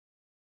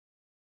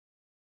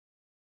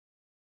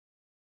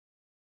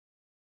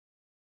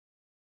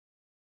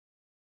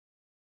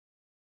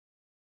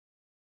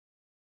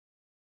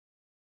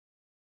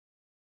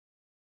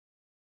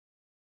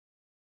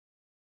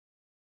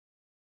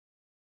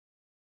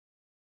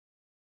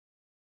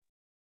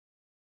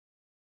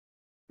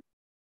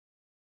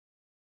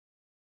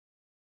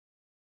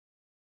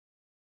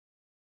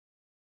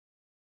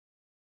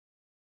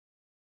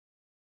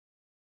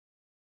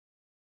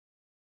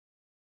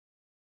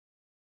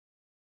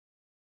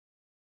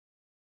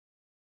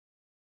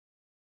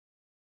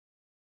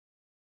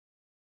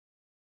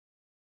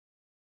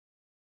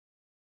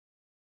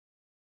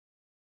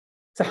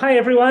So hi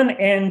everyone,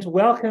 and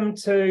welcome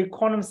to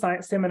Quantum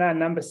Science Seminar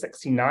number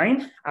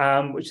 69,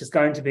 which is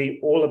going to be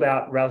all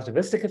about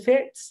relativistic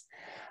effects.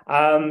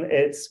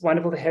 It's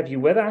wonderful to have you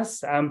with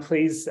us.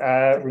 Please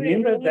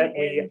remember that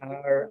we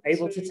are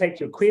able to take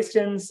your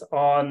questions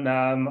on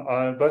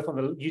both on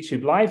the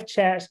YouTube live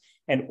chat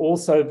and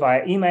also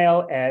via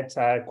email at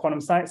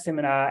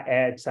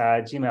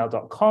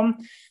quantumscienceseminar@gmail.com.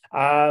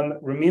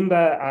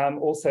 Remember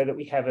also that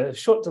we have a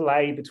short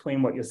delay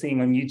between what you're seeing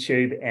on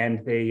YouTube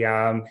and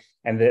the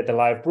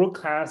live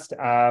broadcast,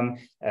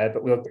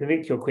 but we'll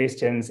collect your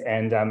questions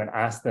and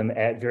ask them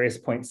at various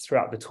points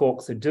throughout the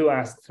talk. So do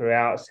ask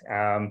throughout.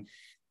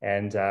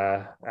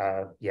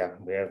 Yeah,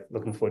 we're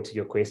looking forward to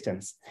your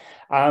questions.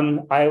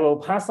 I will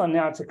pass on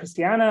now to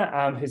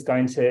Christiana, who's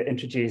going to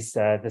introduce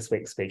this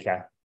week's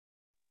speaker.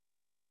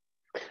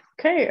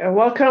 Okay,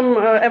 welcome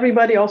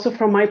everybody also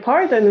from my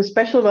part, and a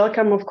special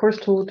welcome, of course,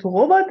 to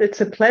Robert. It's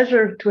a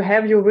pleasure to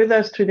have you with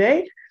us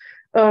today.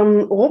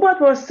 Robert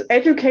was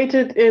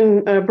educated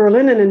in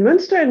Berlin and in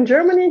Münster in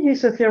Germany.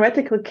 He's a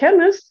theoretical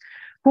chemist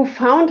who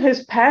found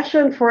his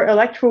passion for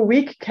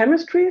electroweak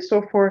chemistry,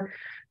 so for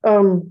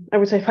I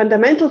would say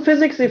fundamental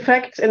physics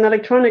effects in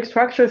electronic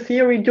structure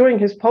theory during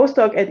his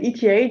postdoc at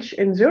ETH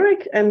in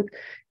Zurich, and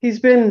he's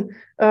been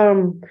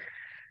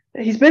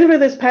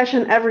with his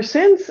passion ever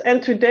since.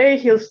 And today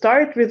he'll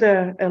start with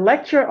a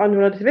lecture on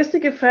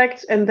relativistic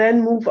effects and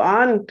then move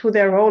on to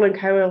their role in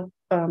chiral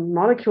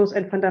molecules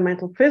and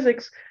fundamental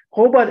physics.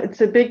 Robert,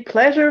 it's a big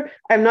pleasure.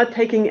 I'm not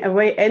taking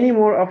away any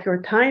more of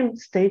your time.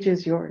 Stage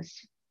is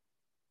yours.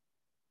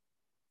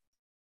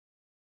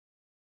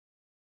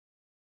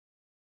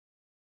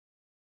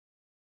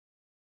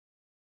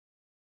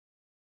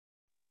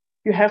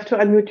 You have to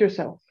unmute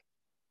yourself.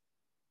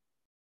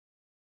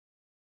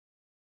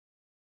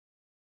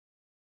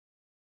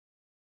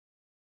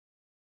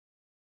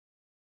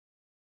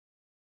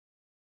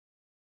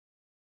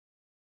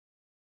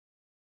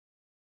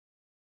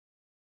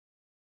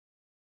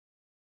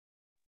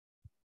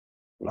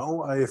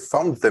 Now I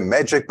found the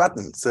magic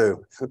button.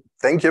 So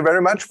thank you very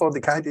much for the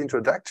kind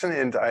introduction,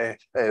 and I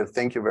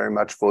thank you very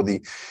much for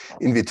the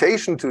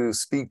invitation to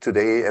speak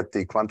today at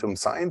the Quantum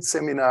Science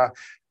Seminar.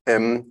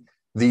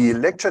 The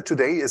lecture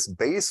today is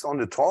based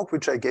on a talk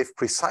which I gave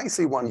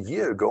precisely 1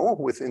 year ago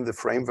within the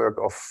framework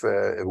of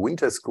a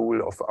winter school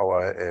of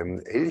our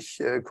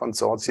Elch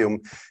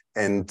consortium.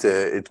 And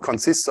it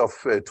consists of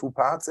 2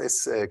 parts,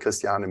 as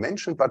Christiane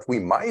mentioned, but we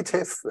might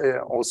have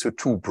also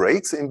 2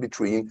 breaks in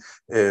between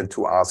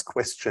to ask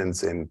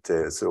questions. And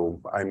so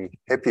I'm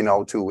happy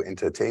now to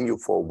entertain you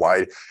for a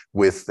while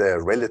with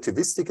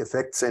relativistic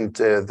effects and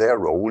their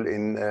role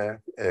in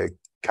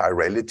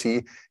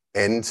chirality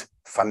and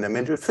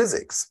fundamental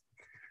physics.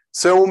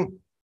 So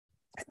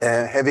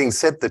having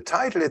said the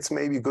title, it's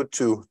maybe good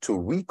to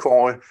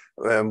recall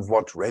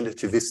what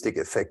relativistic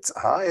effects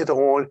are at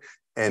all.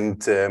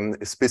 And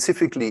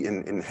specifically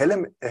in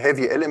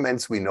heavy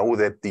elements, we know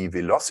that the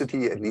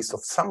velocity, at least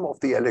of some of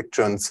the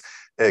electrons,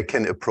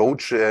 can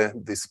approach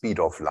the speed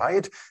of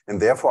light. And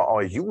therefore,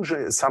 our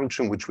usual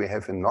assumption, which we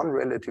have in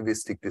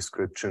non-relativistic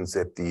descriptions,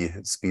 that the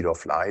speed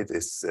of light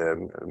is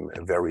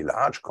very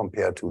large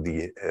compared to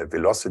the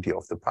velocity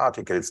of the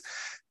particles,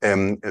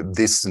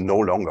 this no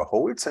longer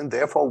holds. And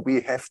therefore,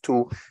 we have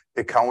to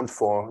account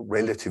for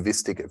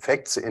relativistic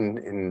effects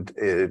and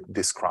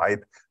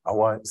describe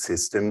our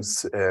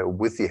systems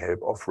with the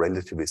help of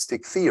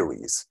relativistic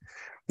theories.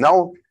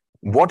 Now,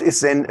 what is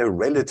then a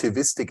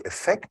relativistic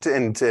effect?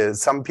 And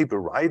some people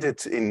write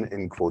it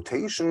in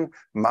quotation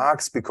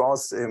marks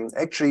because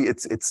actually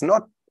it's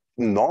not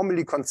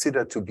normally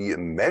considered to be a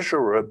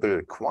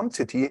measurable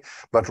quantity,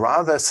 but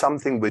rather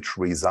something which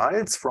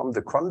results from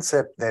the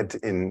concept that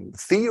in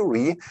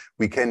theory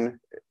we can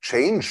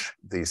change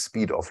the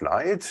speed of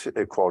light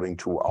according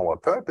to our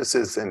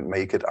purposes and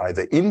make it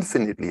either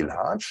infinitely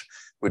large,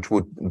 which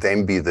would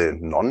then be the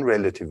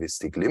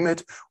non-relativistic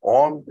limit,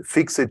 or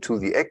fix it to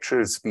the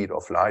actual speed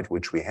of light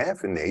which we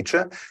have in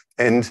nature,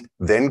 and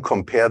then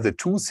compare the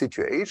 2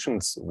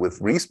 situations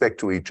with respect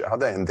to each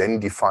other, and then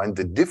define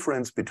the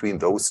difference between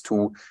those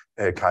 2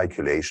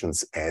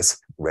 calculations as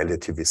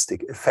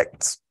relativistic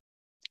effects.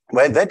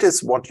 Well, that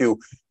is what you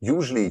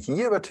usually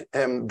hear, but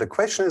the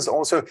question is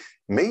also,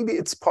 maybe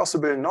it's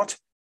possible not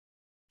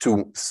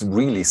to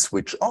really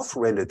switch off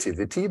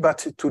relativity,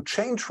 but to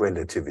change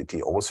relativity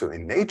also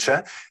in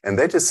nature. And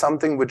that is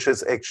something which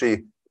is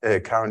actually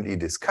currently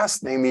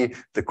discussed, namely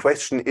the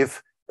question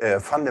if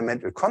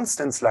fundamental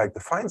constants like the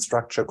fine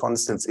structure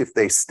constants, if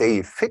they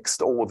stay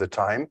fixed all the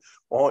time,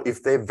 or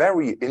if they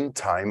vary in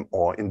time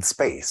or in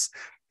space.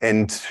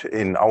 And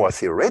in our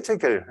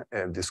theoretical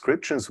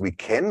descriptions, we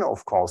can,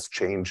 of course,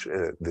 change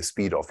the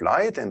speed of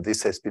light. And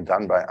this has been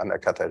done by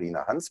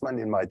Anna-Katharina Hansmann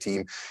in my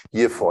team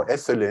here for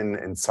ethylene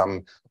and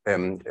some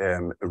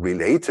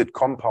related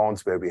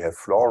compounds where we have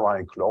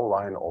fluorine,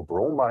 chlorine, or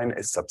bromine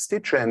as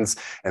substituents.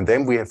 And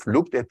then we have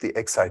looked at the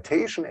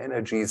excitation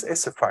energies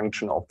as a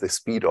function of the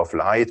speed of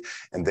light.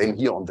 And then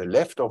here on the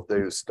left of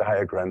those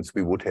diagrams,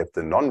 we would have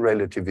the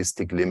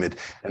non-relativistic limit.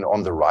 And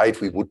on the right,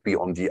 we would be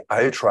on the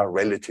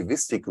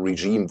ultra-relativistic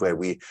regime, where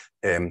we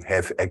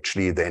have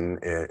actually then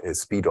a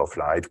speed of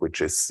light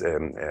which is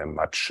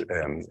much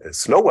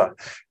slower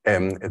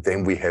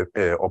than we have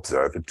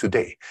observed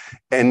today.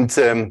 And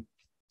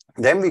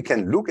then we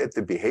can look at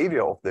the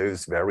behavior of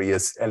those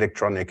various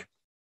electronic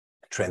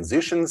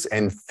transitions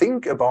and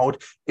think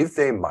about if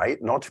they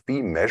might not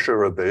be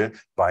measurable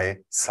by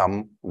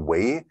some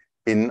way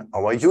in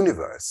our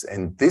universe.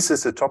 And this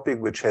is a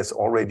topic which has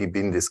already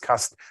been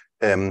discussed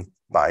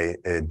by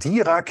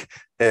Dirac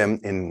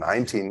in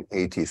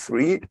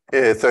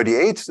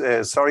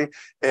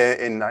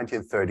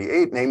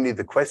 1938, namely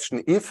the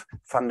question if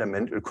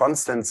fundamental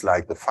constants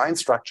like the fine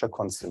structure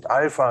constant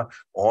alpha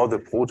or the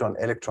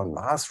proton-electron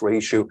mass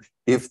ratio,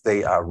 if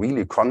they are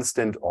really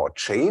constant or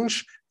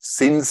change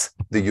since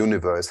the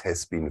universe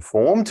has been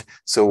formed.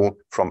 So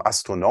from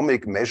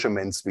astronomic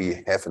measurements,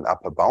 we have an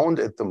upper bound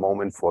at the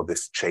moment for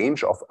this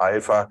change of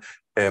alpha,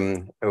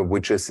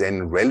 which is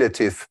then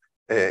relative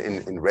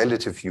in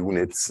relative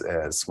units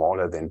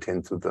smaller than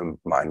 10 to the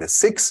minus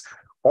 6.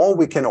 Or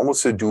we can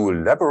also do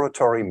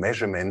laboratory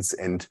measurements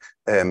and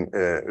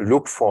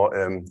look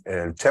for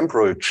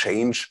temporal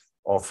change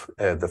of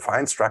the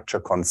fine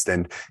structure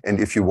constant. And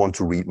if you want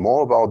to read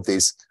more about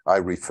this, I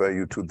refer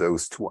you to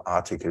those two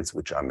articles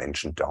which are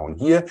mentioned down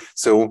here.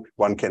 So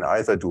one can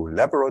either do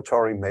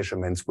laboratory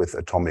measurements with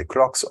atomic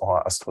clocks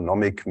or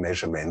astronomic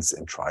measurements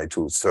and try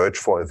to search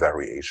for a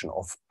variation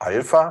of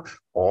alpha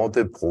or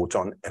the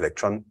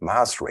proton-electron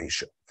mass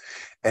ratio.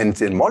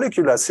 And in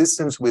molecular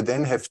systems, we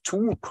then have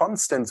two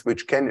constants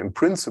which can in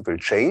principle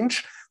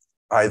change.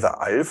 Either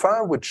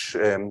alpha, which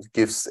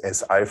gives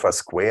as alpha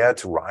squared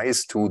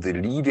rise to the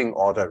leading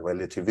order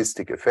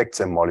relativistic effects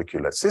in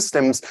molecular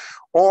systems,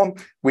 or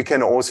we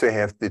can also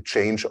have the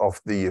change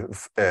of the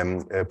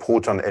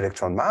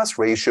proton-electron mass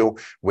ratio,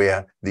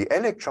 where the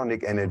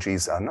electronic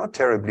energies are not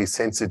terribly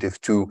sensitive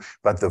to,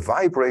 but the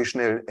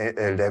vibrational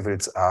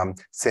levels are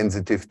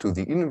sensitive to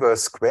the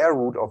inverse square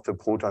root of the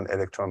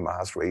proton-electron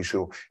mass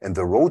ratio, and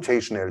the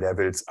rotational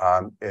levels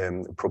are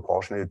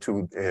proportional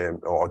to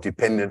or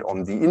dependent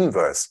on the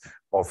inverse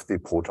of the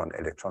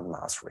proton-electron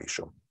mass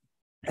ratio.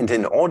 And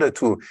in order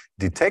to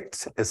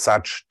detect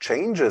such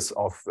changes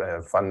of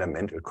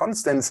fundamental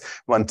constants,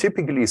 one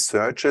typically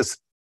searches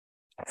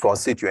for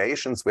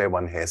situations where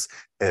one has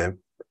a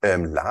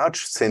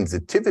large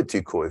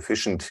sensitivity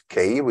coefficient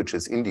K, which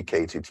is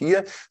indicated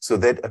here, so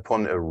that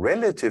upon a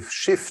relative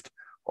shift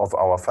of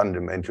our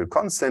fundamental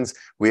constants,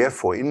 we have,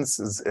 for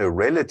instance, a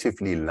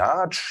relatively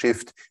large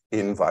shift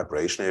in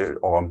vibrational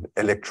or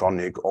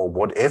electronic or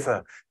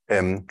whatever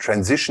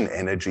transition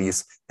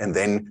energies, and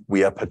then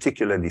we are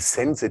particularly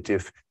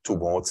sensitive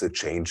towards a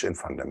change in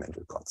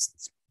fundamental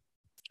constants.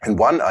 And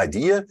one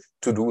idea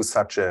to do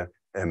such a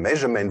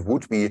measurement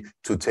would be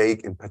to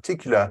take in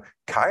particular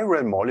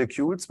chiral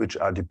molecules, which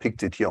are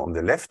depicted here on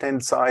the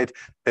left-hand side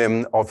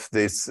of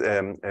this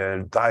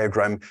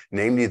diagram,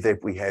 namely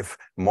that we have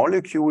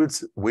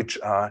molecules which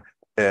are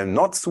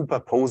not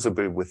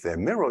superposable with their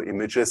mirror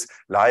images,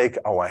 like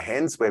our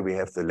hands, where we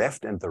have the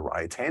left and the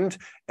right hand,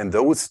 and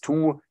those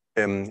two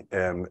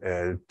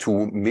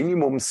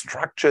minimum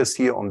structures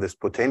here on this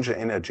potential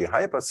energy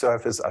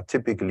hypersurface are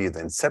typically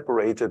then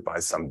separated by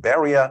some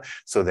barrier,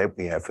 so that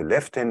we have a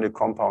left-handed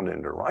compound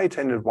and a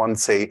right-handed one,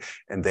 say,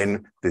 and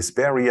then this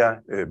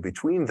barrier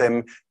between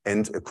them.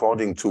 And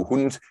according to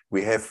Hund,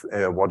 we have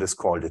what is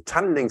called a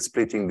tunneling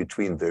splitting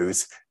between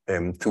those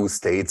two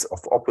states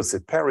of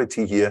opposite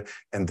parity here.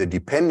 And the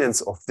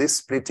dependence of this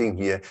splitting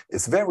here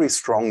is very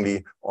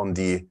strongly on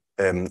the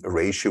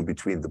ratio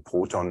between the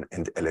proton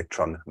and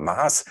electron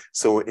mass.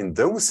 So in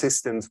those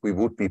systems, we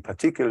would be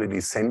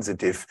particularly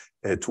sensitive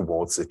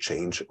towards the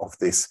change of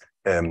this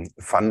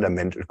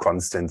fundamental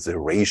constant, the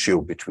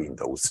ratio between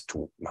those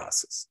two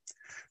masses.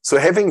 So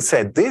having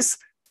said this,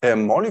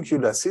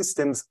 molecular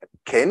systems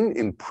can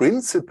in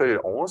principle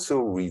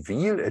also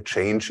reveal a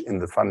change in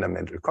the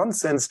fundamental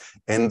constants,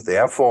 and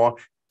therefore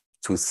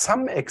to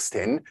some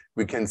extent,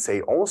 we can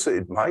say also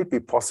it might be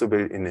possible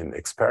in an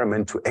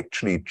experiment to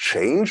actually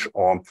change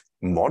or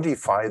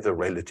modify the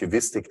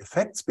relativistic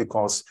effects,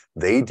 because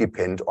they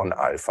depend on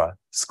alpha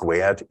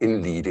squared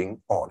in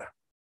leading order.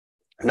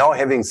 Now,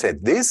 having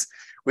said this,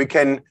 we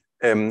can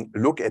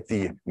look at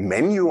the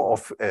menu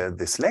of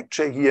this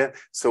lecture here.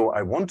 So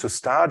I want to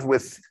start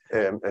with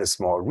a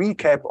small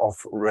recap of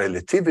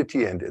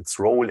relativity and its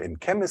role in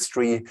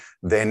chemistry,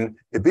 then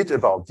a bit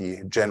about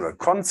the general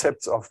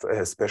concepts of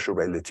special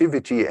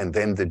relativity, and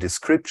then the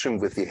description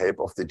with the help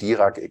of the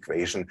Dirac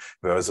equation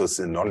versus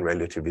the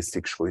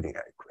non-relativistic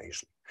Schrödinger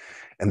equation.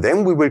 And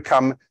then we will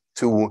come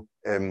to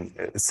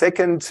a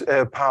second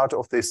part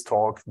of this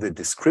talk, the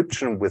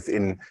description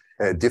within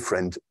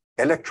different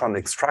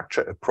electronic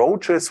structure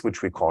approaches,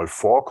 which we call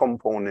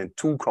 4-component,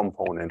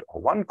 2-component,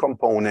 or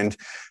 1-component.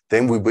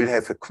 Then we will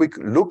have a quick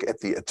look at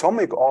the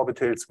atomic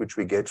orbitals, which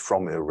we get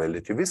from a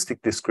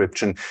relativistic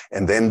description,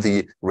 and then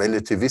the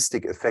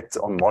relativistic effects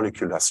on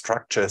molecular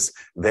structures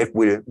that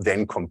will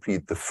then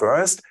complete the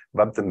first,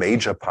 but the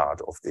major part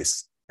of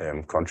this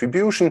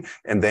contribution.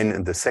 And then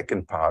in the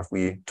second part,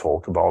 we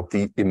talk about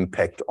the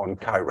impact on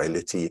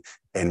chirality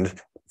and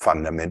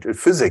fundamental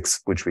physics,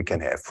 which we can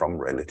have from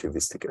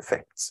relativistic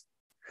effects.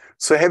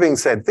 So having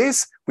said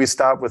this, we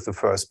start with the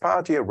first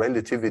part here,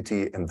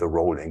 relativity and the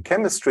role in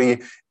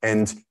chemistry.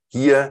 And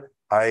here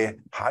I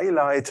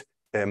highlight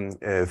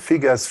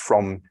figures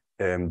from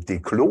de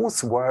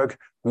Clo's work,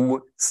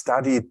 who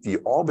studied the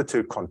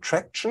orbital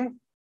contraction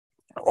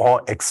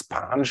or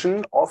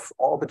expansion of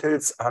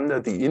orbitals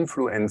under the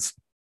influence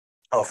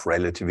of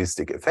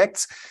relativistic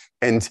effects.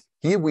 And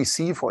here we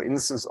see, for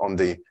instance, on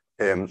the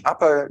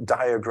upper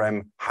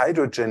diagram,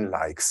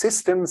 hydrogen-like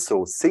systems,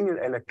 so single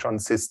electron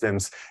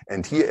systems.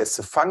 And here, as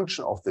a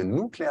function of the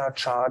nuclear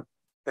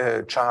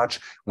charge,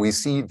 we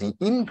see the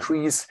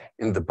increase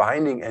in the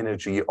binding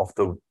energy of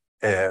the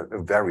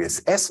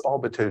various s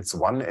orbitals,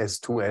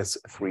 1s, 2s,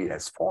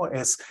 3s,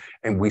 4s.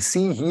 And we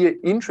see here,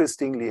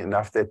 interestingly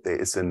enough, that there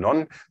is a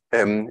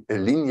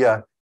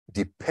non-linear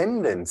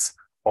dependence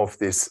of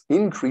this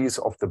increase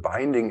of the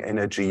binding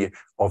energy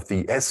of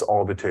the s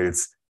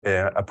orbitals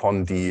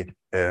upon the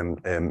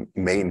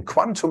main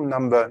quantum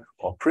number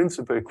or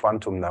principal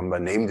quantum number,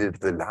 namely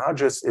the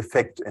largest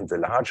effect and the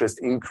largest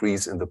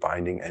increase in the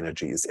binding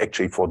energy is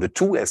actually for the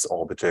 2s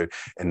orbital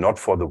and not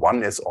for the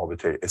 1s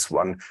orbital, as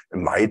one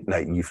might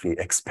naively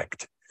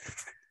expect.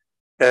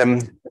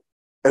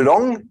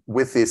 Along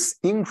with this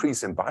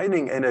increase in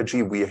binding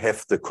energy, we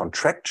have the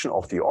contraction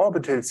of the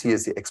orbitals. Here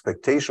is the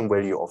expectation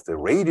value of the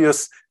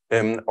radius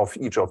of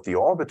each of the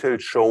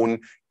orbitals shown.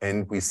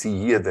 And we see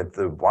here that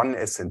the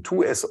 1s and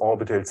 2s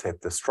orbitals have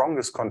the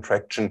strongest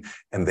contraction,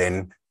 and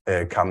then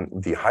come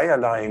the higher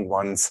lying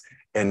ones.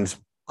 And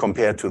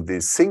compared to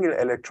the single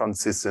electron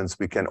systems,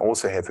 we can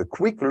also have a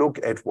quick look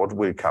at what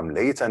will come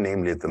later,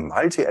 namely the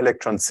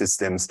multi-electron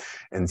systems.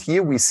 And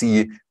here we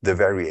see the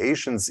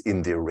variations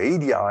in the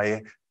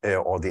radii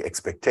or the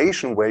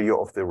expectation value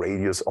of the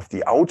radius of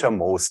the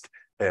outermost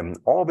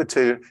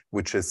orbital,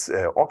 which is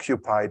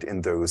occupied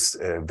in those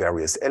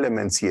various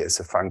elements here as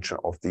a function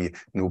of the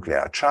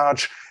nuclear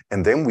charge.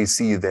 And then we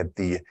see that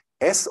the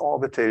s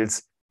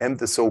orbitals and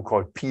the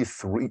so-called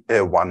p3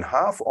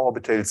 1/2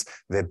 orbitals,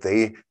 that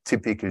they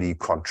typically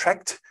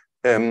contract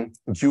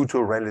due to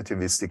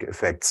relativistic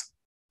effects.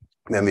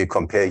 When we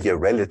compare here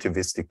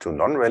relativistic to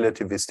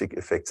non-relativistic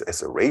effects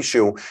as a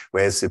ratio,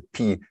 whereas the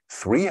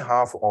p3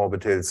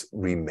 orbitals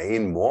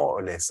remain more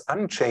or less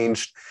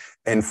unchanged.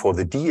 And for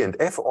the d and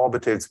f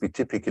orbitals, we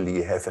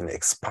typically have an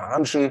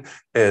expansion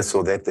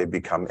so that they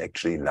become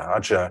actually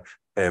larger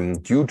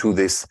due to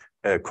this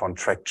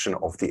contraction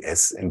of the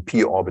s and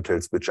p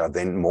orbitals, which are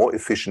then more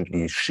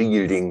efficiently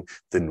shielding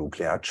the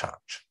nuclear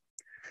charge.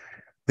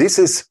 This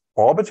is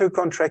orbital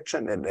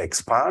contraction and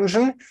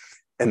expansion.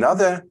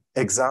 Another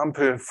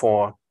example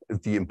for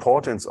the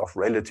importance of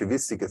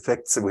relativistic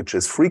effects, which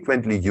is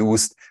frequently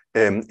used,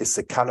 is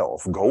the color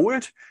of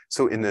gold.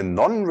 So in a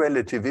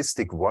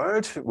non-relativistic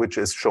world, which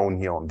is shown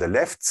here on the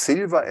left,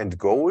 silver and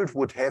gold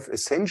would have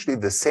essentially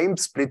the same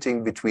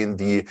splitting between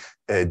the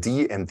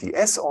d and the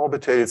s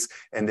orbitals,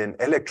 and then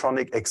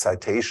electronic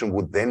excitation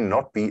would then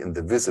not be in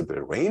the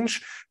visible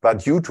range.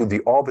 But due to the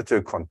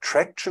orbital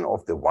contraction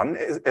of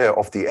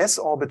the s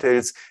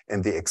orbitals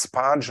and the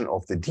expansion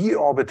of the d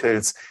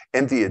orbitals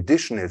and the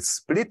additional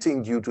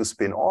splitting due to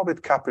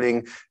spin-orbit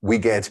coupling, we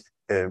get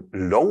a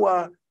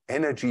lower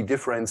energy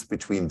difference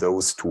between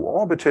those two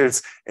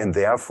orbitals, and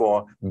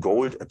therefore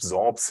gold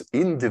absorbs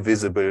in the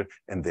visible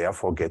and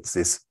therefore gets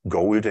this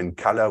golden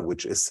color,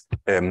 which is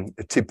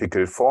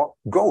typical for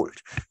gold.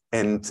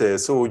 And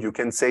so you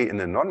can say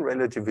in a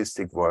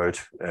non-relativistic world,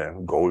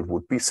 gold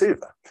would be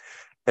silver.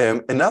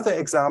 Another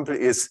example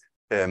is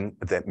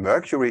that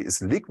mercury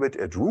is liquid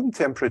at room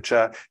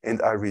temperature, and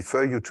I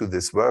refer you to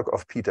this work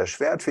of Peter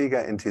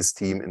Schwertfeger and his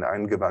team in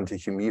Angewandte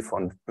Chemie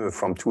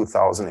from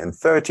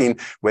 2013,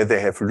 where they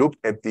have looked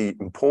at the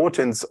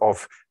importance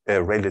of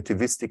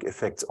relativistic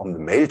effects on the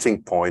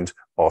melting point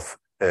of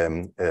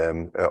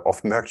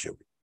mercury.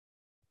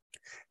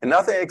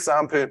 Another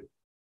example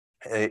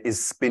is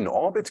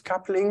spin-orbit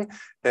coupling.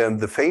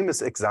 The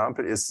famous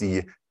example is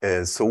the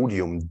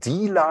sodium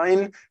D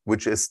line,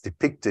 which is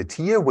depicted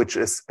here, which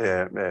is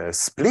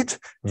split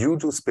due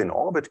to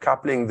spin-orbit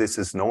coupling. This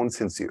is known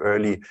since the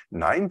early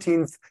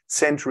 19th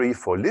century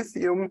for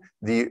lithium.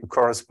 The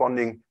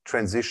corresponding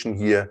transition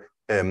here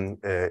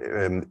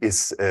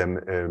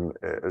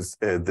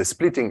the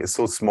splitting is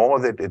so small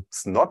that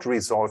it's not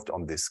resolved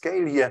on this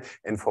scale here.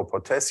 And for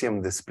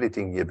potassium, the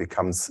splitting here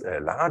becomes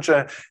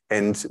larger.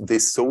 And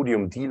this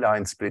sodium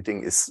D-line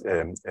splitting is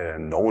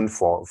known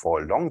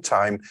for a long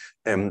time.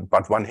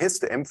 But one has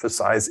to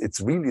emphasize it's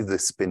really the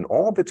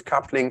spin-orbit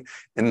coupling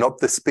and not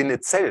the spin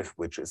itself,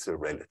 which is a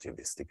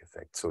relativistic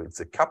effect. So it's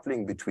a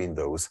coupling between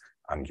those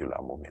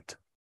angular momenta.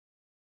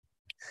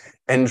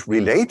 And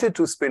related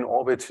to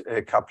spin-orbit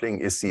coupling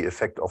is the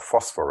effect of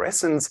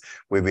phosphorescence,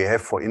 where we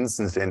have, for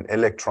instance, an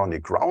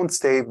electronic ground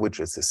state, which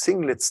is a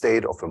singlet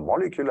state of a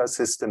molecular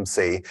system,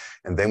 say,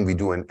 and then we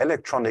do an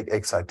electronic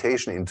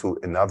excitation into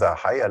another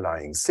higher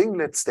lying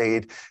singlet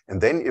state. And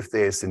then if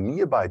there's a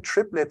nearby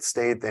triplet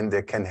state, then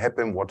there can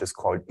happen what is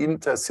called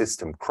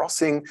inter-system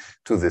crossing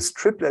to this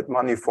triplet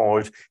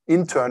manifold.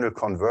 Internal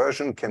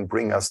conversion can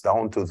bring us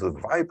down to the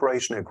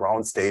vibrational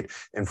ground state.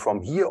 And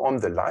from here on,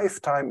 the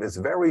lifetime is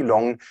very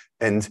long.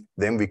 And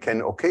then we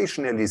can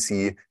occasionally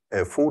see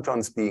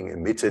photons being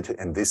emitted.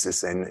 And this is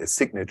then a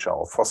signature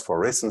of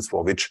phosphorescence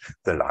for which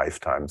the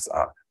lifetimes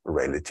are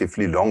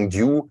relatively long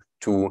due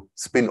to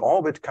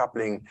spin-orbit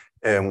coupling,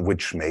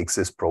 which makes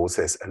this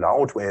process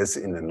allowed, whereas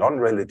in a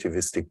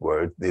non-relativistic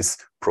world, this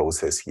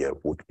process here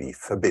would be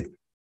forbidden.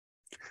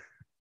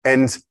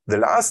 And the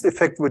last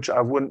effect which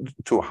I want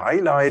to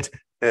highlight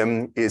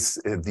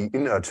is the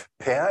inert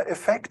pair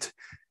effect.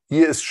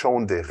 Here is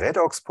shown the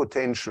redox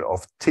potential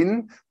of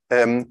tin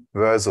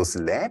versus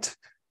lead.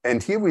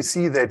 And here we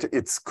see that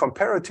it's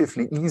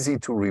comparatively easy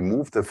to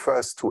remove the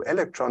first two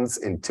electrons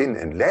in tin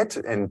and lead,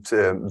 and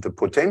the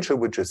potential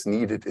which is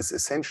needed is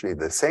essentially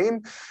the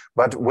same.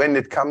 But when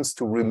it comes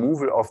to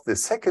removal of the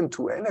second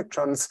two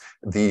electrons,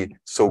 the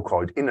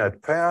so-called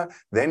inert pair,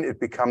 then it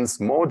becomes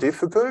more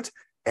difficult,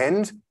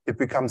 and it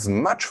becomes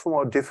much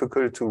more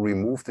difficult to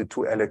remove the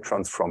two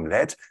electrons from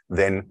lead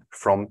than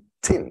from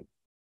tin.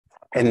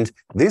 And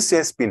this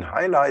has been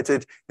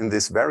highlighted in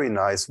this very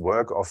nice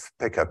work of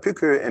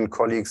Berger and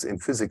colleagues in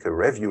Physical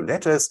Review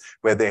Letters,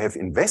 where they have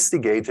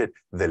investigated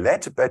the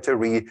lead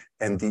battery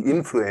and the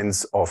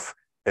influence of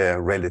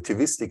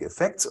relativistic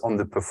effects on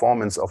the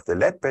performance of the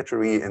lead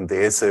battery. And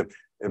there's a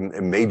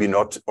maybe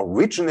not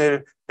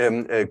original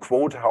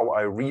quote how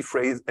I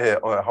rephrase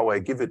or how I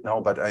give it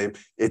now, but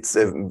it's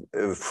a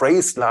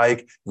phrase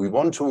like, we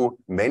want to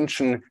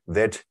mention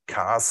that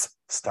cars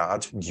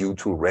start due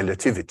to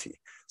relativity.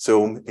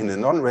 So in a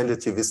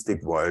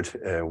non-relativistic world,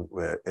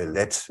 a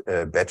lead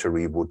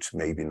battery would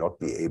maybe not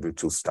be able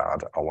to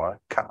start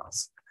our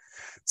cars.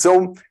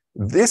 So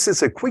this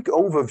is a quick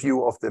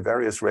overview of the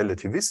various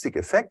relativistic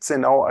effects.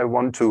 And now I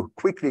want to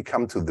quickly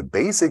come to the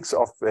basics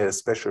of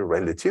special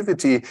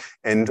relativity.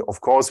 And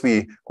of course,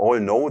 we all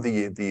know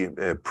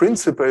the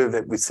principle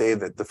that we say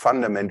that the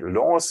fundamental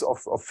laws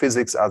of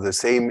physics are the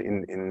same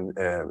in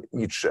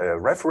each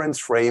reference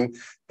frame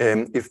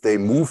if they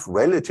move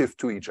relative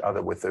to each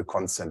other with a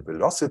constant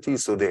velocity.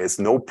 So there is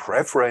no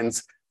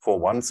preference for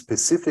one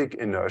specific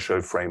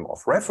inertial frame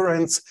of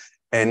reference.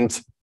 And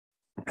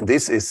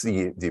this is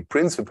the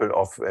principle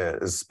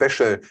of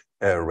special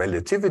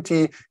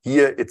relativity.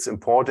 Here, it's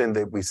important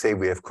that we say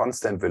we have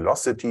constant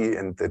velocity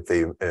and that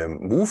they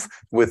move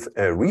with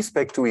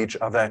respect to each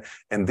other.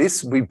 And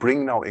this we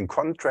bring now in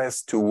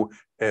contrast to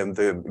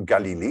the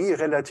Galilei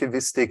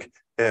relativistic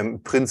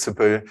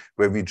principle,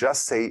 where we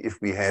just say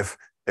if we have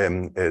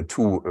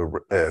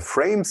two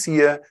frames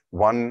here,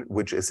 one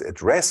which is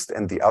at rest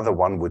and the other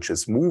one which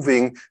is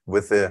moving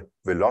with a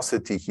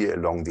velocity here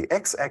along the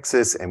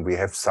x-axis, and we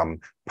have some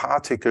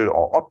particle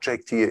or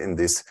object here in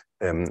this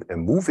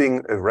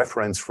moving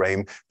reference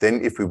frame,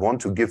 then if we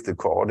want to give the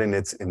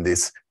coordinates in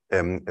this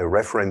a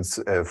reference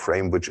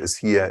frame which is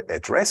here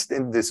at rest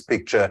in this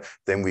picture,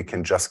 then we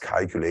can just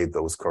calculate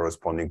those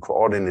corresponding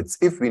coordinates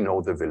if we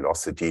know the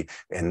velocity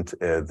and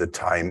the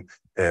time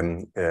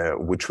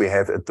which we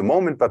have at the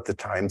moment, but the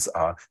times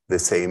are the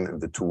same in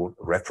the two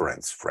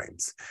reference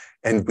frames.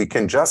 And we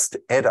can just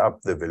add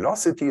up the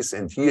velocities,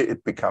 and here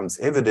it becomes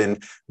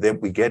evident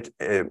that we get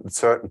a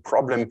certain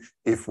problem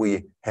if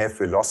we have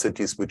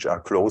velocities which are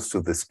close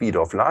to the speed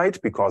of light,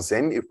 because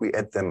then if we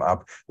add them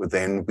up,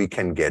 then we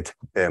can get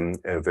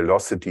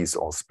velocities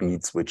or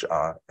speeds which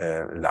are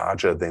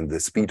larger than the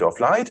speed of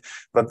light.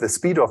 But the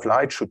speed of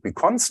light should be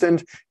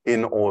constant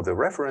in all the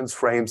reference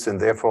frames, and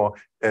therefore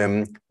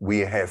we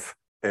have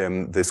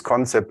this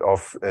concept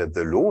of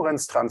the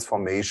Lorentz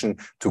transformation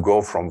to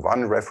go from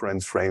one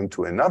reference frame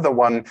to another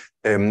one.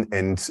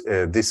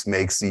 This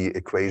makes the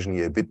equation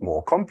here a bit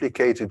more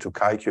complicated to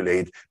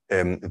calculate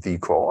the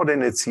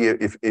coordinates here,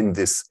 if in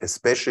this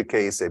special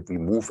case that we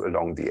move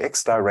along the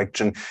x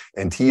direction.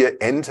 And here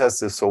enters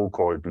the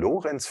so-called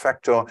Lorentz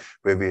factor,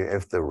 where we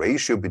have the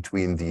ratio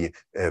between the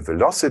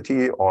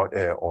velocity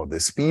or the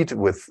speed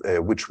with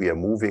which we are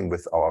moving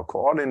with our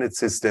coordinate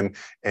system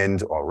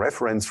and our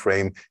reference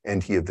frame,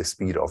 and here the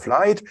speed of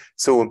light.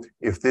 So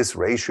if this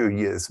ratio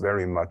here is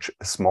very much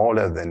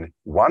smaller than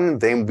 1,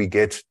 then we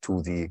get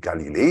to the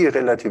Galilei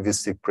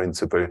relativistic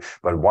principle.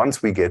 But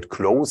once we get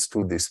close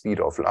to the speed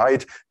of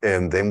light,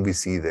 then we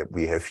see that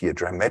we have here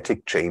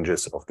dramatic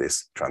changes of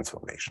this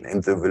transformation.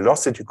 And the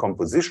velocity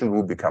composition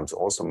rule becomes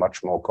also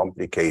much more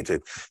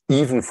complicated,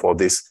 even for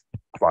this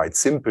quite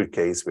simple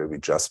case where we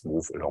just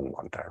move along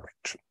one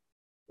direction.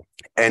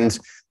 And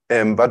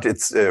but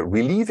it's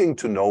relieving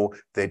to know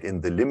that in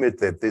the limit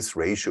that this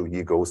ratio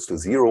here goes to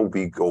 0,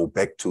 we go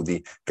back to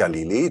the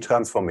Galilei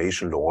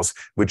transformation laws,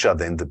 which are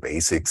then the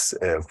basics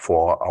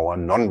for our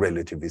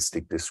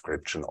non-relativistic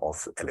description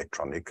of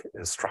electronic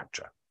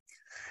structure.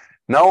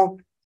 Now,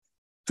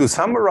 To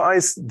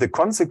summarize, the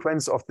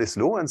consequence of this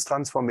Lorentz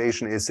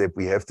transformation is that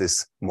we have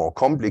this more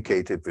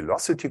complicated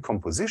velocity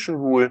composition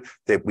rule,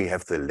 that we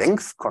have the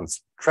length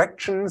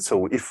contraction.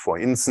 So if, for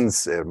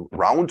instance, a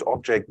round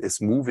object is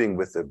moving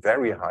with a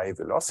very high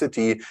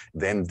velocity,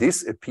 then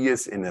this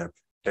appears in a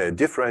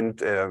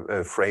different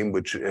frame,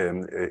 which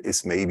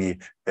is maybe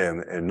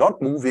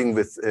not moving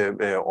with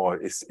or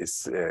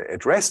is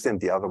at rest, and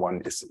the other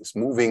one is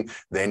moving,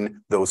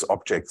 then those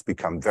objects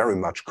become very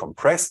much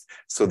compressed,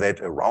 so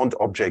that a round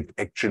object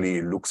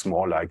actually looks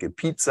more like a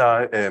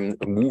pizza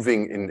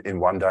moving in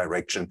one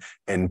direction.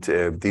 And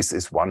this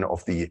is one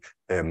of the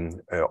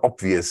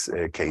obvious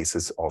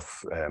cases of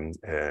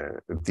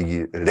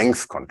the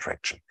length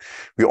contraction.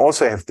 We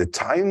also have the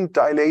time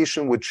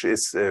dilation, which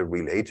is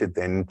related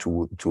then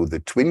to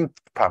the twin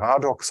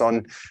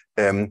paradoxon,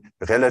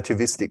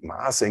 relativistic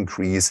mass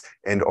increase,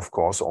 and of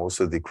course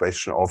also the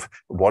question of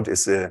what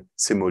is a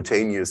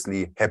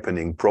simultaneously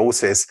happening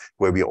process,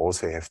 where we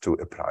also have to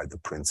apply the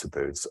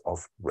principles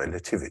of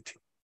relativity.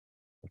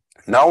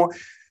 Now,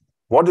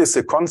 what is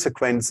the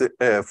consequence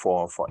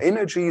for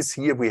energies?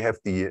 Here we have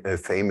the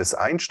famous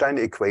Einstein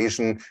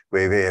equation,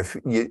 where we have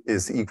E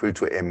is equal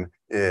to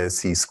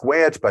mc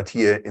squared, but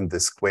here in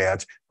the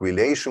squared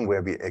relation,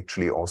 where we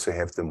actually also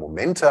have the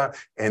momenta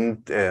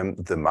and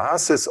the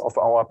masses of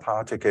our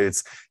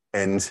particles.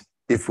 And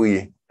if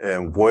we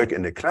work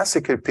in a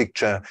classical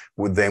picture,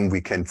 then we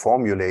can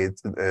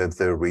formulate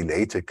the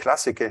related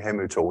classical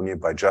Hamiltonian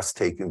by just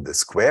taking the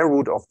square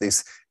root of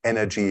this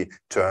energy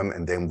term,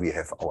 and then we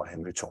have our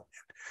Hamiltonian.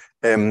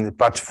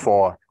 But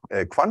for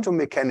quantum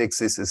mechanics,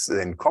 this is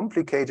then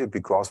complicated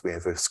because we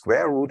have a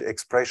square root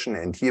expression,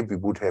 and here we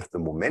would have the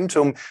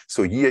momentum.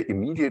 So here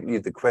immediately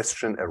the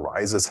question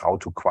arises how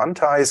to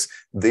quantize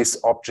this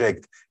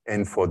object.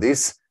 And for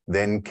this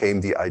then came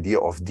the idea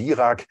of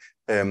Dirac,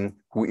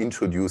 who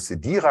introduced the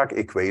Dirac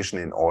equation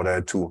in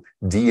order to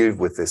deal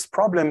with this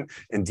problem.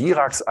 And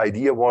Dirac's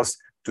idea was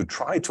to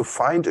try to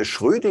find a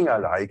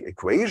Schrödinger-like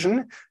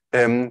equation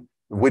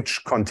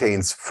which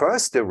contains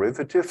first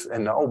derivatives,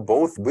 and now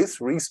both with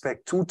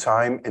respect to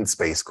time and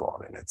space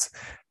coordinates.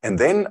 And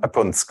then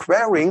upon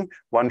squaring,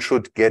 one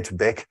should get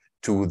back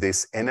to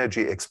this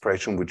energy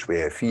expression which we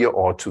have here,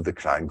 or to the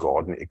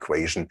Klein-Gordon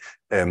equation,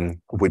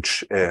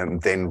 which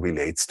then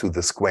relates to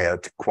the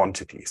squared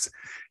quantities.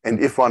 And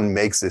if one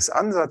makes this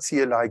ansatz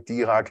here like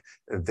Dirac,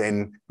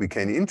 then we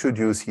can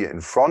introduce here in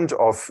front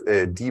of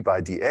d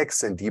by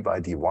dx and d by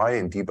dy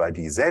and d by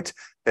dz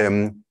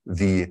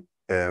the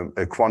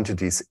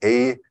quantities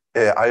a,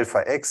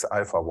 alpha x,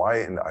 alpha y,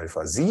 and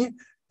alpha z.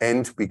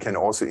 And we can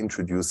also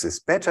introduce this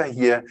beta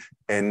here.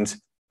 And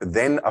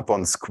then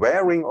upon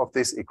squaring of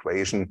this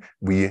equation,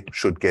 we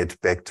should get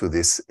back to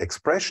this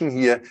expression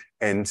here.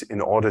 And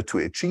in order to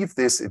achieve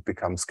this, it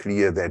becomes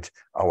clear that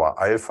our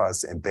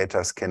alphas and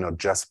betas cannot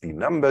just be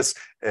numbers,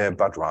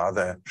 but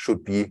rather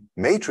should be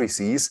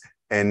matrices.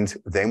 And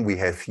then we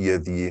have here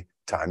the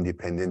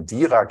time-dependent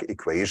Dirac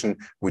equation,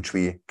 which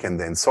we can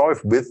then solve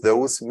with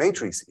those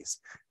matrices.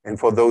 And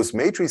for those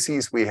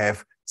matrices, we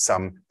have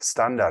some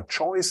standard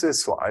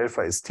choices. So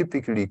alpha is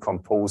typically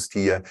composed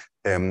here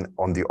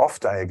on the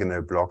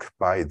off-diagonal block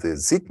by the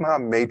sigma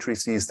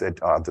matrices that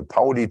are the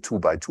Pauli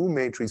 2x2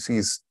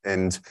 matrices,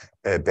 and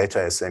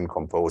beta is then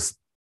composed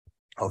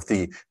of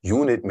the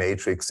unit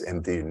matrix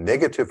and the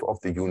negative of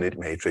the unit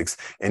matrix.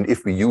 And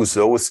if we use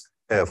those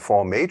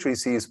four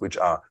matrices, which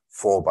are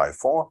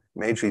 4x4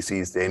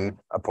 matrices, then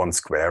upon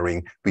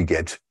squaring, we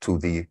get to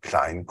the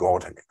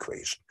Klein-Gordon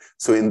equation.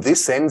 So in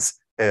this sense,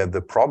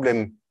 the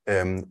problem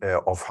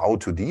of how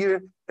to deal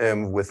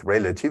with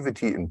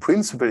relativity in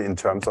principle in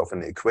terms of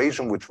an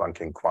equation which one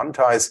can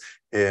quantize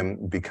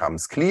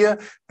becomes clear.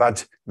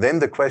 But then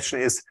the question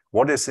is,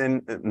 what is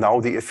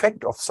now the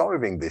effect of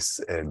solving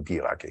this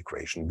Dirac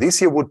equation? This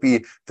here would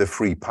be the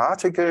free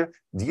particle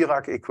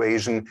Dirac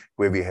equation,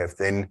 where we have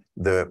then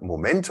the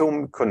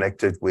momentum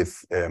connected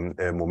with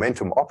a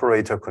momentum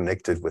operator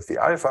connected with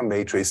the alpha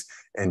matrix,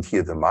 and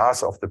here the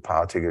mass of the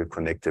particle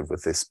connected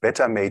with this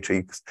beta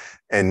matrix.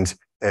 And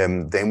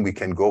then we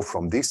can go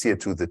from this here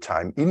to the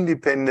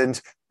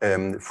time-independent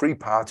free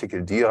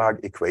particle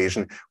Dirac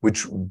equation,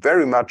 which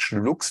very much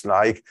looks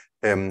like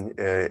in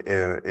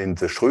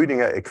the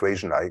Schrödinger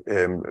equation.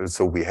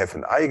 So we have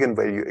an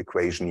eigenvalue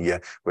equation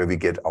here, where we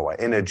get our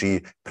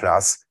energy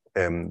plus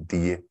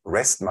the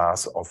rest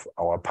mass of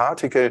our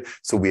particle.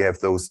 So we have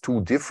those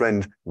two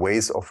different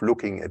ways of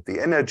looking at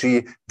the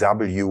energy,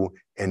 W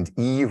and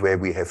E, where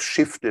we have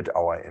shifted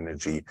our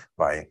energy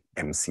by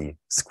mc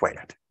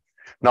squared.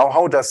 Now,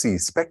 how does the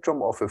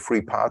spectrum of a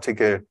free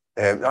particle,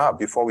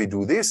 before we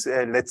do this,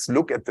 let's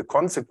look at the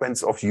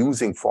consequence of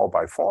using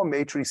 4x4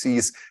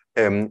 matrices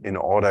in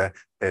order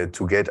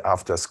to get,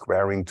 after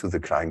squaring, to the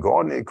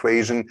Klein-Gordon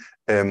equation.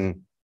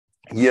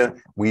 Here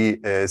we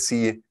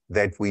see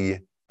that we,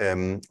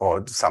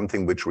 or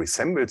something which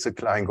resembles the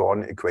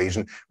Klein-Gordon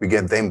equation, we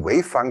get then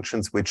wave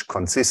functions which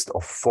consist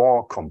of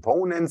 4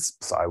 components,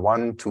 psi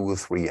 1, 2,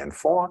 3, and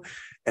 4.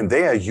 And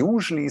they are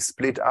usually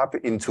split up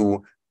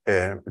into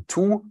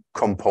 2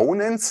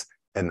 components,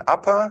 an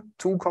upper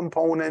 2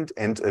 component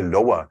and a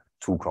lower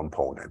two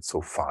components,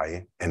 so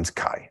phi and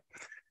chi.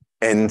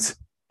 And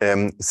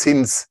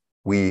since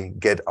we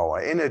get our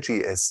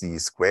energy as the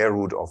square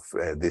root of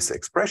this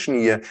expression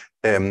here,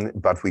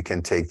 but we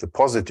can take the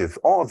positive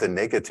or the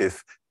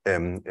negative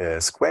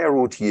square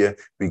root here,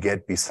 we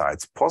get,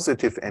 besides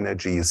positive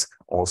energies,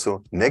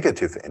 also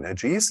negative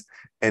energies.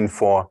 And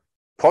for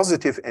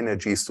positive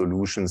energy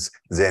solutions,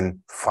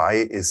 then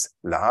phi is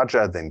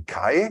larger than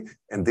chi.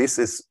 And this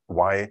is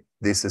why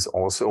this is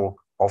also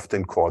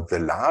often called the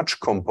large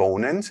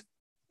component,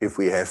 if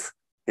we have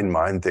in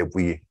mind that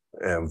we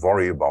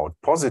worry about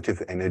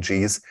positive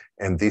energies.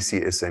 And this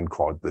here is then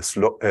called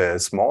the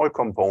small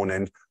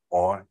component,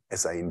 or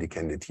as I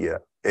indicated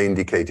here,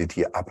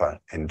 upper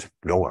and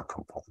lower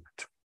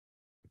component.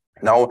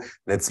 Now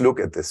let's look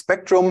at the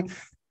spectrum.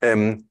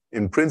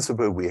 In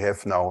principle, we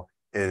have now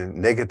a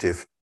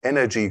negative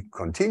energy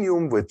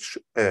continuum, which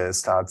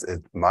starts at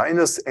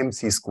minus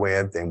mc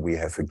squared. Then we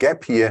have a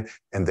gap here,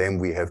 and then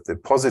we have the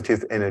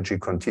positive energy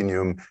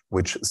continuum,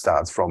 which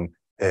starts from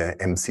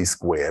mc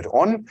squared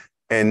on.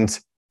 And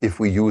if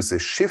we use a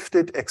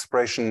shifted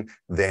expression,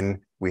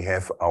 then we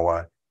have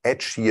our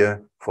edge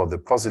here for the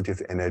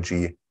positive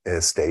energy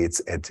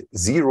states at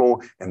 0.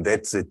 And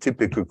that's a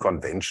typical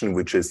convention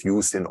which is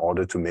used in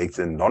order to make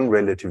the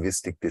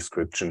non-relativistic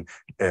description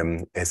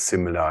as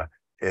similar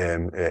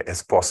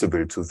as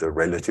possible to the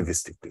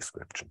relativistic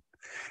description.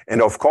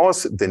 And of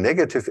course, the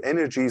negative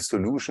energy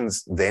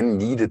solutions then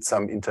needed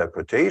some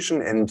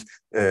interpretation. And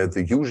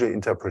the usual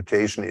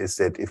interpretation is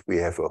that if we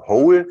have a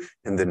hole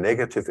in the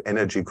negative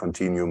energy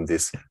continuum,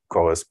 this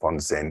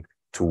corresponds then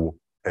to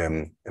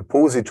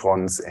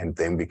positrons, and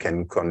then we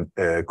can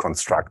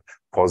construct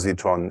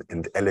positron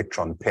and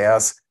electron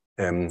pairs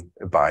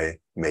by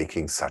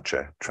making such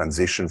a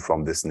transition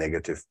from this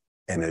negative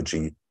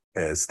energy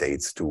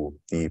states to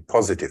the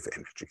positive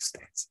energy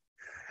states.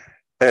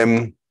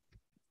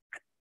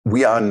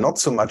 We are not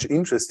so much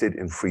interested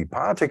in free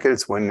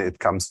particles when it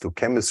comes to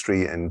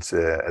chemistry and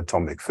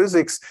atomic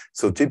physics.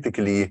 So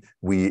typically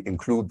we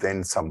include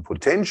then some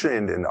potential,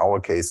 and in our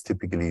case,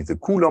 typically the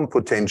Coulomb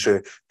potential,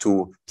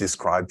 to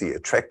describe the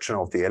attraction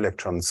of the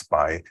electrons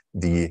by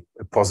the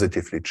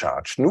positively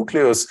charged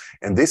nucleus.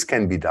 And this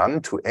can be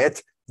done to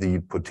add the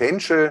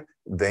potential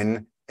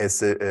then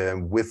as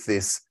with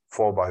this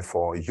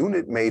 4x4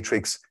 unit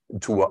matrix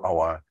to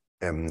our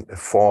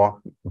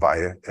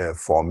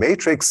 4x4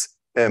 matrix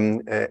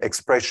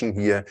expression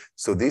here.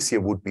 So this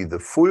here would be the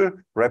full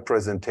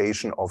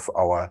representation of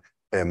our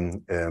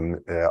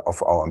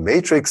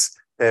matrix,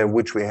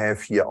 which we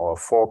have here, our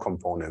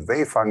 4-component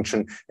wave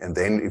function. And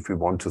then if we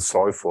want to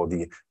solve for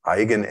the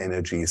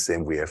eigenenergies,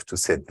 then we have to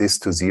set this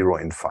to 0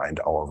 and find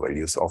our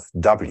values of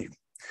W.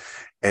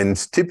 And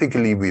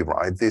typically we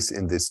write this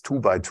in this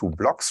 2x2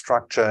 block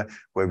structure,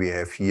 where we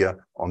have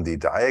here on the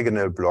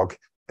diagonal block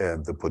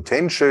the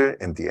potential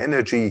and the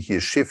energy here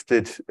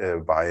shifted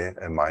by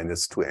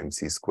minus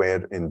 2mc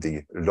squared in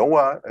the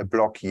lower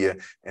block here.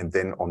 And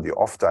then on the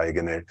off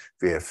diagonal,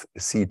 we have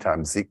C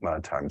times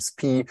sigma times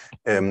P,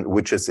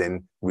 which is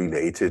then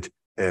related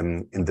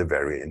in the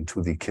variant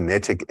to the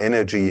kinetic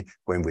energy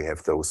when we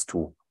have those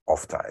two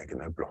off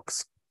diagonal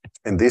blocks.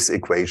 And this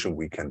equation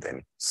we can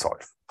then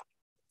solve.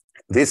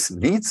 This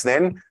leads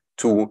then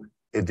to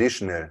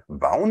additional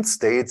bound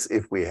states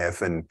if we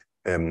have a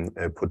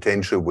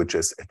potential which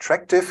is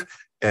attractive.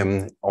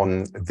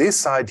 On this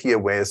side here,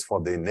 whereas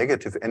for the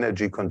negative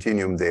energy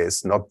continuum, there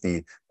is not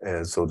the,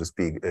 so to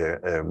speak,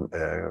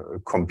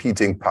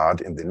 competing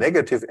part in the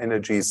negative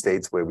energy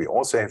states where we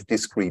also have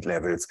discrete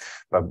levels,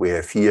 but we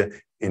have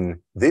here in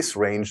this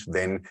range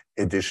then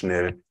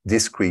additional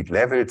discrete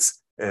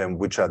levels,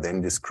 which are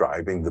then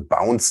describing the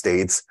bound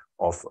states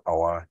of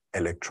our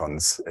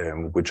electrons,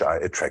 which are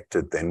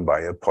attracted then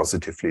by a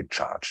positively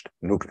charged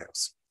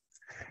nucleus.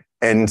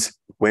 And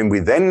when we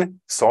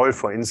then solve,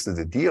 for instance,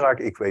 the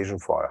Dirac equation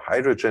for a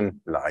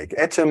hydrogen-like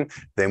atom,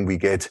 then we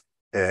get,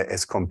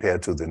 as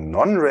compared to the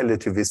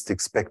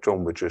non-relativistic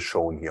spectrum, which is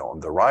shown here on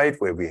the right,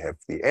 where we have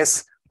the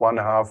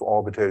s1/2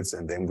 orbitals,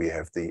 and then we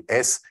have the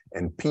s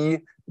and p,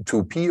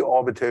 2p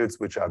orbitals,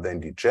 which are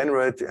then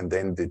degenerate, and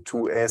then the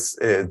 2s,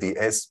 the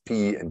s,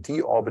 p, and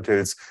d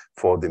orbitals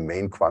for the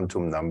main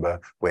quantum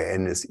number, where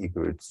n is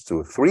equal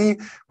to 3.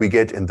 We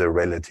get in the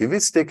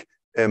relativistic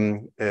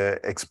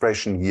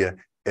expression here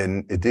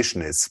an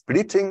additional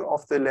splitting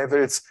of the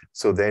levels,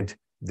 so that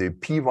the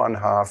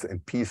p1/2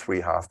 and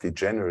p3/2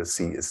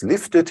 degeneracy is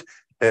lifted,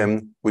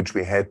 which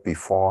we had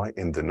before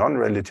in the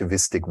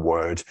non-relativistic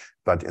world.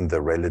 But in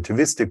the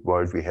relativistic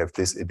world, we have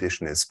this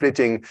additional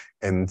splitting,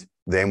 and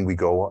then we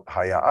go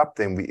higher up.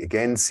 Then we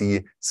again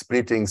see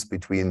splittings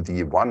between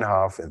the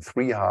 1/2 and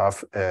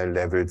 3/2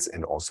 levels,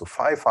 and also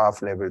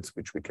 5/2 levels,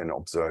 which we can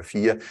observe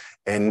here.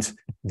 And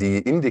the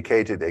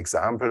indicated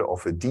example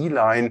of a D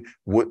line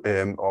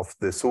of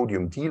the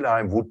sodium D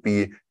line would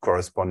be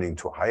corresponding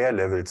to higher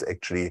levels,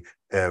 actually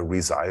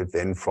result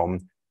then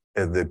from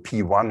the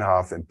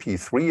p1/2 and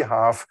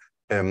p3/2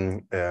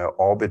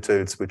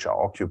 orbitals, which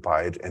are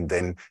occupied, and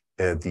then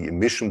the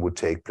emission would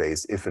take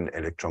place if an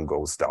electron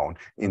goes down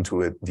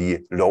into the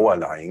lower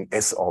lying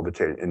s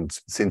orbital. And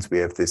since we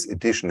have this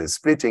additional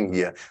splitting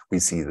here, we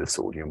see the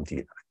sodium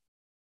D9.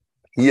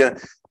 Here,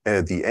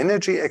 the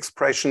energy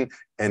expression,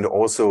 and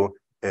also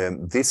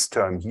this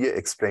term here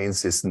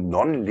explains this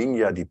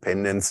non-linear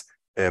dependence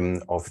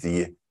of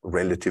the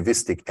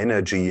relativistic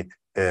energy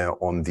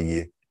on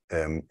the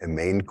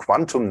main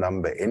quantum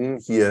number n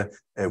here,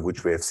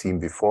 which we have seen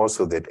before,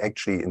 so that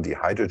actually in the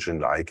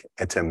hydrogen-like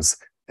atoms,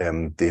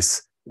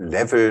 this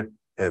level,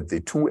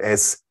 the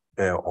 2s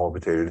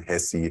orbital,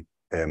 has the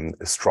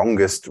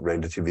strongest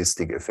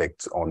relativistic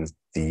effects on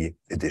the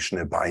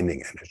additional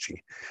binding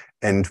energy.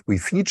 And we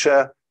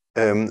feature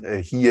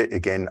here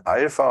again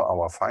alpha,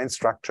 our fine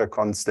structure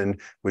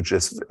constant, which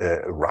is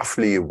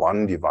roughly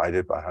 1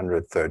 divided by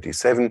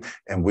 137,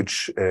 and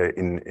which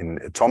in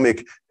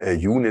atomic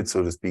units,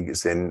 so to speak,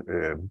 is then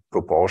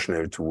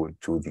proportional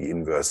to the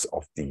inverse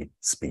of the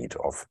speed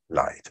of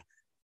light.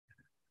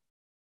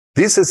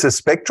 This is a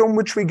spectrum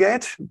which we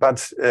get,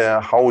 but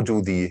how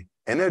do the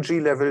energy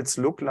levels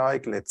look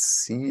like? Let's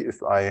see if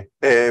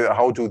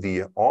how do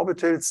the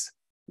orbitals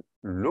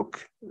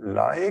look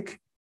like?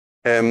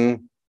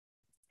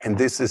 And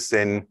this is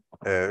then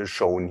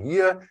shown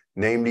here,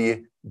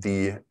 namely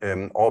the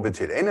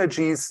orbital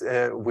energies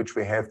which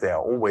we have. They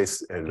are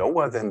always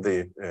lower than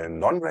the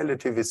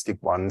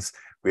non-relativistic ones.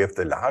 We have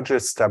the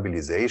largest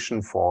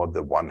stabilization for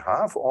the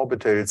 1/2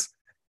 orbitals.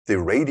 The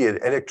radial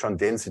electron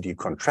density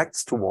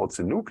contracts towards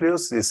the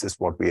nucleus. This is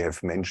what we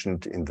have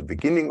mentioned in the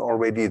beginning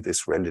already,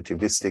 this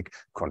relativistic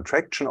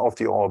contraction of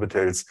the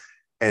orbitals.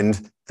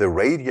 And the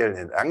radial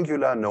and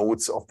angular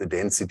nodes of the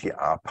density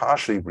are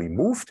partially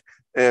removed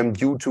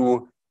due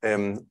to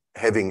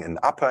having an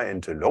upper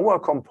and a lower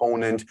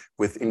component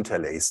with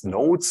interlaced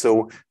nodes,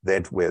 so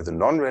that where the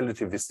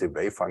non-relativistic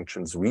wave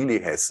functions really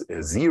has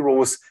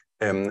zeros,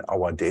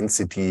 our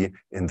density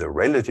in the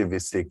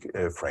relativistic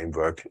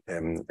framework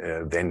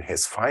then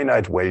has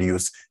finite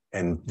values,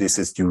 and this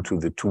is due to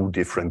the two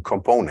different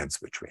components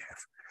which we have.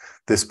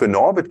 The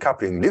spin-orbit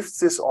coupling lifts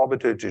this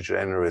orbital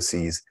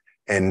degeneracies,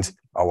 and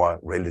our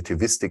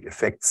relativistic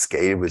effects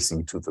scale with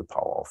e to the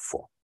power of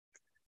 4.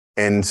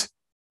 And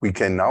we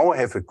can now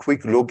have a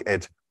quick look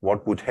at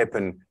what would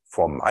happen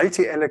for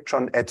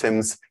multi-electron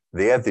atoms.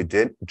 There, the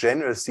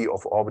degeneracy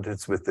of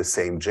orbitals with the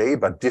same J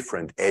but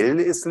different L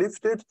is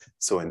lifted.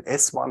 So an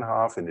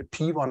S1/2 and a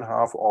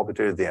P1/2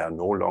 orbital, they are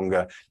no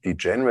longer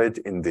degenerate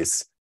in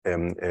this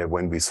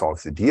when we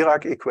solve the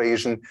Dirac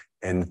equation,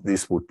 and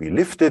this would be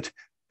lifted.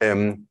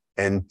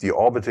 And the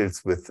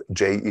orbitals with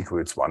J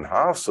equals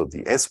 1/2, so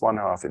the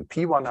S1/2 and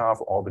P1/2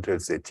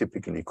 orbitals, they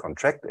typically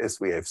contract, as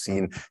we have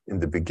seen in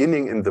the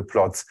beginning in the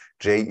plots.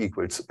 J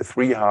equals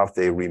 3/2,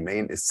 they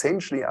remain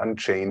essentially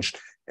unchanged,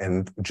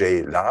 and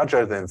J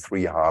larger than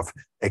 3/2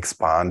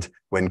 expand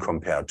when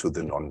compared to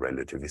the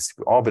non-relativistic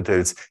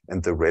orbitals.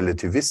 And the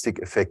relativistic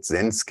effects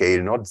then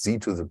scale not z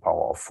to the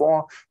power of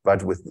 4,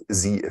 but with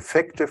z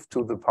effective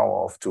to the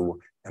power of 2,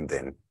 and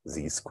then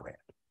z squared.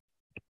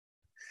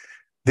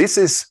 This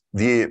is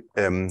the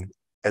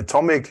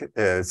atomic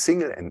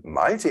single and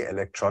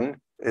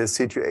multi-electron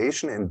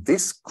situation, and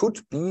this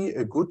could be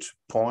a good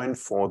point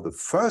for the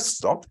first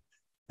stop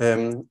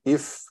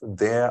if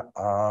there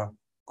are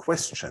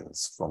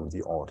questions from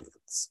the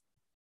audience.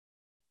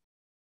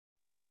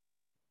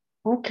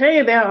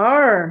 Okay, there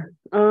are.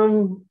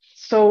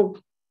 So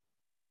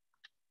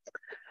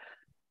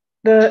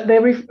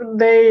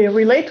they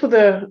relate to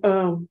the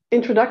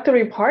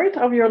introductory part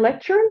of your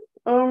lecture.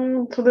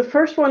 So the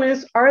first one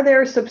is, are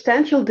there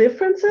substantial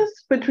differences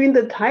between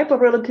the type of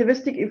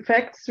relativistic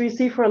effects we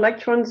see for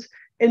electrons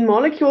in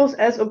molecules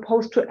as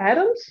opposed to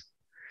atoms?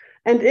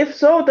 And if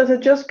so, does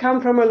it just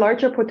come from a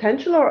larger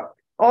potential or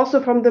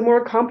also from the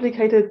more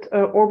complicated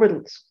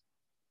orbitals?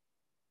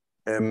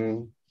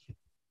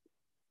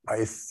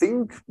 I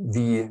think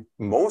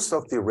most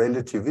of the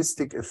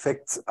relativistic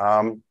effects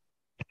are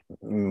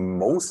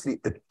mostly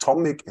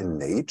atomic in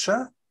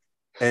nature.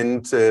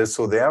 And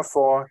so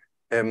therefore,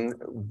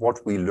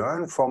 what we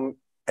learn from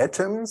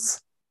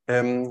atoms,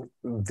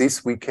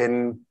 this we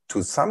can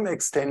to some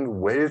extent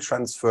well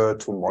transfer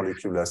to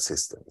molecular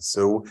systems.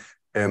 So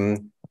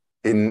in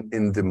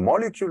the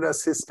molecular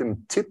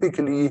system,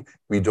 typically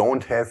we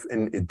don't have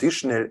an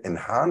additional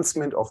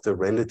enhancement of the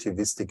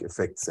relativistic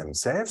effects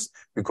themselves,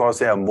 because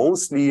they are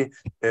mostly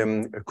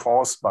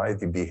caused by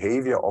the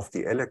behavior of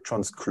the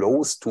electrons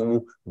close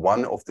to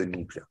one of the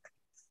nuclei.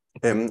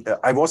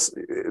 I was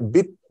a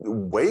bit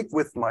vague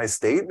with my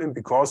statement,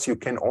 because you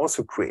can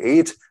also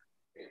create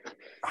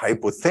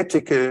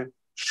hypothetical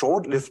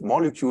short-lived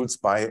molecules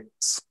by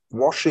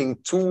squashing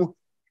two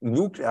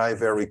nuclei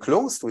very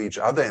close to each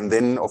other, and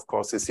then of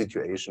course the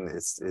situation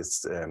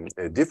is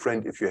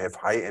different. If you have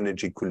high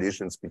energy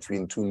collisions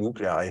between two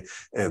nuclei,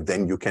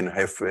 then you can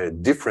have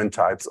different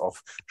types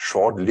of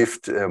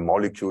short-lived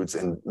molecules,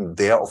 and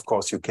there of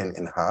course you can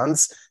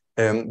enhance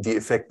the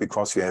effect,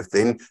 because you have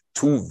then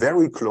two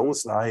very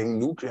close lying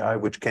nuclei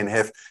which can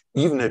have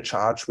even a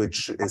charge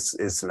which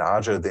is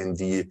larger than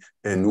the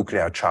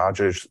nuclear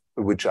charges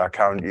which are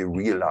currently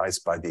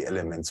realized by the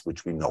elements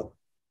which we know.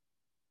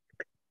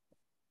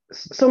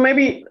 So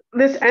maybe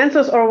this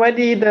answers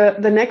already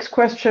the next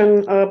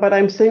question, but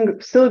I'm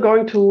still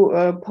going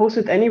to pose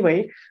it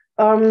anyway.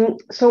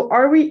 So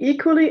are we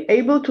equally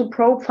able to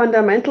probe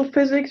fundamental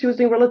physics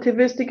using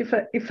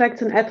relativistic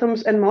effects in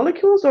atoms and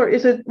molecules, or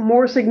is it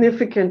more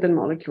significant in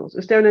molecules?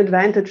 Is there an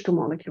advantage to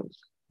molecules?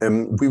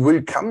 We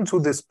will come to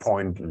this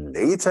point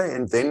later,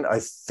 and then I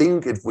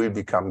think it will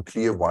become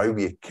clear why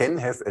we can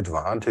have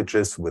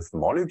advantages with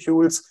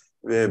molecules,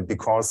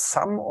 because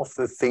some of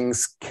the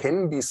things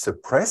can be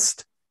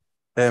suppressed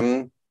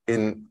in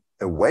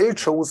a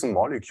well-chosen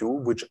molecule,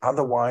 which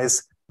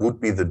otherwise would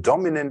be the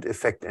dominant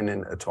effect in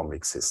an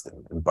atomic system.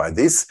 And by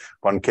this,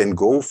 one can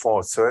go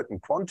for certain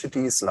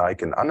quantities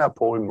like an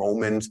anapole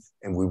moment,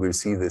 and we will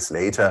see this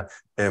later,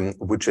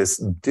 which is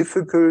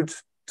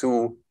difficult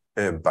to,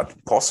 but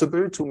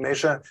possible to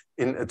measure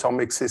in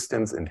atomic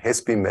systems and has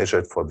been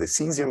measured for the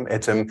cesium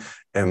atom.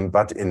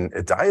 But in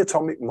a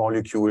diatomic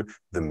molecule,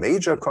 the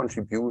major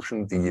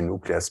contribution, the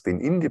nuclear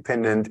spin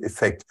independent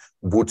effect,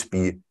 would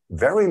be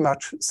very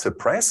much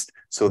suppressed,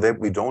 so that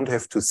we don't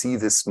have to see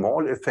this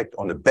small effect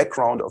on a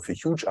background of a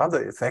huge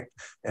other effect,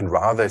 and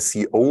rather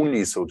see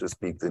only, so to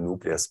speak, the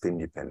nuclear spin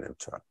dependent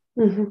term.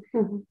 Mm-hmm,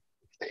 mm-hmm.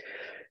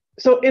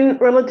 So in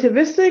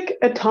relativistic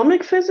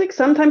atomic physics,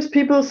 sometimes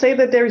people say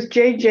that there is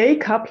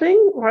JJ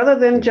coupling rather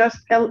than just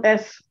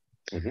LS.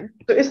 Mm-hmm.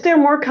 So is there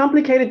more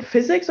complicated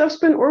physics of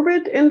spin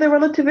orbit in the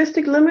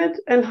relativistic limit,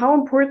 and how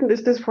important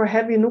is this for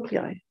heavy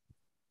nuclei?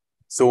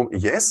 So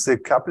yes, the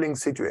coupling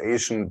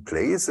situation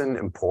plays an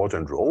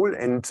important role,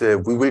 and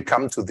we will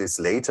come to this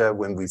later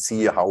when we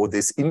see how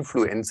this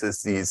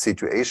influences the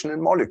situation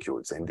in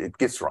molecules, and it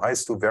gives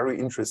rise to very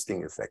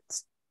interesting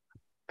effects.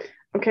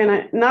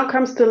 Okay, now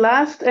comes the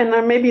last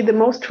and maybe the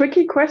most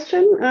tricky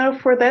question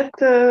for that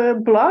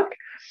block.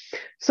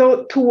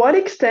 So to what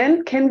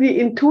extent can we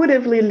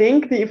intuitively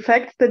link the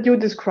effects that you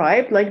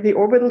described, like the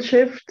orbital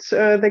shifts,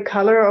 the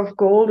color of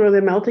gold, or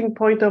the melting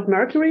point of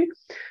mercury,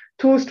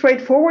 to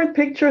straightforward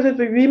pictures that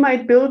we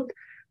might build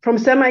from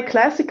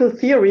semi-classical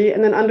theory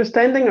and an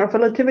understanding of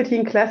relativity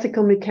in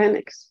classical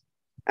mechanics?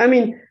 I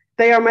mean,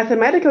 they are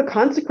mathematical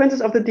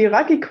consequences of the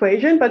Dirac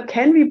equation, but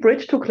can we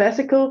bridge to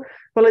classical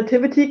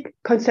relativity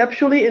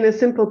conceptually in a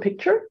simple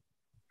picture?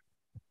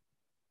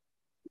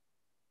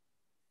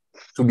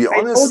 To be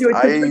honest,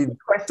 I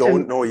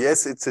don't know.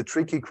 Yes, it's a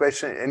tricky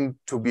question. And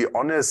to be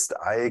honest,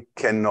 I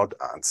cannot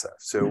answer.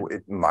 So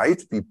it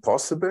might be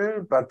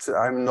possible, but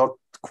I'm not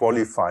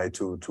qualified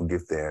to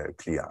give a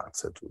clear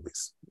answer to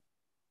this.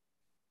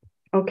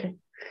 Okay.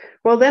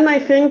 Well, then I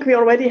think we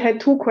already had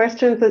two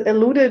questions that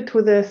alluded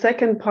to the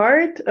second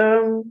part.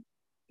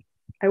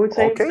 I would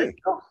say. Okay.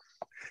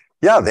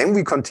 Yeah, then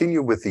we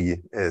continue with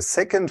the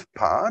second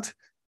part,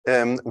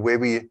 where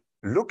we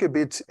look a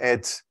bit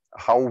at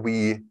how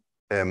we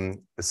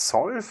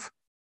solve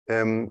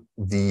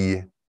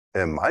the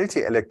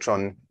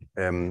multi-electron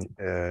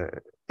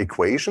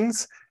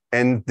equations.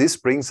 And this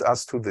brings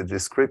us to the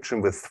description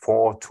with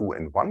 4, 2,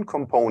 and 1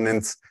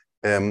 components,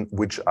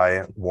 which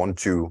I want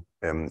to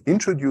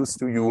introduce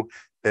to you.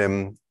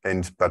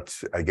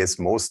 But I guess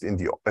most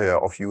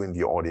of you in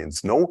the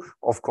audience know,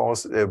 of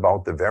course,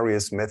 about the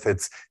various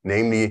methods,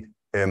 namely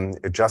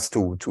just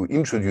to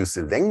introduce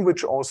the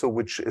language also,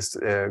 which is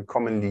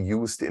commonly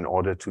used in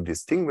order to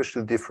distinguish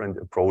the different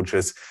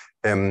approaches.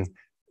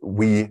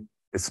 We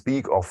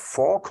speak of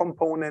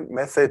 4-component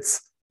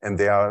methods, and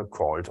they are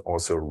called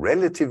also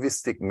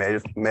relativistic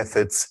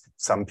methods.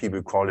 Some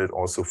people call it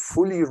also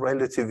fully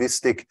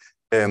relativistic,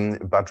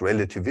 but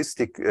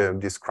relativistic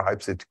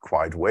describes it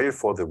quite well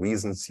for the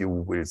reasons you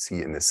will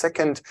see in a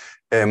second.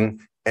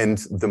 And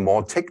the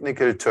more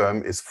technical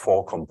term is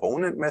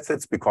 4-component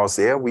methods, because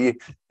there we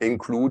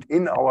include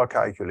in our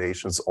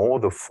calculations all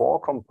the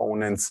 4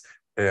 components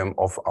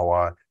of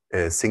our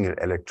single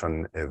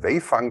electron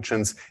wave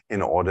functions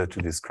in order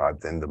to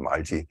describe then the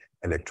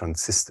multi-electron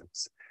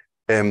systems.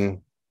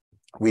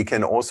 We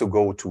can also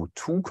go to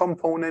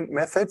 2-component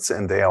methods,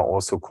 and they are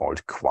also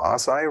called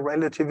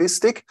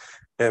quasi-relativistic,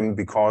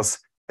 because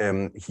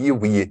here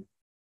we,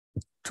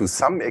 to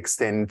some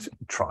extent,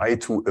 try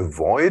to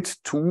avoid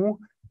 2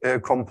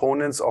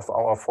 components of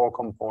our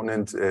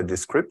 4-component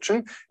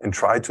description and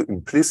try to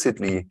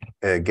implicitly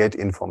get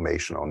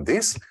information on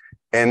this.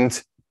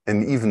 And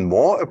an even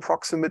more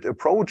approximate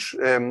approach,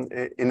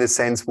 in a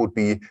sense, would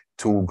be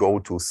to go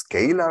to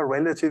scalar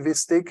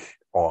relativistic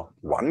or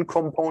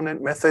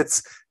 1-component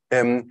methods,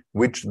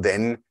 which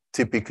then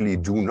typically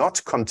do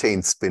not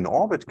contain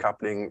spin-orbit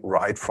coupling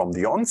right from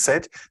the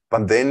onset,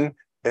 but then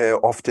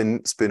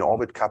often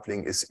spin-orbit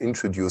coupling is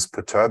introduced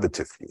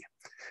perturbatively.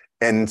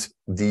 And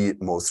the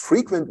most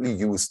frequently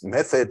used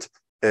method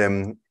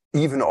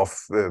even of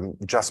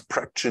just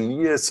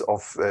practitioners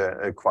of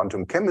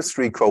quantum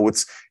chemistry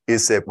codes,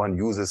 is that one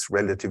uses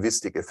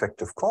relativistic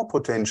effective core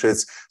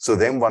potentials. So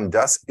then one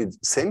does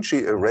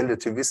essentially a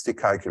relativistic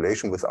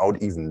calculation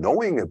without even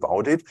knowing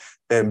about it,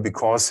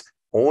 because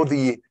all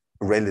the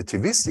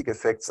relativistic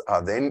effects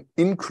are then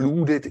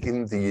included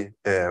in the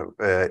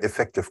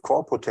effective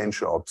core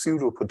potential or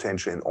pseudo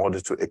potential in order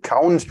to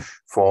account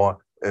for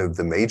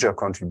the major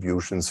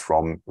contributions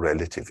from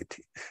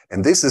relativity.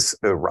 And this is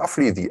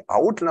roughly the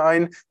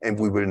outline, and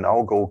we will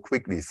now go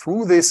quickly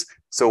through this.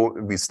 So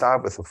we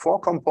start with the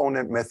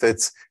 4-component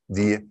methods.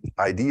 The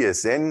idea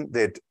is then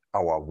that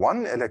our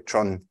one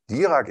electron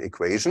Dirac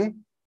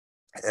equation,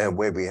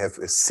 where we have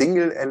a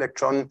single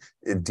electron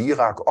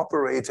Dirac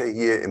operator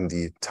here in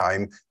the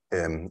time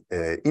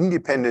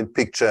independent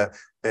picture,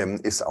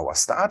 is our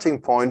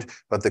starting point.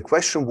 But the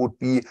question would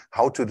be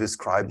how to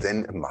describe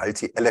then a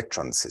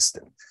multi-electron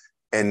system.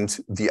 And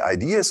the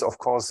idea is, of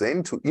course,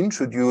 then to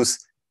introduce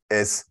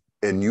as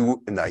a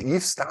new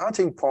naive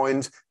starting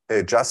point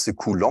just a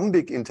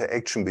Coulombic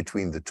interaction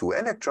between the two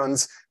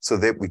electrons, so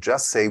that we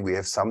just say we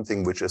have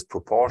something which is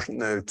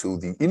proportional to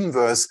the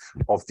inverse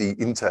of the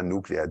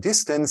internuclear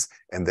distance,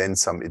 and then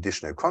some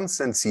additional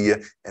constants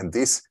here. And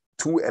this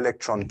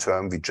 2-electron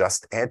term we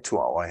just add to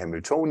our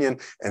Hamiltonian,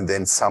 and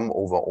then sum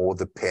over all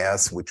the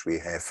pairs which we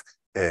have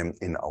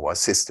in our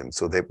system,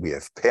 so that we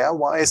have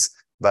pairwise,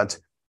 but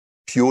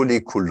purely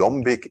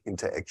Coulombic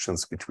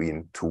interactions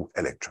between two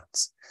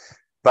electrons.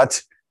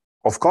 But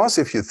of course,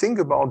 if you think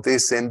about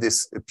this, then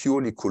this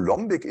purely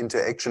Coulombic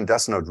interaction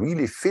does not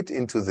really fit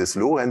into this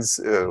Lorentz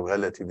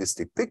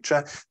relativistic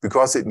picture,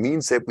 because it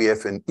means that we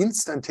have an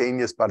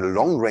instantaneous but a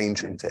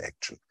long-range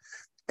interaction.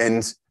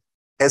 And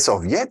as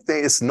of yet,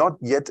 there is not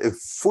yet a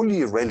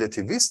fully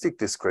relativistic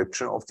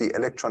description of the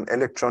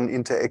electron-electron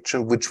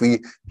interaction, which we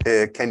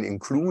can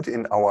include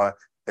in our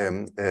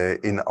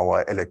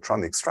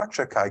electronic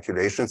structure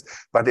calculations,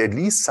 but at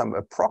least some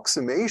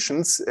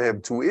approximations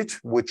to it,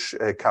 which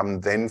come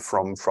then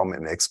from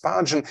an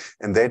expansion,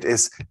 and that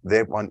is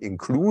that one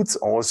includes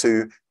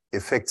also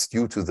effects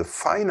due to the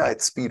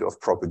finite speed of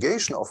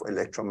propagation of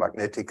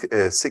electromagnetic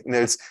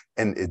signals,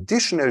 an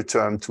additional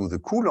term to the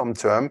Coulomb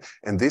term,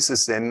 and this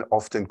is then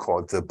often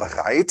called the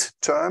Breit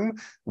term,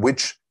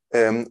 which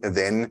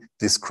then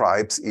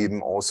describes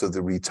even also the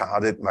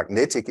retarded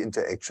magnetic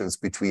interactions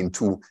between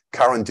two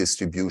current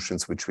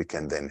distributions, which we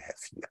can then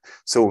have here.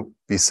 So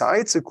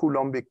besides the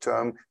Coulombic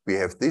term, we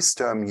have this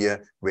term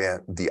here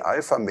where the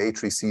alpha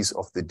matrices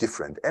of the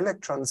different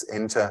electrons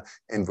enter,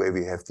 and where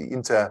we have the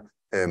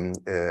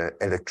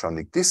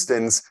electronic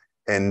distance,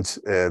 and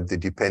the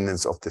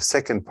dependence of the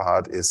second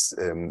part is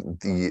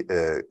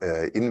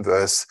the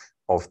inverse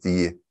of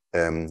the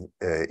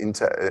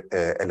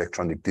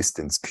electronic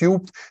distance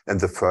cubed, and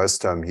the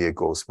first term here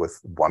goes with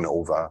 1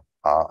 over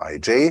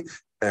Rij,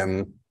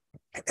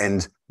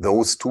 and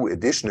those two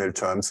additional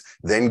terms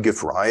then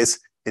give rise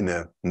in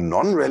a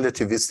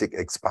non-relativistic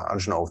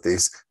expansion of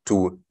this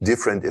to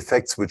different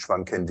effects which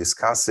one can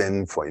discuss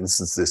then, for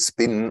instance, the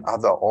spin,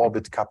 other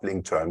orbit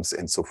coupling terms,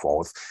 and so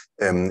forth,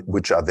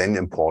 which are then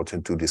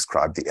important to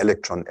describe the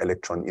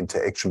electron-electron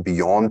interaction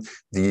beyond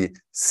the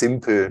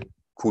simple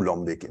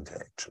Coulombic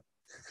interaction.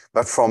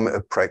 But from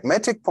a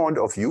pragmatic point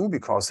of view,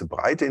 because the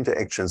Breit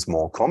interaction is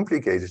more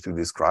complicated to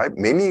describe,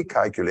 many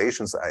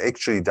calculations are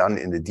actually done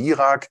in the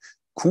Dirac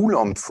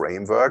Coulomb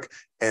framework,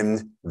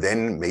 and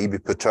then maybe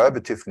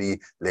perturbatively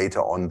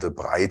later on the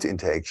Breit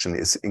interaction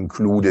is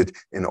included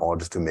in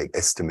order to make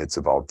estimates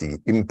about the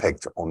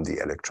impact on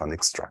the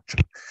electronic structure.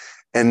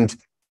 And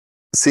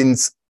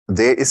since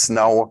there is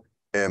now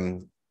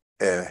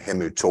a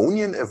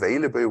Hamiltonian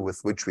available with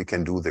which we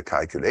can do the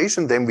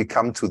calculation, then we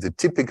come to the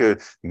typical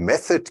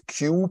method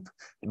cube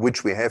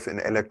which we have in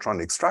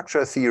electronic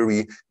structure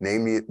theory,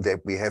 namely that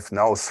we have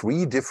now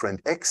 3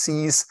 different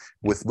axes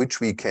with which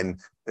we can,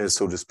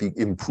 so to speak,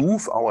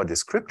 improve our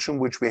description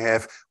which we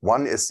have.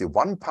 One is the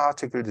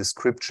one-particle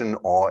description,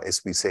 or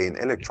as we say in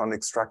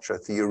electronic structure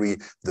theory,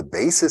 the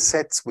basis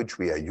sets which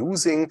we are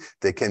using.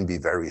 They can be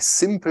very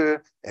simple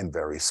and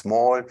very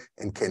small,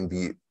 and can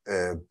be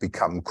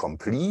become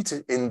complete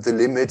in the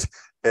limit.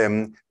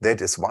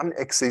 That is one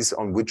axis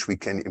on which we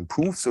can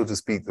improve, so to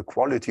speak, the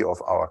quality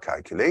of our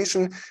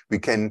calculation. We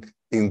can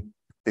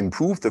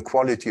improve the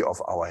quality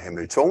of our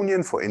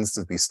Hamiltonian. For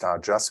instance, we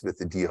start just with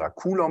the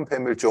Dirac-Coulomb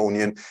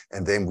Hamiltonian,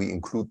 and then we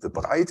include the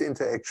Breit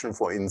interaction,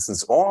 for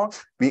instance, or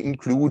we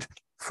include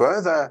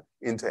further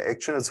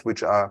interactions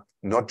which are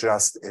not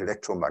just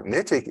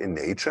electromagnetic in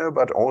nature,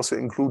 but also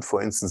include,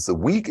 for instance, the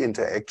weak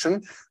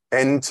interaction,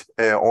 and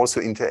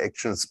also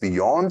interactions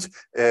beyond,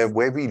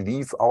 where we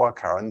leave our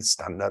current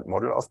standard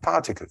model of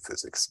particle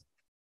physics.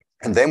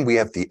 And then we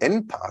have the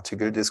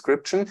n-particle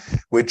description,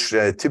 which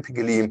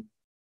typically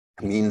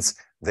means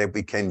that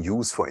we can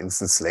use, for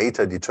instance,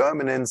 Slater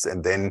determinants,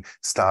 and then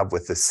start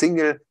with the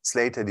single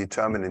Slater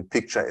determinant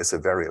picture as a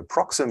very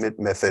approximate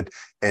method,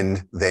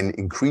 and then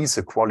increase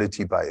the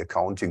quality by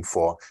accounting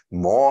for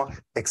more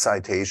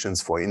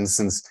excitations, for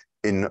instance,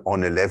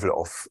 on a level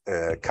of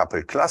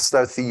coupled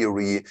cluster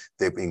theory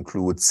that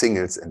includes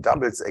singles and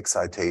doubles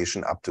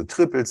excitation up to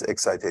triples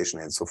excitation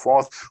and so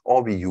forth,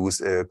 or we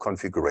use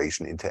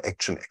configuration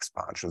interaction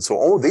expansion. So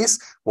all this,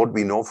 what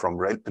we know from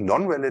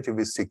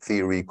non-relativistic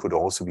theory, could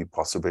also be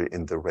possible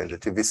in the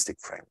relativistic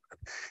framework.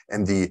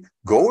 And the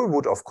goal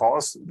would, of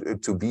course,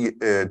 be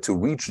to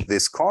reach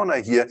this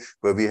corner here,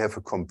 where we have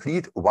a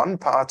complete one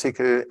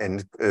particle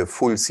and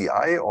full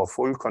CI, or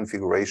full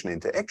configuration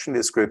interaction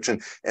description,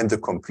 and the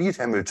complete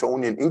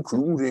Hamiltonian,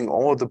 including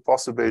all the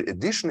possible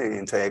additional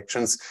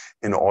interactions,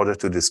 in order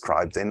to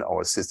describe then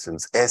our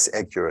systems as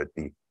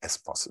accurately as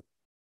possible.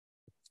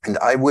 And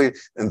I will,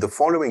 in the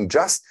following,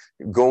 just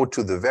go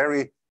to the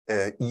very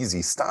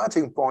easy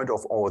starting point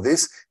of all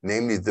this,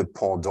 namely the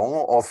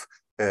pendant of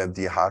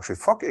the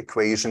Hartree-Fock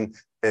equation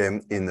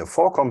in the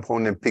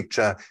four-component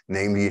picture,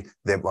 namely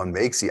that one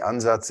makes the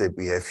ansatz that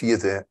we have here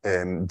the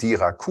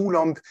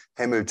Dirac-Coulomb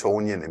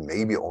Hamiltonian, and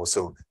maybe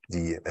also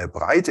the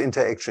Breit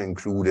interaction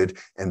included.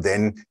 And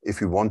then if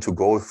we want to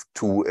go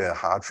to a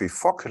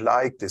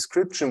Hartree-Fock-like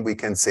description, we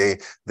can say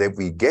that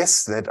we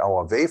guess that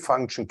our wave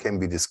function can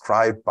be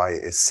described by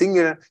a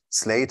single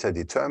Slater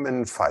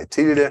determinant phi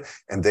tilde,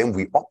 and then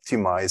we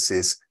optimize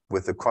this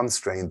with the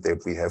constraint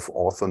that we have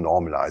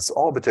orthonormalized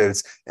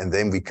orbitals, and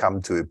then we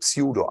come to a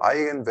pseudo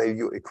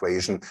eigenvalue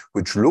equation,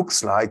 which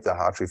looks like the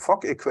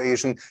Hartree-Fock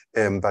equation,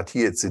 but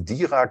here it's a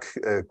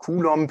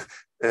Dirac-Coulomb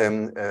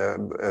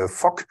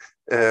Fock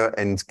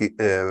and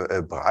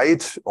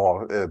Breit,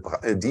 or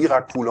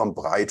Dirac-Coulomb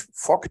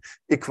Breit-Fock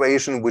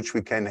equation, which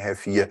we can have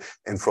here.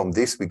 And from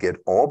this we get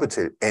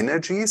orbital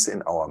energies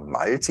in our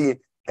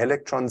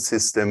multi-electron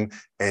system,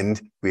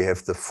 and we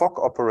have the Fock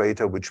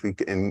operator, which we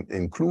can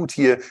include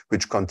here,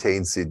 which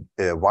contains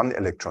the one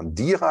electron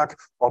Dirac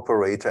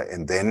operator,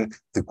 and then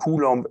the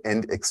Coulomb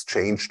and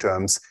exchange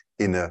terms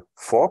in a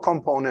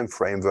four-component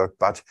framework,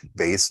 but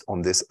based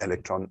on this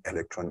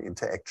electron-electron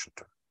interaction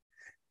term.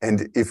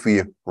 And if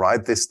we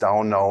write this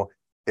down now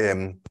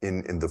in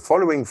the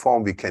following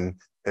form, we can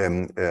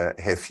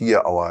have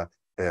here our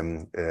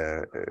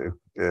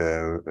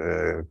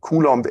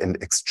Coulomb and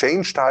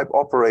exchange type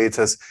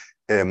operators,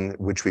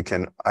 which we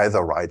can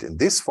either write in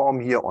this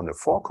form here on a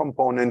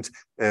four-component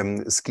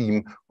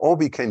scheme, or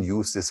we can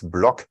use this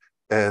block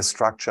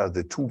structure,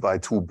 the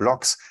 2x2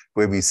 blocks,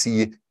 where we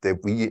see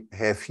that we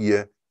have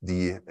here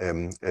the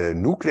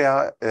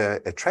nuclear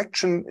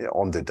attraction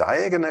on the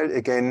diagonal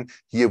again.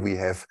 Here we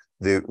have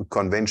the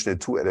conventional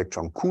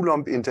two-electron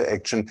Coulomb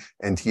interaction,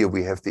 and here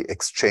we have the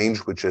exchange,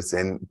 which is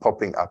then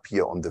popping up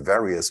here on the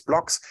various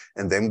blocks.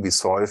 And then we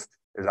solve,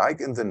 like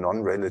in the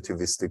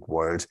non-relativistic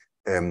world,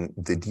 the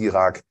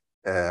Dirac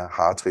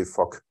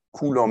Hartree-Fock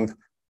Coulomb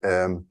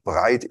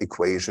Breit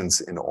equations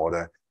in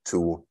order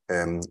to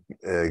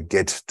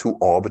get two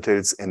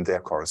orbitals and their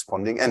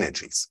corresponding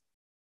energies.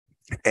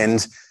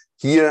 And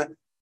here,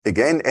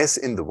 again, as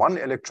in the one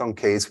electron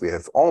case, we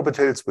have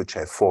orbitals which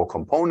have four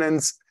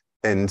components,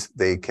 and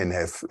they can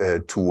have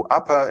two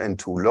upper and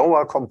two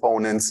lower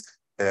components,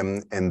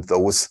 and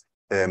those,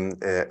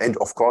 and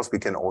of course, we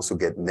can also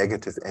get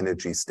negative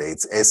energy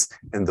states as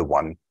in the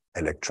one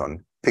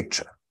electron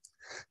picture.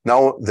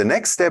 Now, the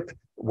next step,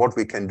 what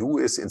we can do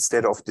is,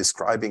 instead of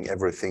describing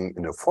everything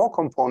in a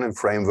four-component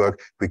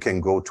framework, we can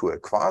go to a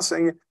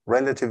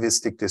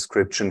quasi-relativistic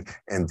description.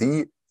 And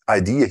the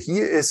idea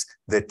here is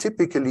that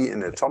typically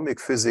in atomic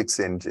physics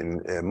and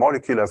in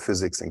molecular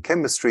physics and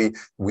chemistry,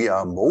 we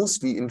are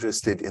mostly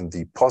interested in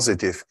the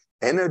positive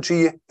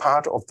energy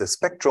part of the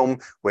spectrum,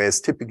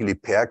 whereas typically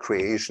pair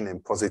creation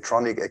and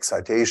positronic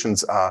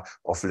excitations are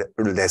of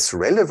less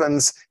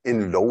relevance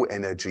in low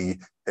energy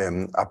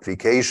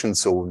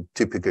applications, so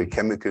typical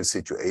chemical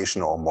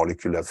situation or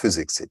molecular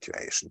physics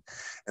situation.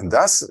 And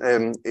thus,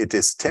 it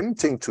is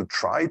tempting to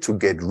try to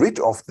get rid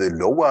of the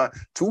lower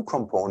two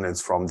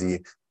components from the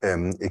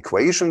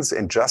equations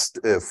and just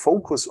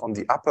focus on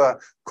the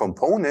upper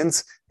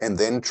components, and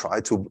then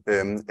try to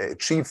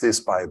achieve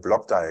this by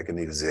block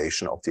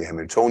diagonalization of the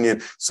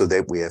Hamiltonian, so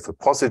that we have a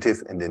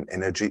positive and an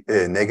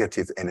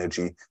negative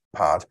energy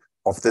part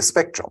of the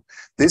spectrum.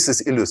 This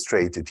is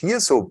illustrated here.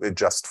 So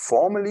just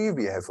formally,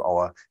 we have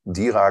our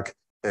Dirac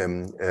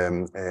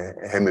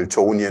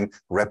Hamiltonian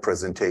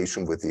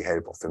representation with the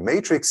help of the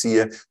matrix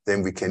here.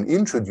 Then we can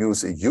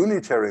introduce a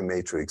unitary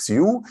matrix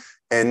U,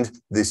 and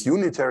this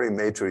unitary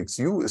matrix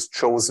U is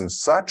chosen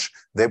such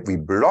that we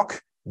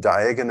block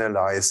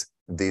diagonalize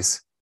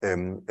this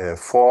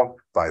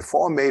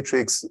 4x4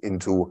 matrix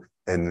into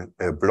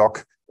a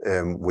block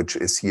which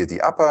is here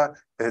the upper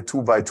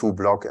 2x2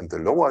 block and the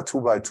lower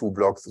 2x2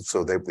 block,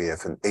 so that we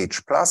have an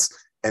H plus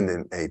and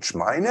an H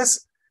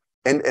minus.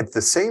 And at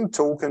the same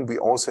token, we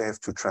also have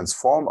to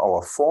transform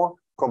our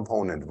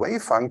four-component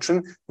wave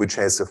function, which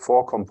has a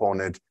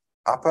four-component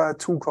upper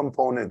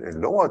two-component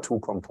and lower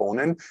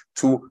two-component,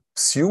 to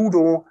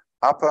pseudo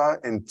upper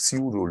and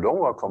pseudo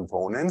lower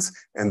components.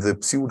 And the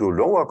pseudo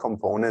lower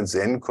components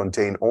then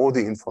contain all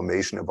the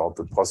information about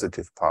the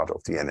positive part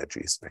of the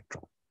energy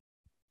spectrum.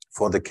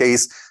 For the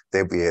case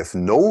that we have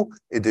no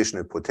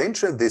additional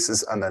potential, this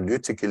is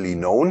analytically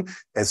known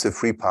as a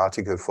free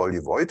particle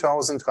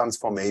Foley-Wolthausen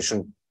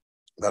transformation.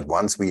 But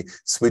once we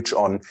switch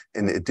on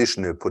an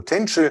additional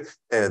potential,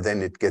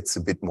 then it gets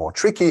a bit more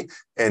tricky.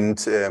 And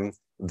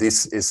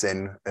this is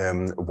then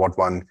what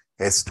one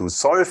has to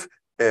solve,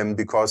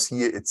 because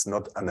here it's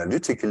not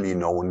analytically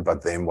known,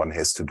 but then one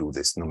has to do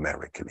this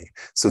numerically.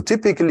 So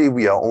typically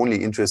we are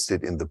only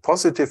interested in the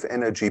positive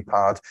energy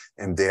part,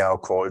 and they are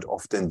called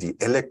often the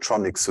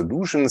electronic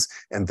solutions,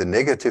 and the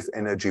negative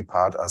energy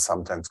part are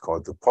sometimes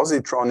called the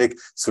positronic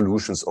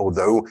solutions,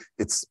 although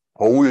it's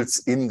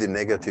holes in the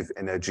negative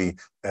energy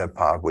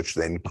part, which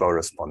then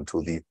correspond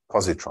to the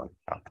positronic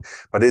part.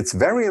 But it's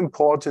very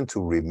important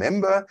to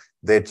remember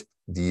that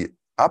the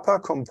upper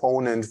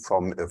component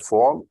from a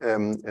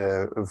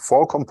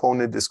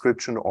four-component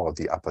description, or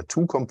the upper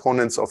two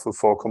components of a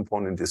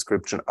four-component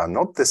description, are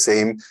not the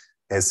same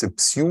as a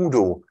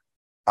pseudo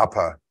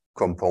upper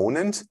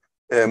component.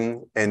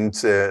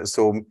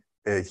 So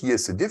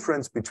here's the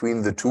difference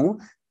between the two.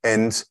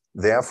 And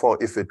therefore,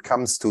 if it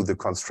comes to the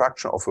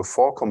construction of a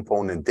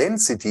four-component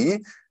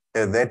density,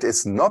 that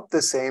is not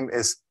the same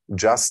as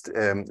just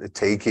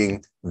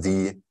taking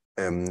the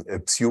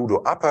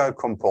pseudo upper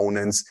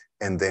components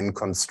and then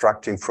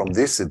constructing from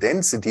this a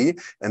density.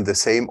 And the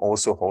same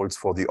also holds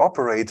for the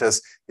operators.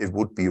 It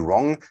would be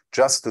wrong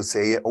just to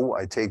say, oh,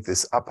 I take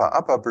this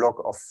upper block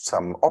of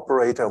some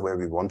operator where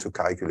we want to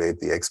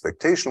calculate the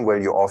expectation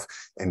value of,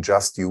 and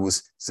just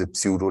use the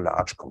pseudo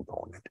large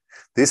component.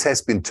 This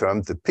has been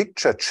termed the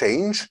picture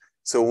change.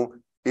 So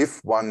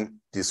if one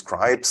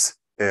describes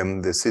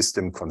the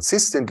system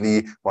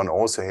consistently, one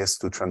also has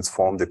to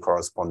transform the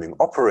corresponding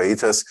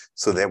operators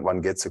so that one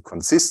gets a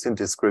consistent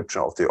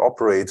description of the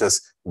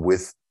operators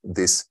with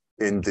this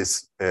in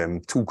this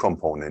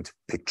two-component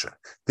picture.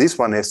 This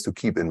one has to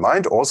keep in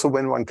mind also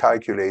when one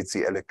calculates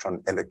the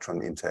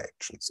electron-electron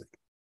interactions.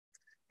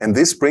 And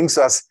this brings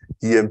us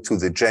here to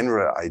the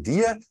general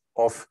idea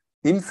of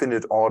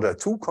infinite order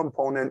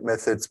two-component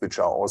methods, which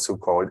are also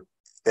called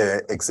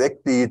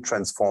exactly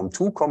transform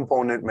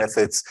two-component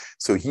methods.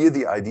 So here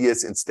the idea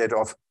is, instead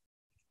of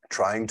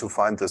trying to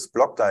find this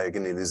block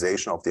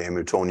diagonalization of the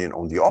Hamiltonian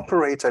on the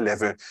operator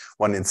level,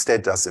 one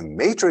instead does a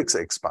matrix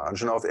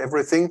expansion of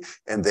everything,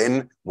 and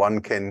then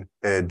one can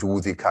do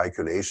the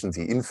calculation,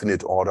 the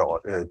infinite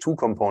order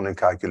two-component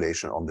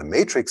calculation on the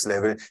matrix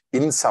level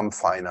in some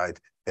finite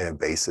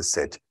basis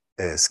set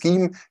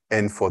scheme.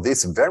 And for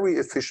this, very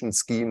efficient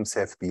schemes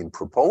have been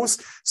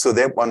proposed so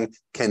that one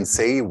can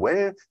say,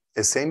 well,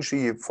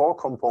 essentially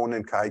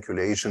four-component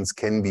calculations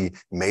can be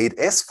made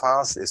as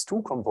fast as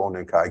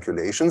two-component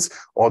calculations,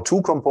 or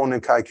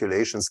two-component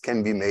calculations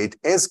can be made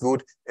as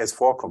good as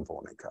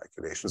four-component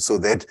calculations. So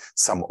that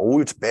some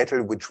old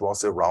battle which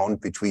was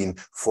around between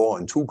four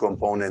and two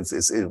components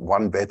is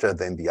one better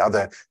than the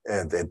other,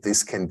 that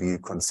this can be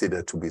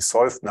considered to be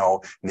solved now.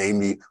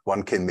 Namely,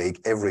 one can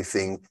make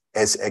everything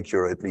as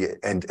accurately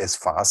and as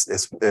fast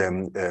as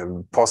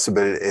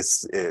possible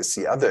as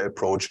the other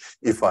approach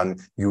if one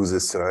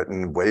uses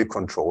certain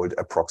well-controlled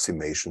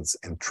approximations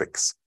and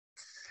tricks.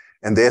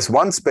 And there's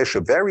one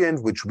special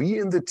variant which we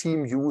in the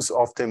team use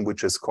often,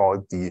 which is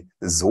called the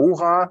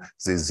ZORA,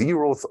 the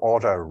zeroth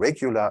order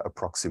regular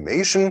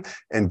approximation,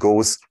 and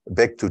goes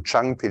back to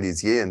Chang,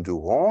 Pélissier, and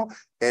Durand.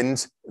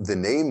 And the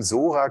name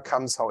ZORA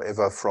comes,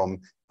 however, from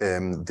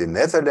the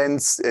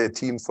Netherlands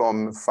team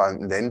from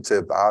Van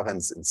Lente,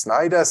 Barends, and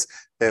Snyders,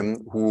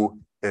 who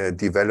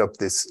developed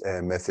this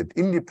method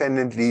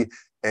independently.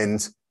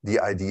 And the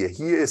idea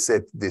here is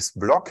that this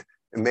block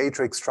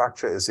matrix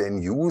structure is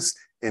then used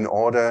in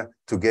order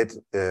to get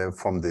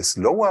from this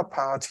lower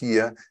part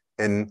here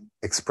an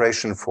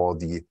expression for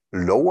the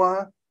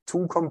lower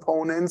two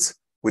components,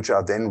 which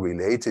are then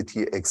related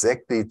here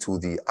exactly to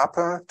the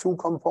upper two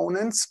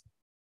components.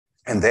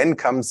 And then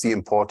comes the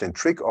important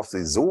trick of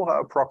the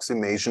ZORA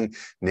approximation,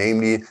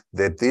 namely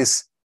that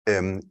this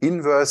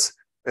inverse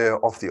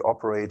of the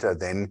operator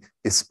then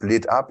is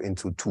split up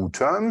into two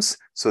terms,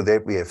 so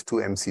that we have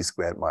 2mc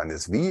squared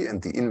minus v and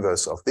the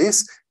inverse of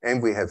this.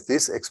 And we have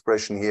this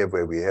expression here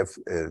where we have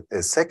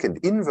a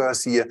second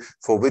inverse here,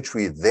 for which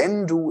we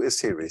then do a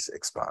series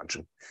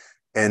expansion.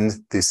 And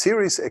the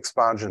series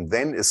expansion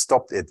then is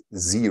stopped at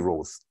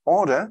zeroth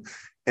order.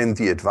 And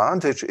the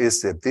advantage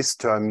is that this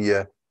term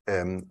here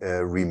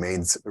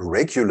remains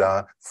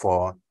regular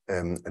for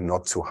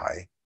not too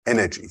high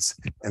energies.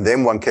 And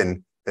then one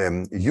can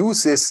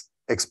use this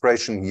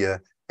expression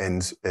here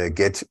and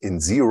get in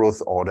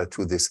zeroth order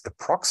to this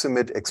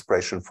approximate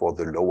expression for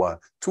the lower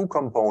two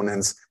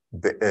components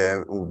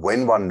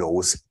when one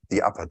knows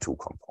the upper two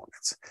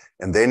components.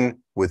 And then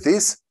with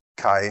this,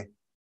 chi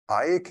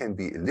I can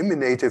be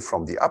eliminated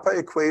from the upper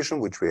equation,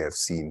 which we have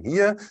seen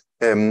here.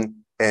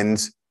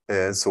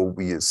 So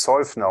we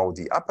solve now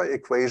the upper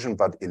equation,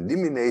 but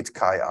eliminate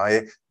chi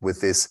I with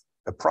this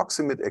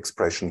approximate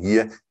expression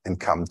here and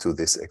come to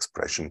this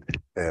expression,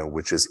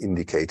 which is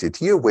indicated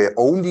here, where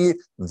only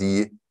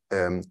the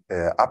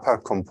upper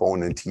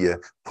component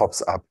here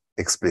pops up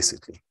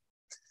explicitly.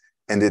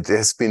 And it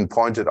has been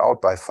pointed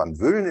out by Van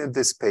Wullen in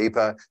this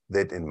paper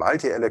that in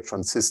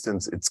multi-electron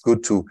systems, it's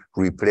good to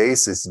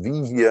replace this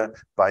V here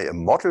by a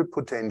model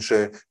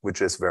potential,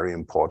 which is very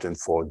important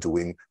for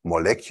doing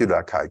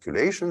molecular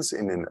calculations.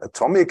 In an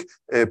atomic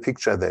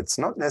picture, that's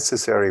not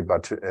necessary,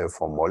 but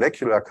for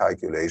molecular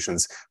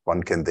calculations,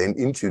 one can then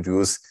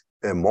introduce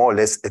more or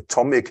less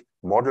atomic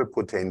model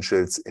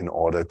potentials in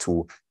order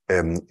to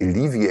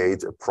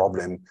alleviate a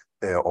problem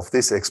of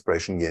this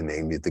expression here,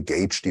 namely the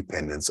gauge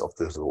dependence of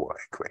the Zohar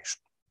equation.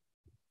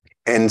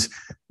 And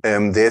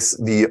there's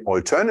the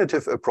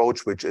alternative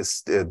approach, which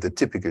is the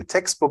typical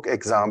textbook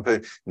example,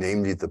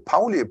 namely the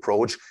Pauli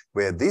approach,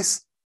 where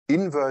this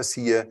inverse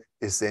here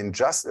is then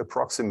just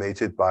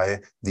approximated by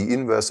the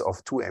inverse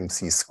of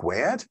 2mc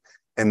squared.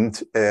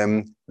 And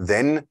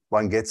then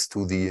one gets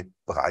to the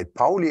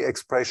Breit-Pauli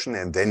expression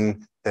and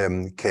then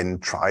can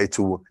try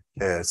to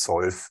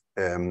solve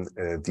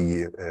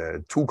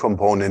the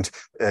two-component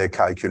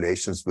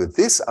calculations with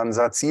this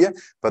ansatz here.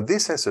 But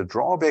this has a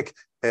drawback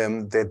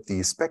that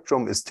the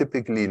spectrum is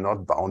typically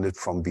not bounded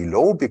from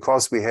below,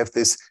 because we have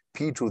this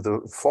p to the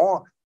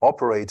 4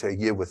 operator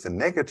here with a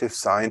negative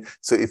sign.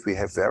 So if we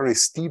have very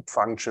steep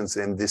functions,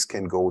 then this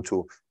can go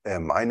to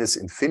minus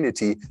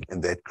infinity,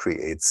 and that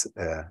creates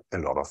a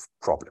lot of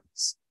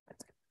problems.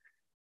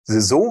 The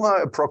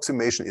Zohar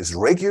approximation is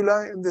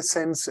regular in the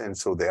sense, and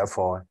so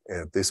therefore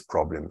this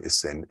problem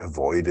is then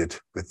avoided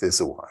with the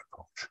Zohar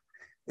approach.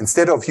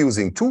 Instead of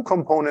using two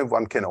component,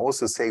 one can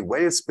also say,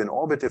 well, spin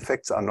orbit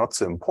effects are not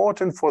so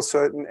important for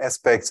certain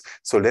aspects,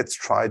 so let's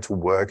try to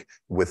work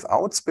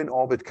without spin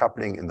orbit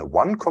coupling in the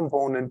one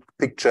component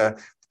picture.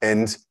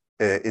 And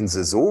in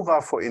the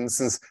Zohar, for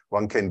instance,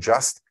 one can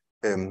just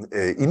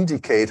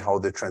indicate how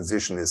the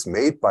transition is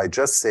made by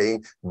just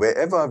saying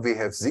wherever we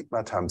have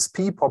sigma times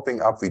p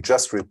popping up, we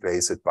just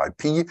replace it by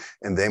p,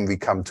 and then we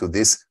come to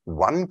this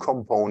one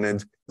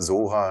component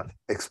Zohar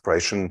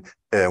expression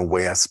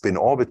where spin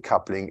orbit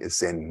coupling is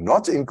then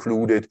not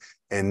included,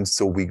 and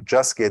so we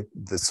just get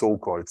the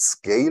so-called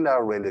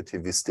scalar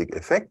relativistic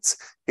effects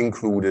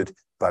included,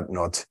 but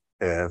not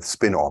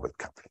spin orbit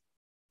coupling.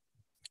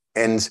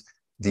 And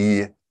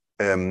the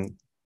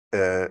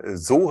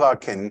Zohar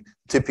can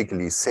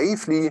typically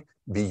safely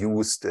be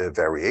used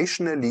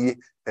variationally.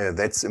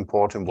 That's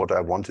important, what I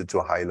wanted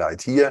to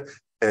highlight here.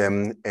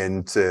 And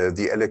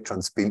the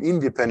electron spin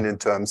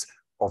independent terms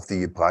of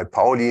the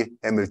Breit-Pauli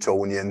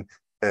Hamiltonian,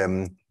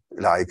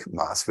 like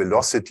mass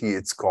velocity,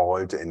 it's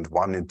called, and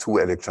 1 and 2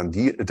 electron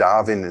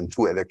Darwin and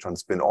 2 electron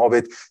spin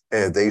orbit,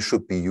 they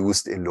should be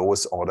used in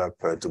lowest order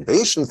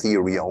perturbation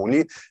theory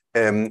only.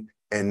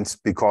 And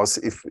because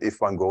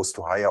if one goes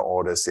to higher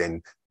orders,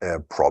 then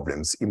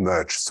problems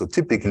emerge. So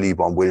typically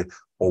one will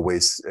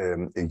always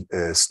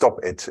stop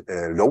at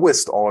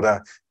lowest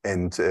order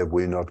and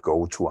will not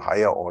go to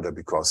higher order,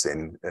 because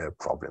then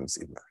problems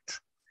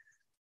emerge.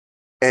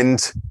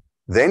 And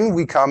then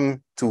we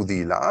come to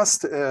the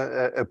last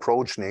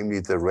approach,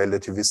 namely the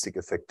relativistic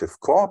effective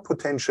core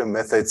potential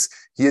methods.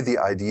 Here the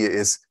idea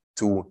is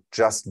to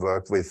just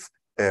work with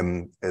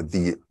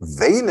the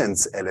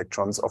valence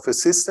electrons of a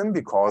system,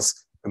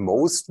 because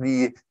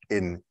mostly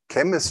in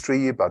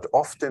chemistry, but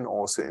often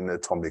also in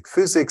atomic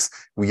physics,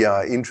 we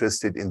are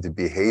interested in the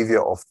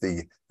behavior of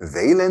the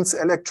valence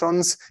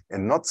electrons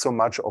and not so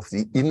much of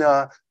the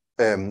inner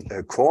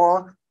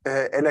core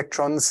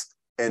electrons.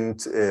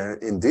 And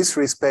in this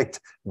respect,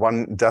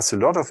 one does a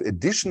lot of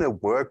additional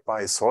work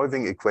by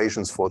solving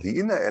equations for the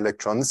inner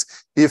electrons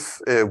if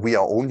we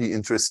are only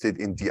interested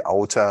in the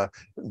outer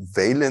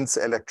valence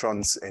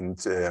electrons and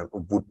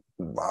would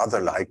rather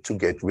like to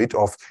get rid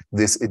of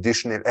this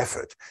additional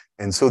effort.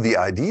 And so the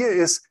idea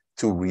is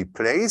to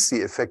replace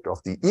the effect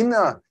of the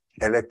inner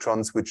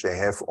electrons, which they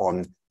have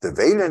on the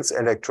valence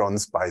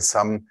electrons, by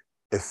some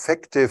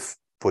effective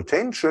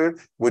potential,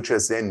 which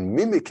is then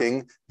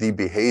mimicking the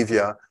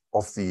behavior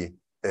of the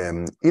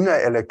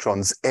inner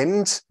electrons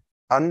and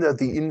under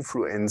the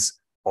influence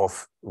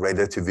of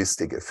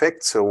relativistic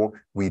effects. So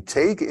we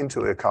take into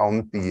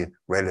account the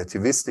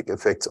relativistic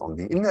effects on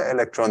the inner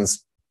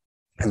electrons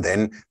and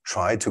then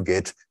try to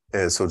get,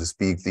 so to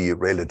speak, the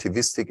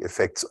relativistic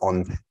effects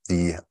on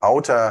the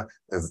outer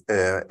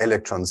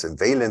electrons and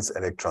valence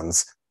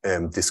electrons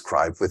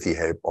described with the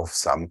help of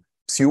some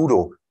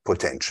pseudo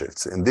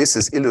potentials. And this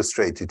is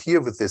illustrated here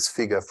with this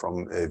figure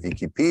from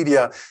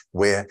Wikipedia,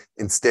 where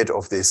instead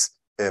of this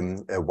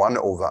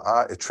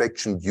 1/r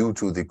attraction due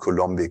to the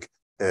Coulombic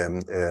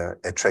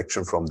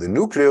attraction from the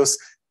nucleus,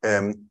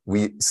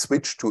 we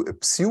switch to a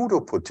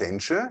pseudo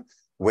potential,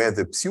 where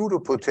the pseudo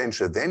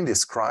potential then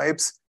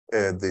describes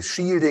the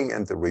shielding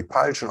and the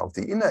repulsion of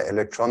the inner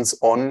electrons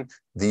on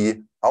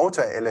the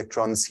outer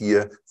electrons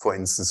here, for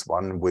instance,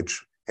 one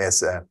which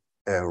has a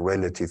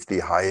relatively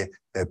high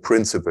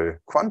principal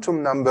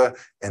quantum number.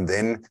 And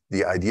then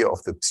the idea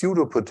of the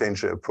pseudo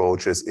potential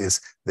approaches is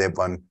that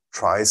one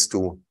tries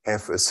to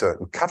have a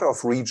certain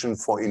cutoff region,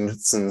 for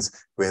instance,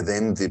 where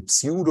then the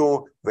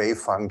pseudo wave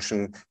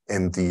function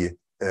and the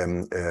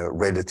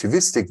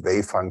relativistic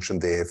wave function,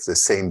 they have the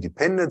same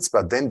dependence,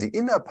 but then the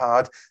inner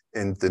part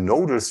and the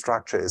nodal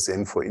structure is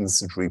then, for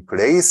instance,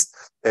 replaced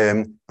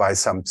by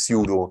some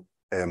pseudo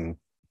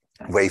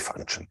wave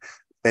function.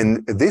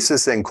 And this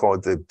is then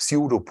called the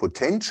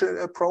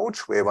pseudo-potential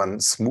approach, where one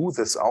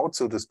smoothes out,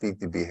 so to speak,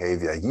 the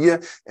behavior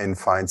here and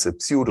finds a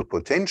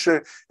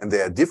pseudo-potential. And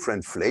there are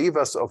different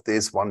flavors of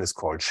this. One is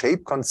called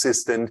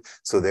shape-consistent,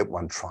 so that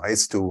one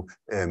tries to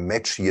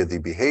match here the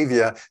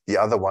behavior. The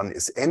other one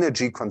is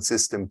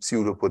energy-consistent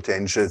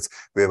pseudo-potentials,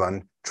 where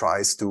one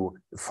tries to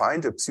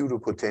find a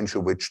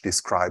pseudo-potential which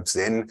describes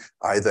then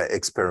either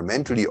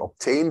experimentally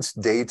obtained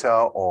data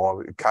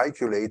or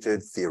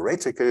calculated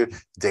theoretical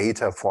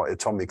data for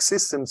atomic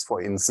systems,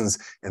 for instance,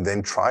 and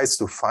then tries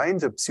to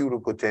find a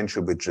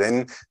pseudo-potential which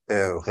then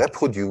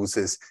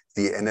reproduces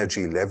the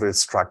energy level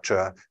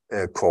structure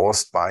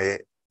caused by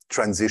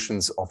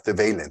transitions of the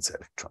valence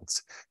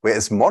electrons.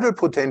 Whereas model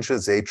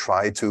potentials, they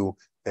try to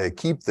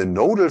keep the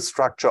nodal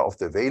structure of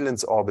the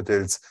valence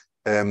orbitals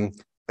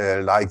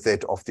like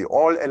that of the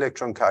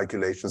all-electron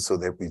calculation, so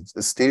that we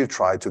still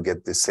try to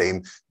get the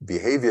same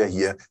behavior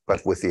here,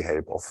 but with the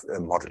help of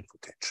model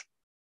potential.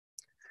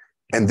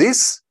 And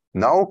this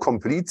now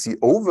completes the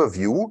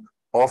overview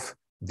of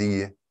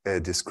the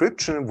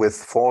description with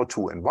 4,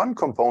 2, and 1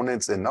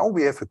 components. And now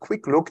we have a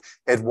quick look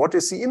at what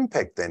is the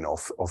impact then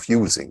of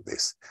using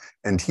this.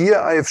 And here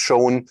I have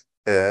shown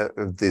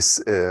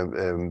this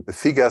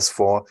figures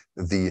for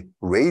the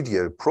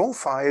radial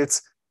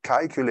profiles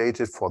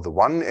calculated for the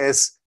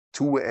 1s,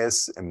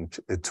 2s and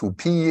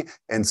 2p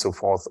and so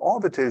forth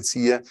orbitals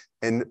here.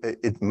 And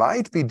it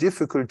might be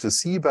difficult to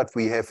see, but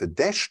we have a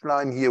dashed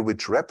line here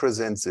which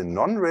represents a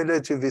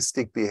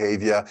non-relativistic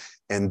behavior,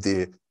 and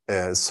the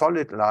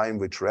solid line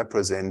which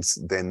represents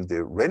then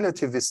the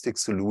relativistic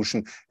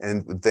solution.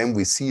 And then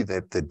we see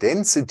that the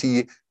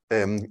density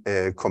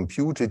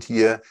computed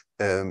here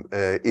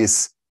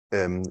is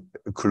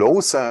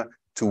closer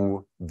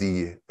to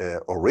the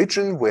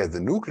origin where the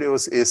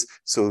nucleus is.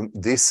 So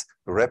this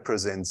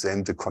represents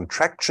then the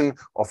contraction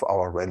of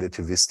our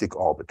relativistic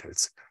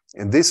orbitals.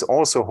 And this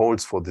also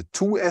holds for the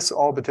 2s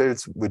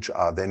orbitals, which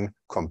are then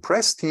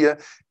compressed here.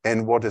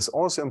 And what is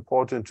also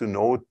important to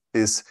note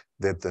is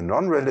that the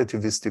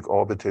non-relativistic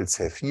orbitals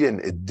have here an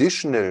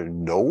additional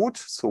node.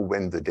 So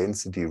when the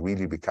density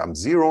really becomes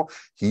 0,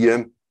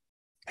 here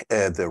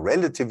the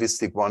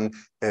relativistic one,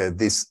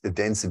 this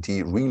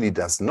density really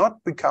does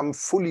not become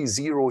fully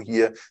 0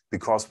 here,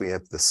 because we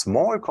have the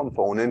small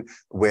component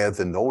where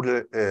the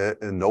nodal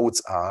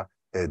nodes are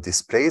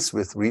displaced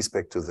with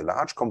respect to the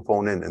large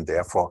component, and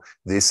therefore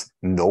this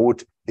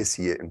node is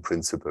here in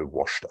principle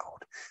washed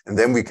out. And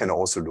then we can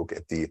also look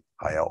at the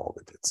higher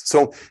orbitals.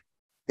 So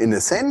in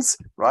a sense,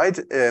 right,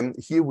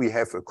 here we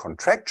have a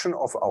contraction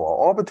of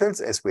our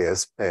orbitals, as we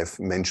have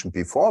mentioned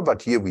before,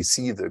 but here we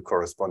see the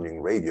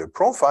corresponding radial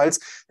profiles,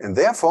 and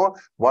therefore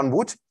one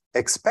would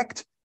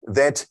expect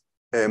that,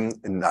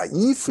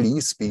 naively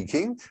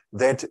speaking,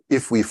 that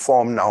if we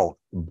form now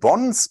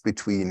bonds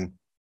between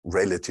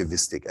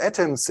relativistic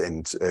atoms,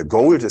 and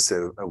gold is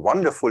a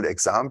wonderful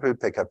example.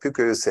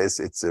 Berger says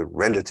it's a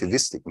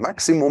relativistic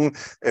maximum,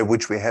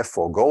 which we have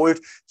for gold.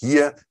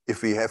 Here,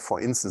 if we have, for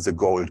instance, a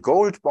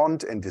gold-gold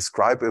bond and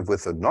describe it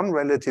with a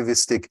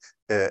non-relativistic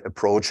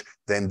approach,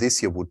 then this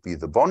here would be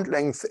the bond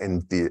length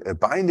and the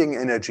binding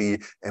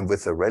energy. And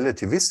with a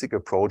relativistic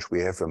approach,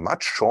 we have a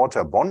much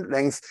shorter bond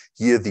length.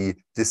 Here, the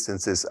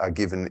distances are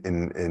given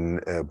in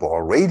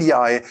Bohr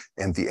radii,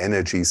 and the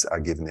energies are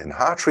given in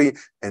Hartree.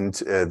 And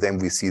then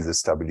we see the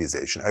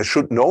stabilization. I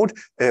should note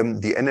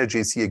the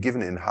energies here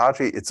given in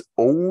Hartree, it's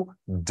O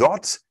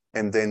dot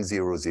and then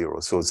 0,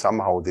 0. So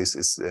somehow this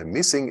is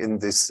missing in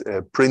this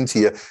print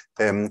here.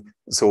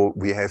 So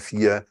we have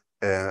here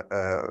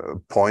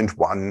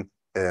 0.1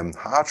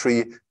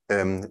 Hartree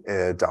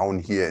down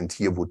here, and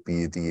here would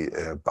be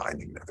the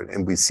binding level.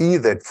 And we see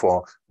that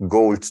for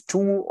gold 2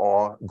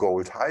 or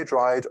gold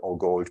hydride or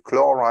gold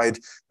chloride,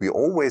 we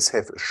always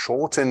have a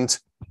shortened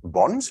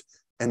bond.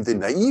 And the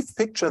naive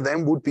picture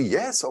then would be,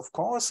 yes, of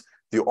course,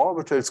 the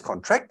orbitals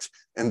contract,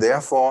 and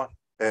therefore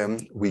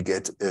we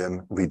get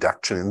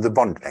reduction in the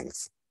bond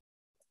length.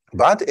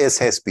 But as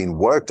has been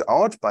worked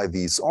out by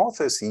these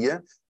authors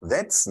here,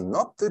 that's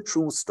not the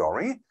true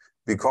story,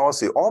 because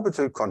the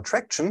orbital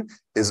contraction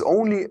is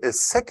only a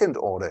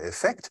second-order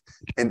effect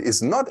and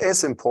is not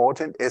as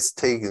important as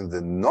taking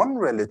the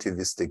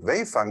non-relativistic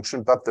wave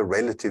function, but the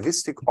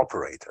relativistic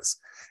operators.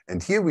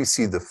 And here we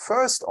see the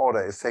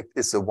first-order effect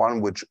is the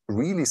one which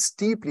really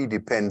steeply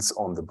depends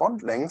on the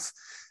bond length,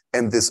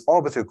 and this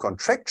orbital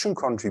contraction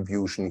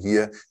contribution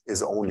here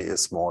is only a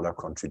smaller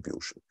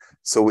contribution.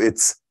 So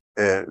it's,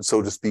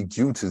 so to speak,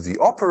 due to the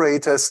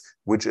operators,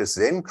 which is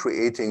then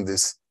creating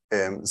this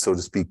so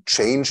to speak,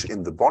 change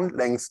in the bond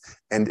length.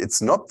 And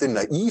it's not the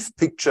naive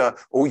picture,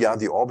 oh yeah,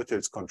 the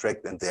orbitals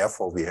contract and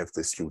therefore we have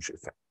this huge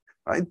effect,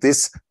 right?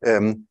 This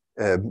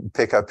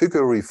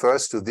Berger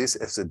refers to this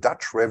as the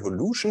Dutch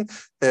Revolution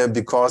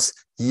because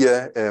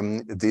here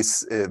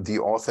the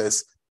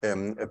authors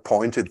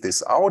pointed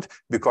this out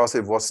because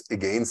it was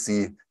against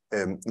the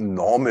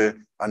normal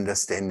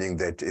understanding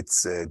that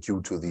it's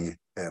due to the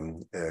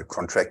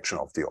contraction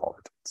of the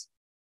orbitals.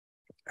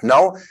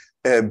 Now,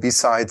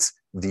 besides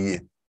the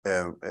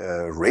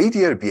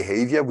radial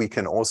behavior, we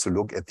can also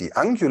look at the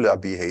angular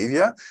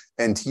behavior.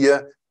 And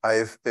here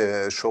I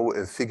show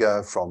a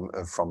figure from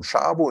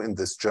Szabo in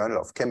this Journal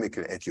of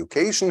Chemical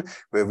Education,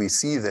 where we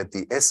see that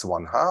the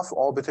S1/2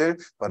 orbital,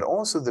 but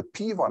also the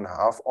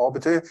P1/2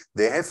 orbital,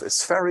 they have a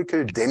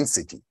spherical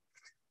density.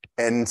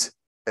 And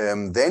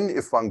then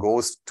if one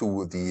goes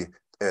to the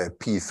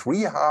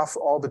P3/2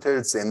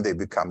 orbitals, then they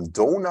become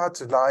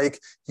donut-like.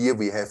 Here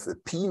we have a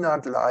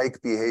peanut-like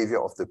behavior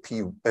of the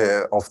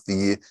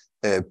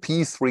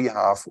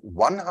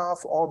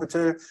P3/1/2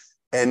 orbital,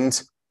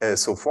 and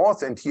so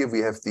forth. And here we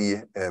have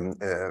the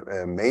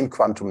main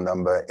quantum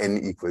number n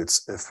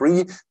equals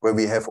 3, where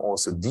we have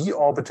also d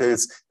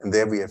orbitals, and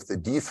there we have the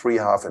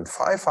d3/2 and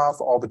 5/2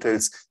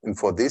 orbitals. And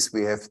for this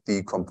we have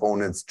the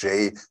components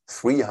j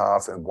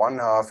 3/2 and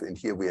 1/2, and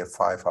here we have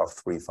 5/2,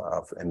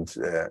 3/2, and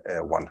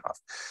 1/2.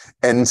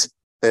 And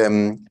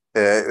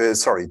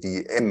sorry,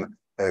 the m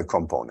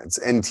components.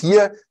 And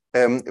here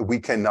we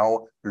can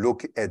now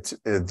look at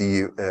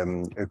the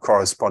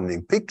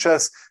corresponding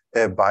pictures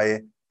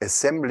by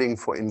assembling,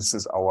 for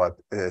instance, our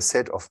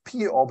set of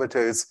p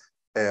orbitals,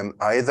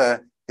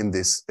 either in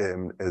this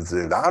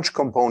the large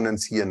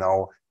components here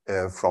now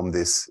from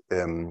this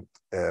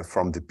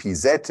from the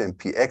pz and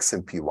px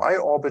and py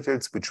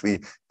orbitals, which we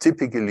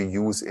typically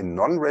use in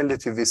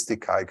non-relativistic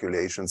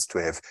calculations to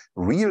have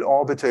real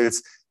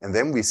orbitals, and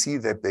then we see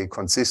that they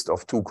consist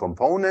of two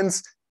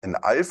components, an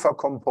alpha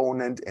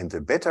component and a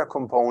beta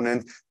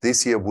component.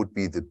 This here would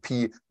be the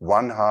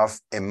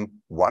P1/2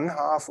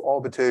 M1/2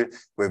 orbital,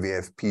 where we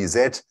have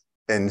PZ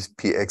and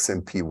PX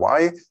and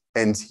PY.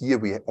 And here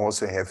we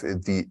also have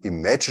the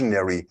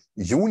imaginary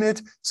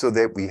unit, so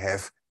that we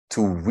have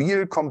two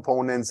real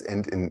components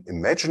and an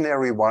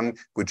imaginary one,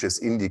 which is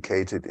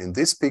indicated in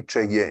this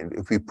picture here. And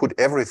if we put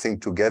everything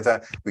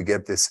together, we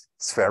get this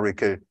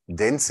spherical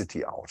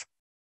density out.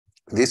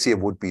 This here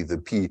would be the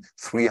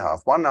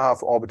P3/2,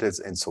 1/2 orbitals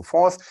and so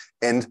forth.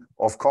 And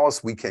of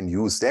course, we can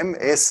use them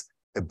as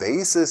a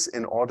basis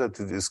in order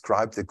to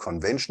describe the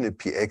conventional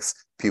Px,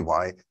 Py,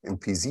 and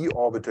Pz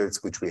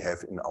orbitals, which we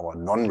have in our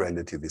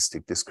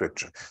non-relativistic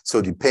description.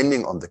 So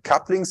depending on the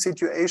coupling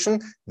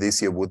situation, this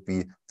here would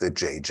be the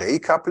JJ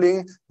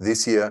coupling.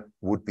 This here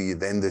would be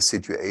then the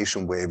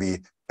situation where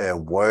we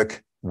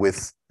work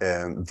with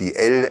the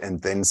L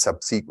and then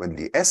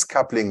subsequently S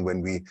coupling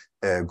when we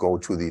go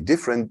to the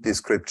different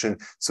description.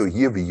 So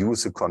here we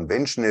use a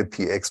conventional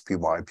Px, Py,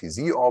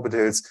 Pz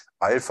orbitals,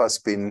 alpha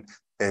spin,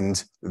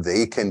 and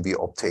they can be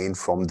obtained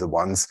from the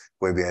ones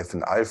where we have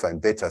an alpha and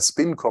beta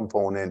spin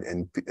component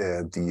and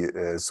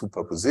the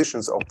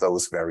superpositions of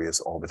those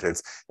various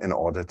orbitals in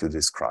order to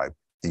describe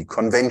the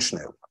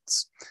conventional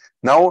ones.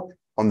 Now,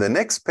 on the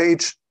next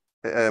page,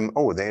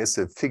 oh, there's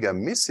a figure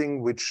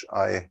missing, which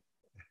I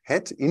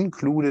had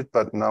included,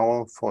 but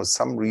now for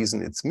some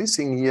reason it's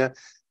missing here.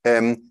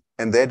 And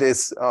that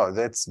is, oh,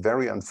 that's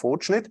very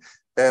unfortunate.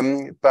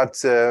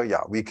 But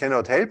yeah, we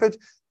cannot help it.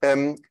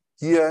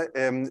 Here,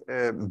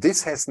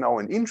 this has now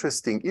an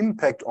interesting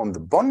impact on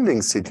the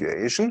bonding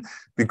situation,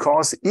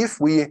 because if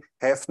we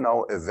have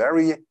now a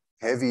very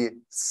heavy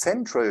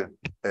central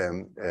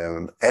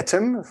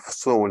atom,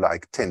 so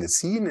like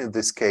tennessine in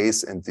this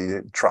case, and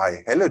the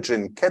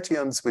trihalogen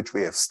cations, which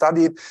we have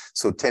studied,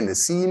 so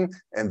tennessine,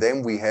 and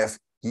then we have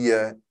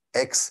here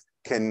X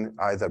can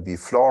either be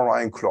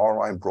fluorine,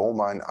 chlorine,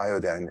 bromine,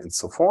 iodine, and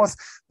so forth,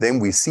 then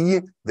we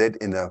see that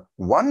in a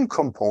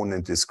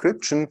one-component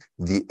description,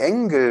 the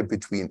angle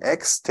between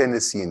X,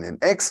 tennessine, and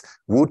X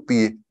would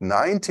be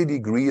 90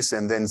 degrees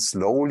and then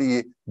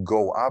slowly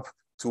go up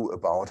to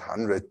about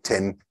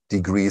 110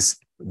 degrees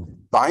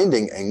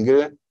binding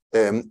angle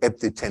at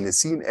the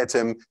tennessine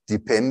atom,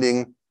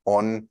 depending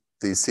on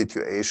the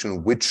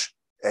situation, which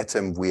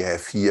atom we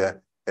have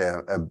here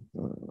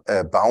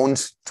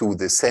bound to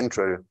the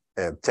central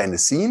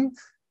tennessine.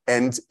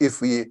 And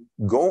if we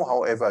go,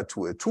 however,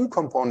 to a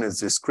two-component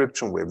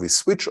description where we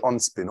switch on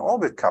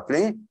spin-orbit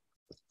coupling,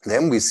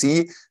 then we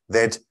see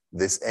that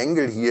this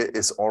angle here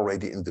is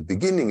already in the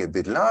beginning a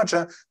bit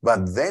larger,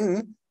 but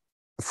then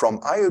from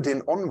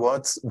iodine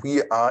onwards,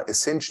 we are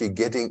essentially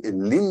getting a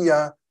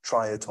linear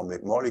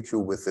triatomic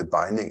molecule with a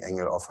binding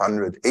angle of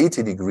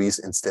 180 degrees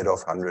instead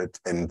of 100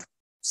 and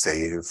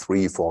say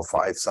 3, 4,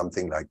 5,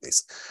 something like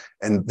this.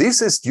 And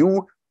this is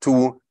due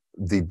to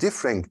the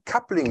different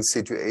coupling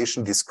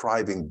situation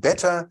describing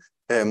better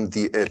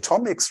the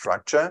atomic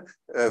structure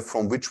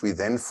from which we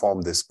then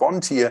form this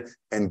bond here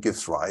and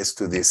gives rise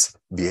to this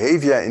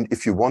behavior. And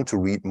if you want to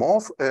read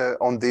more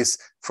on this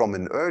from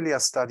an earlier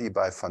study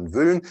by Van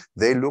Wullen,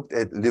 they looked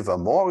at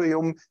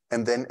livermorium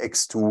and then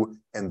X2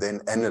 and then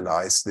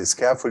analyzed this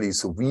carefully.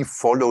 So we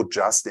followed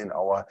just in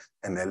our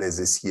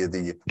analysis here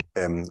the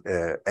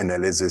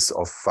analysis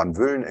of Van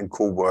Wullen and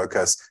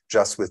co-workers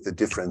just with the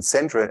different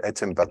central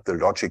atom, but the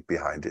logic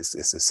behind this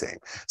is the same.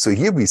 So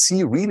here we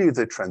see really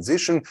the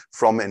transition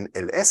from an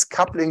LS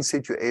coupling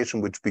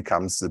situation, which becomes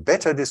becomes the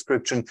better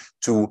description,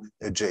 to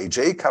a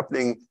JJ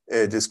coupling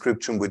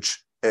description,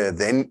 which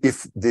then,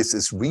 if this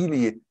is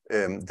really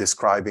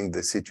describing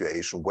the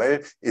situation well,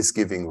 is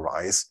giving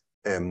rise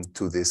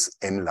to this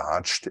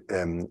enlarged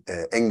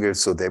angle,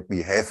 so that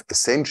we have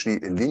essentially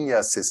a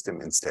linear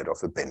system instead of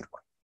a bent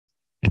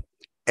one.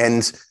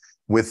 And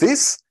with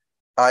this,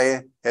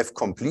 I have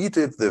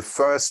completed the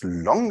first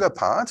longer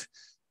part,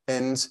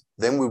 and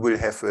then we will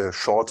have a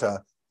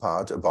shorter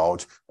part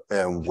about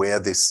where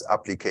these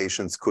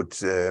applications could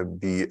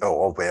be,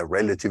 or where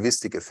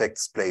relativistic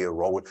effects play a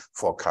role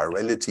for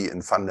chirality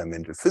in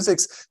fundamental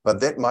physics. But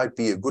that might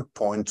be a good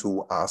point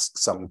to ask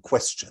some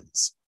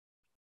questions.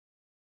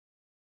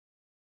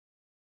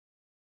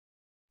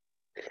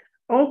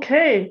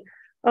 Okay.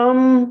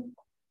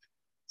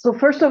 So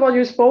first of all,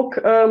 you spoke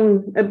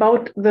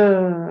about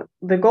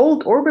the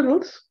gold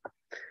orbitals,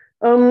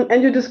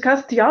 and you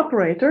discussed the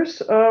operators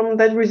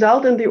that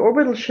result in the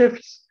orbital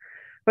shifts.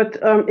 But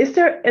is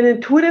there an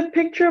intuitive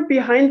picture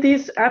behind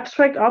these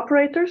abstract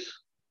operators?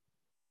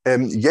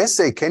 Yes,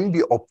 they can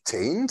be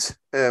obtained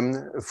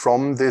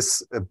from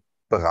this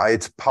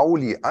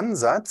Breit-Pauli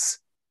ansatz.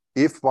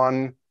 If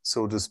one,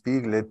 so to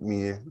speak, let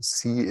me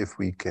see if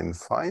we can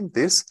find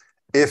this.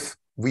 If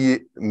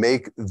we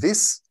make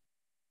this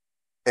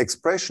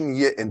expression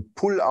here and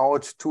pull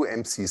out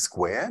 2mc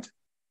squared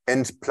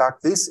and plug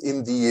this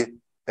in the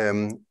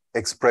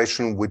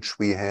expression which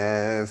we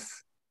have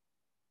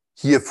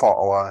here for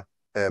our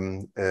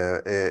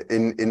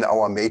in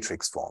our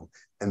matrix form,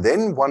 and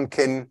then one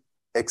can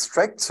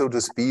extract, so to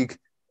speak,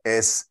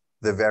 as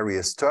the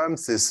various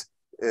terms, this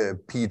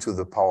p to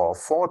the power of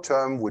 4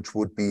 term, which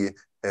would be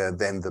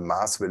then the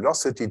mass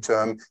velocity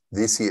term.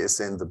 This here is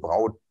then the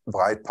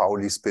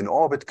Breit-Pauli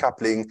spin-orbit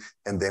coupling,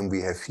 and then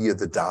we have here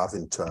the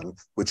Darwin term,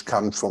 which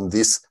comes from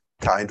this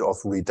kind of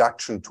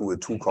reduction to a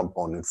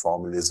two-component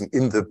formalism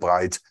in the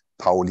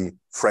Breit-Pauli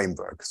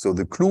framework. So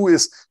the clue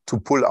is to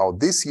pull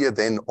out this here,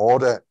 then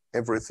order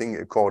everything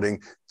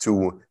according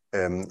to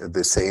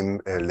the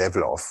same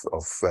level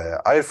of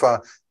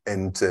alpha,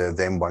 and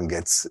then one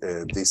gets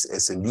this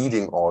as a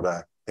leading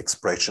order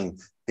expression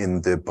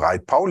in the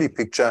Breit-Pauli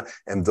picture,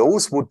 and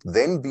those would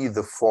then be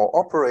the 4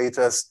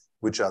 operators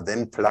which are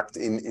then plugged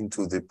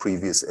into the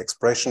previous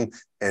expression,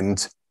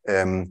 and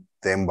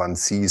then one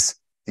sees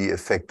the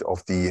effect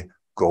of the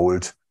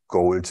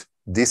gold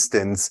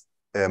distance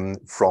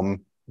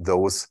from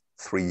those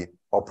 3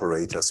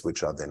 operators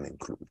which are then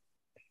included.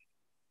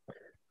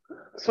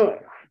 So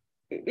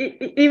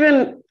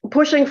even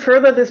pushing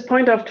further this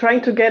point of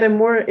trying to get a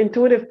more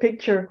intuitive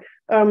picture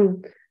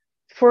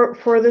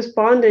for this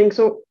bonding.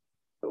 So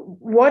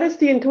what is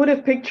the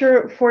intuitive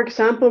picture, for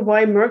example,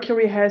 why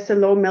Mercury has a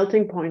low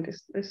melting point?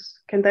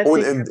 Can that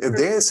be?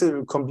 There's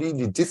a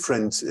completely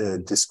different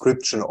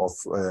description of,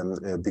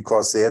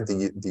 because there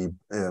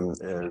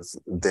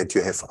that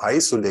you have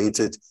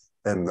isolated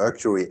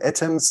mercury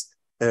atoms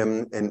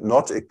and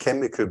not a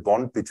chemical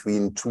bond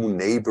between 2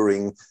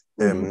 neighboring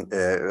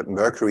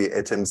mercury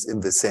atoms in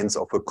the sense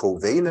of a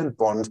covalent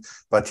bond,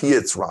 but here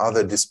it's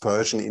rather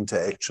dispersion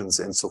interactions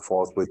and so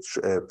forth which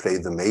play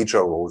the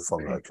major role for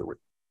mercury.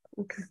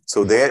 Okay.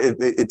 So there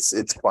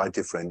it's quite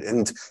different.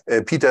 And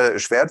Peter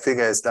Schwertfeger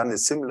has done a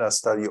similar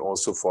study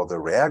also for the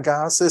rare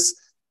gases,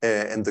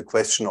 and the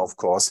question, of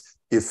course,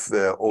 if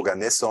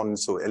organeson,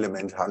 so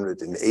element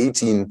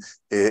 118,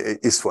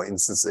 is for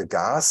instance a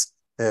gas,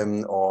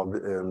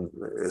 or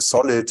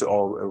solid,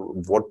 or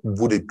what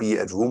would it be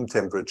at room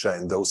temperature,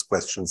 and those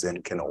questions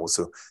then can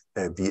also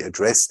be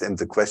addressed. And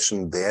the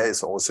question there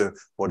is also,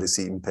 what is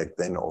the impact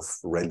then of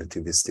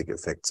relativistic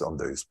effects on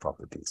those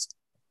properties?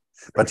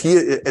 But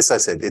here, as I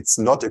said, it's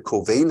not a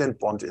covalent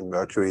bond in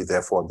mercury,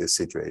 therefore this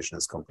situation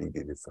is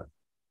completely different.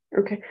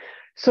 Okay,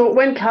 so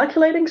when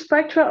calculating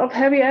spectra of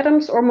heavy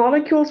atoms or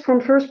molecules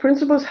from first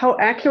principles, how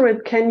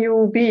accurate can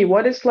you be?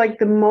 What is like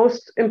the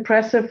most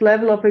impressive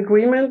level of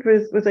agreement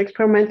with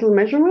experimental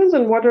measurements,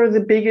 and what are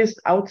the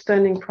biggest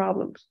outstanding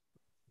problems?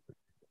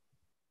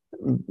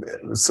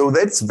 So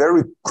that's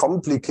very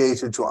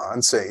complicated to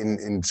answer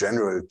in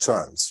general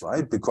terms,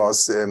 right?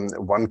 Because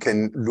one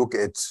can look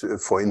at,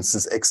 for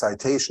instance,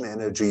 excitation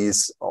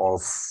energies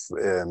of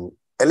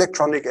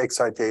electronic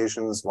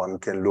excitations. One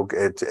can look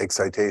at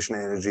excitation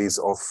energies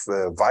of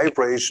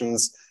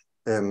vibrations,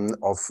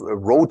 of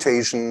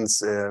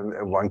rotations.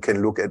 One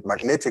can look at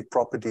magnetic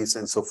properties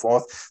and so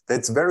forth.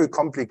 That's very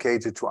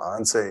complicated to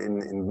answer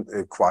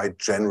in quite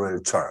general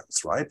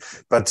terms, right?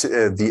 But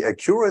the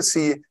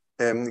accuracy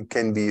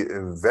can be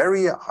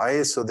very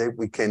high, so that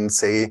we can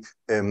say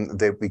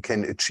that we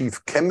can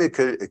achieve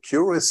chemical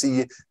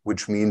accuracy,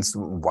 which means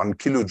 1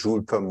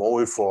 kilojoule per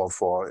mole for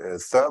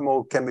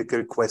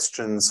thermochemical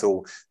questions.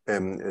 So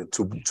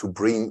to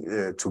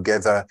bring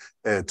together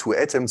 2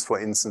 atoms, for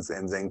instance,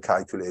 and then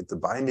calculate the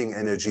binding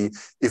energy.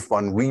 If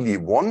one really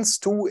wants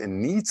to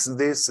and needs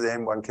this,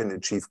 then one can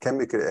achieve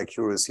chemical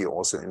accuracy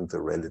also in the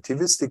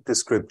relativistic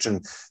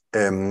description,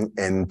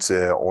 and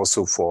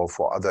also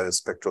for other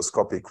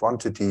spectroscopic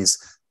quantities,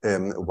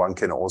 one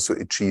can also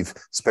achieve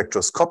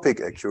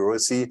spectroscopic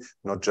accuracy,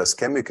 not just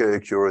chemical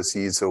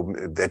accuracy. So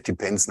that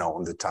depends now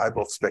on the type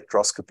of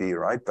spectroscopy,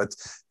 right? But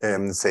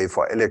say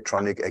for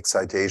electronic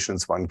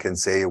excitations, one can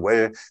say,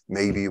 well,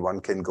 maybe one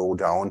can go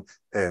down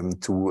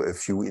to a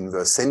few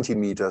inverse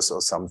centimeters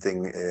or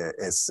something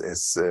as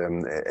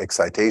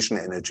excitation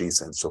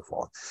energies and so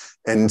forth.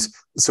 And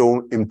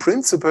so in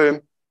principle,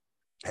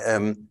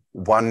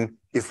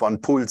 if one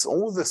pulls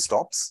all the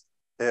stops,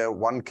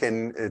 one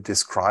can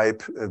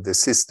describe the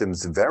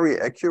systems very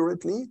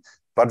accurately.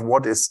 But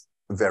what is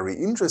very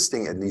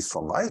interesting, at least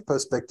from my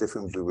perspective,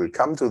 and we will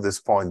come to this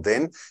point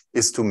then,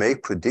 is to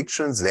make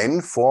predictions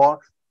then for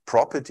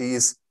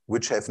properties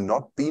which have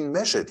not been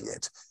measured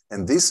yet.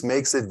 And this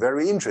makes it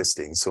very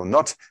interesting. So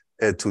not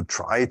to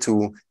try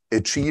to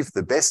achieve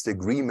the best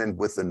agreement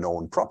with the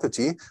known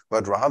property,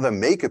 but rather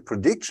make a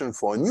prediction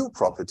for a new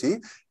property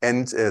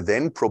and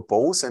then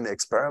propose an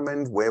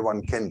experiment where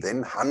one can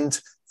then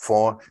hunt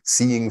for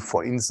seeing,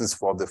 for instance,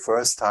 for the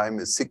first time,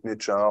 a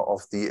signature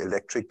of the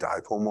electric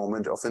dipole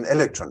moment of an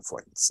electron,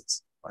 for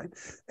instance. Right?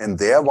 And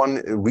there one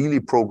really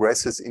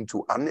progresses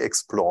into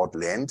unexplored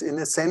land in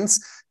a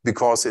sense,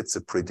 because it's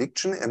a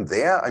prediction. And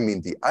there, I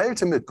mean, the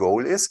ultimate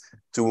goal is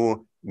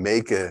to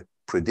make a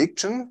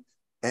prediction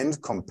and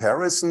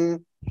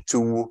comparison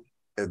to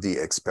the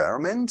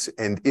experiment.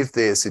 And if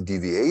there's a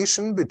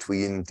deviation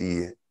between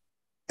the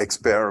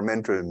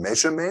experimental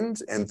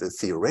measurement and the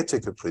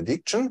theoretical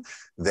prediction,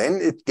 then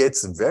it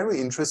gets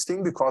very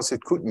interesting, because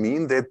it could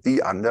mean that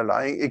the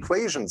underlying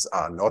equations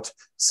are not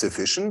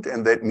sufficient.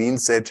 And that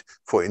means that,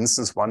 for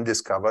instance, one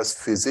discovers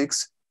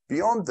physics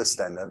beyond the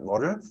standard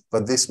model,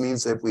 but this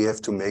means that we have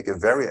to make a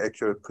very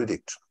accurate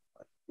prediction.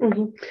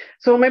 Mm-hmm.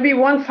 So maybe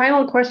one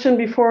final question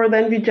before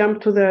then we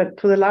jump to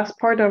the last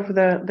part of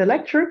the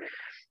lecture.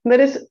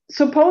 That is,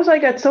 suppose I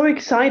get so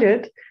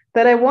excited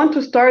that I want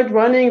to start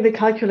running the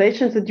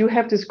calculations that you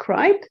have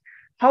described.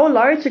 How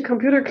large a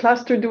computer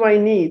cluster do I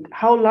need?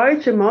 How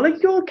large a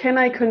molecule can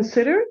I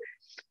consider?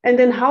 And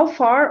then how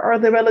far are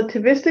the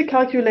relativistic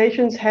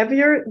calculations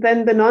heavier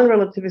than the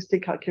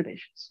non-relativistic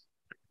calculations?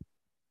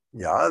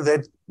 Yeah,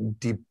 that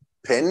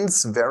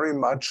depends very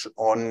much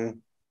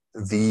on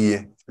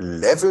the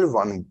level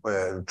one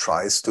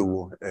tries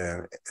to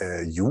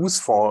use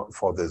for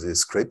the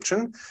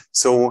description.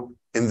 So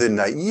in the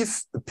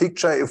naive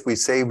picture, if we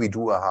say we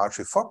do a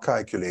Hartree-Fock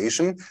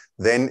calculation,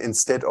 then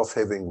instead of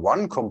having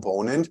one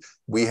component,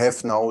 we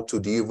have now to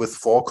deal with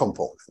 4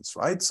 components,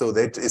 right? So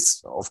that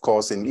is, of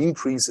course, an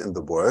increase in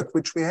the work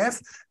which we have.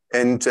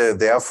 And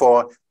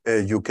therefore,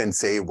 you can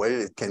say,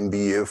 well, it can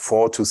be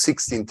 4 to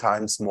 16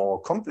 times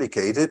more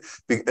complicated,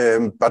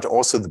 but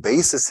also the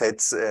basis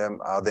sets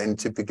are then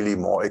typically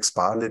more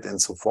expanded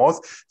and so forth.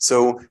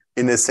 So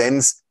in a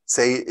sense,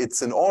 say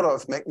it's an order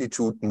of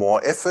magnitude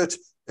more effort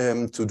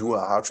to do a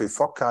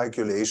Hartree-Fock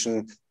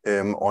calculation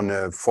on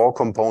a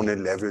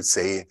 4-component level,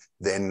 say,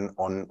 than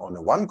on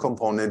a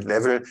 1-component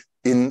level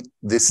in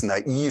this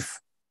naive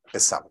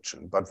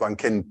assumption. But one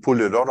can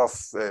pull a lot of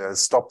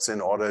stops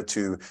in order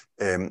to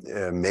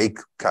make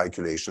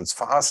calculations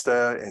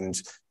faster and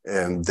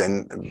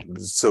then,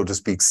 so to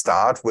speak,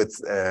 start with,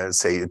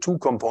 say, a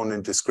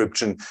 2-component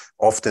description.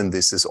 Often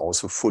this is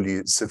also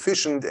fully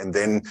sufficient. And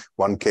then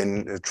one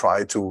can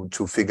try to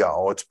figure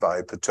out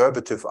by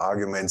perturbative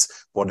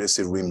arguments what is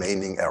the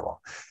remaining error.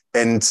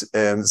 And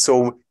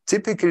so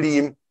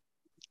typically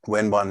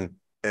when one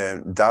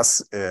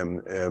does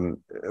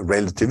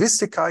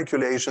relativistic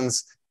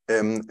calculations,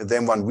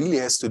 then one really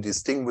has to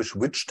distinguish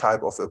which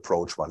type of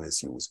approach one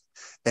is using.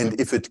 And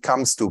if it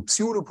comes to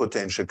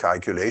pseudopotential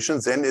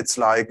calculations, then it's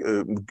like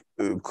a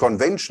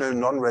conventional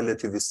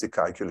non-relativistic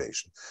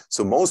calculation.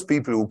 So most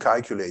people who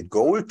calculate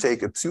gold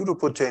take a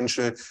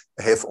pseudopotential,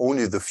 have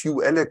only the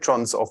few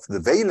electrons of the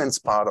valence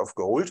part of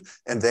gold,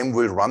 and then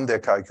will run their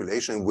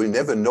calculation and will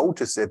never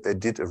notice that they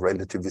did a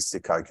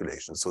relativistic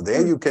calculation. So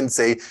there you can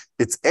say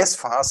it's as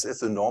fast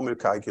as a normal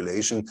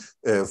calculation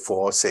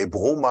for, say,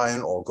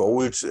 bromine or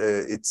gold.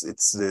 It's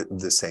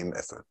the same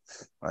effort,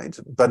 right?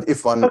 But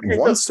if one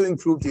wants to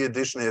include the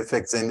additional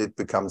effects, then it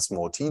becomes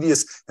more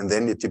tedious, and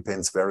then it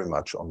depends very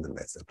much on the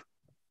method.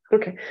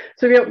 Okay,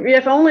 so we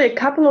have only a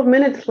couple of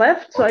minutes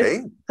left, so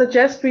I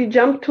suggest we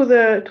jump to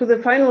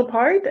the final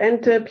part,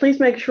 and please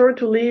make sure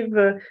to leave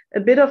a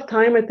bit of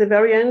time at the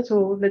very end.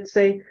 So let's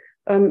say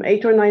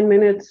 8 or 9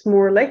 minutes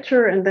more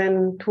lecture, and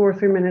then 2 or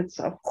 3 minutes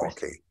of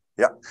questions. Okay,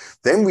 yeah.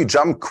 Then we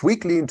jump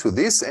quickly into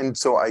this, and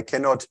so I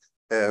cannot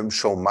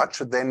show much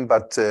then,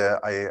 but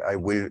I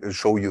will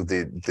show you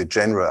the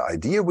general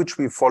idea which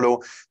we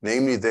follow,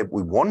 namely that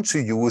we want to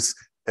use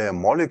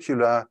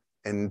molecular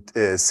and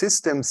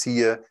systems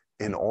here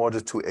in order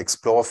to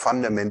explore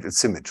fundamental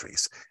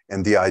symmetries.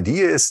 And the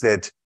idea is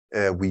that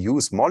we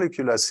use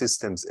molecular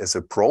systems as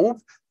a probe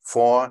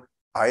for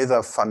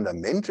either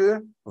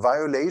fundamental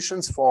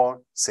violations for,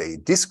 say,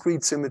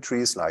 discrete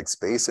symmetries like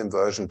space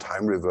inversion,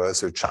 time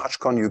reversal, charge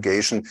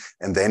conjugation,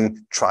 and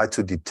then try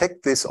to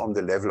detect this on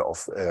the level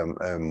of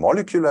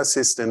molecular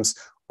systems,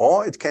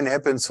 Or it can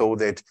happen so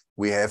that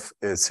we have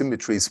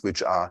symmetries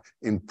which are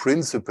in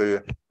principle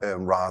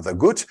rather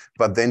good,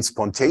 but then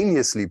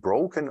spontaneously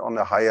broken on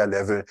a higher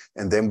level.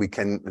 And then we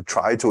can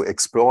try to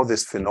explore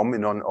this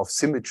phenomenon of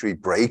symmetry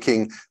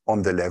breaking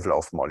on the level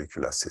of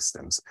molecular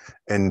systems.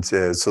 And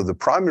so the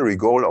primary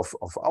goal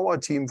of our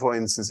team, for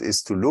instance,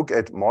 is to look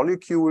at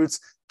molecules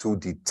to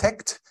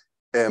detect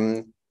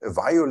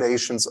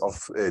violations of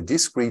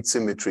discrete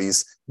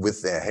symmetries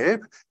with their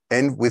help,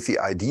 and with the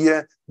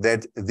idea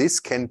that this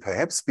can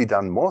perhaps be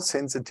done more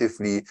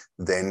sensitively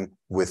than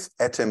with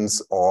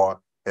atoms or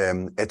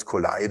at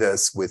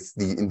colliders with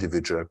the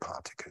individual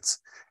particles.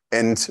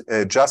 And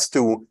just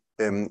to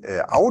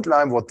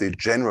outline what the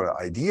general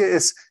idea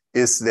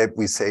is that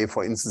we say,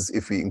 for instance,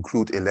 if we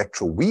include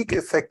electroweak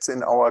effects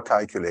in our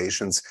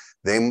calculations,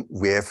 then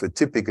we have a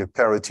typical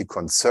parity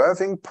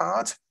conserving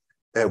part,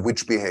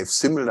 which behave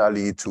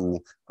similarly to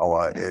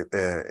our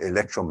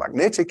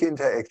electromagnetic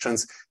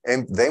interactions.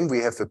 And then we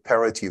have a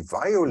parity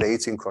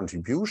violating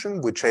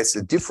contribution, which has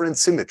a different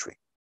symmetry.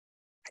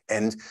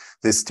 And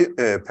this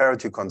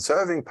parity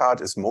conserving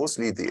part is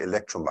mostly the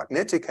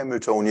electromagnetic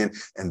Hamiltonian.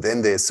 And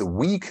then there's a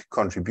weak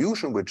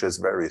contribution, which is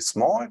very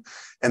small.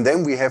 And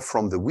then we have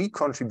from the weak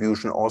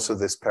contribution also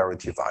this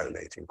parity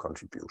violating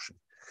contribution.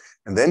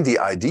 And then the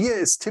idea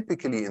is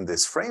typically in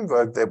this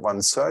framework that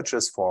one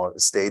searches for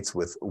states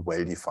with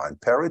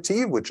well-defined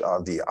parity, which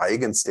are the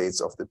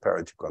eigenstates of the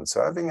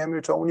parity-conserving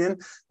Hamiltonian.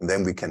 And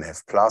then we can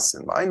have plus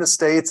and minus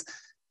states.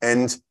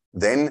 And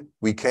then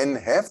we can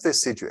have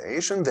this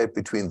situation that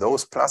between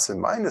those plus and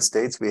minus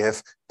states, we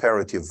have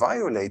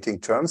parity-violating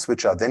terms,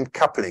 which are then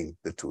coupling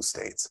the two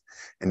states.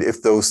 And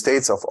if those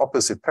states of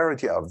opposite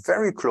parity are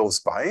very close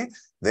by,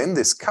 then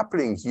this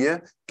coupling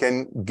here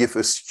can give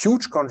us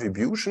huge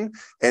contribution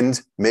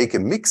and make a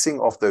mixing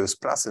of those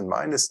plus and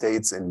minus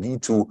states and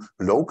lead to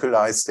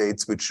localized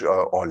states, which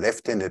are, or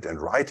left-handed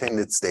and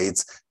right-handed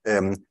states,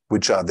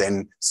 which are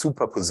then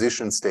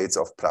superposition states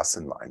of plus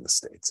and minus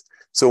states.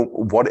 So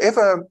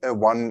whatever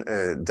one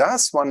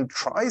does, one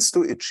tries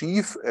to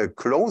achieve a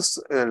close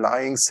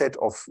lying set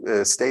of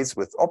states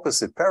with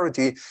opposite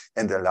parity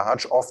and a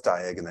large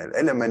off-diagonal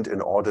element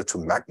in order to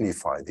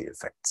magnify the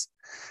effects.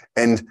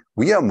 And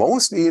we are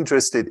mostly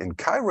interested in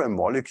chiral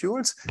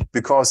molecules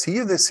because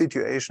here the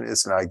situation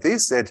is like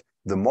this, that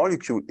the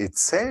molecule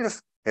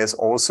itself has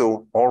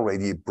also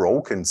already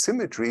broken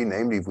symmetry.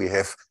 Namely, we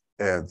have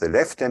the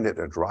left-handed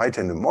and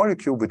right-handed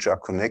molecule, which are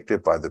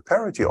connected by the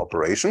parity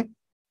operation.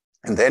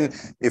 And then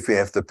if we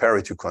have the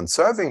parity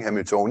conserving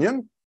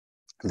Hamiltonian,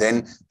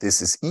 then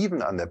this is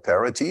even under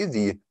parity.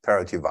 The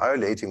parity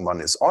violating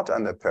one is odd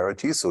under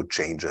parity, so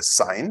changes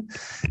sign.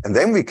 And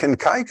then we can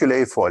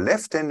calculate for a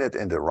left-handed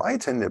and a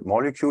right-handed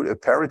molecule a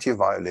parity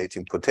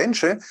violating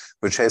potential,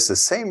 which has the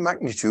same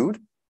magnitude,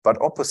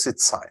 but opposite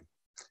sign.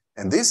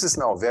 And this is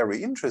now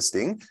very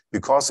interesting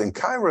because in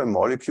chiral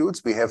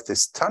molecules, we have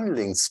this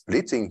tunneling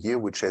splitting here,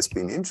 which has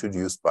been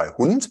introduced by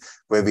Hund,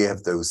 where we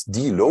have those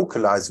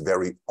delocalized,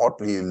 very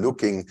oddly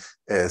looking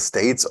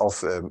states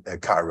of a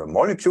chiral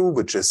molecule,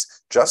 which is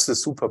just a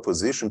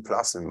superposition,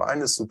 plus and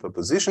minus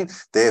superposition.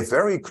 They have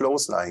very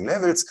close lying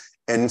levels.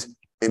 And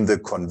in the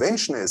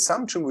conventional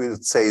assumption, we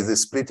would say the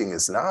splitting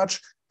is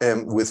large.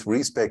 With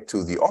respect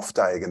to the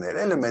off-diagonal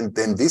element,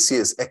 then this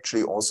here is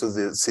actually also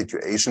the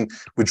situation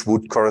which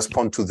would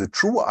correspond to the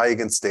true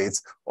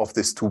eigenstates of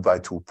this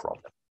 2x2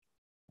 problem.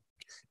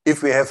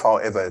 If we have,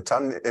 however,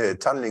 a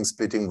tunneling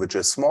splitting which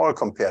is small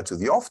compared to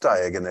the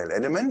off-diagonal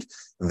element,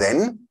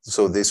 then,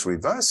 so this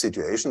reverse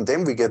situation,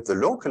 then we get the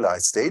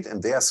localized state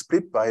and they are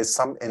split by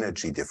some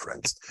energy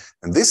difference.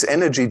 And this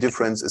energy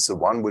difference is the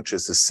one which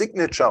is the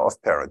signature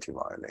of parity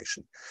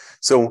violation.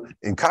 So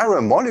in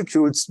chiral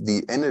molecules,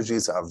 the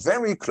energies are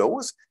very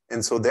close.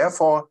 And so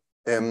therefore,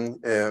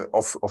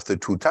 of the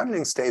two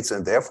tunneling states,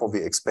 and therefore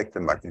we expect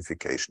a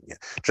magnification here.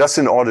 Just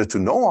in order to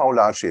know how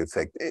large the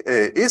effect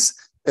is,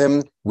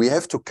 we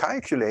have to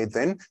calculate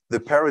then the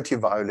parity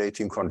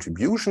violating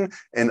contribution.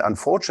 And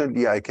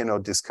unfortunately, I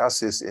cannot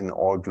discuss this in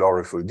all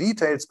gloriful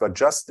details, but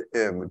just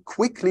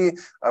quickly,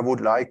 I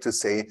would like to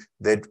say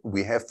that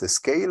we have the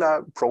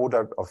scalar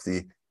product of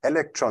the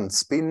electron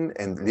spin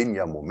and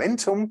linear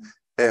momentum.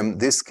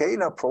 This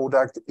scalar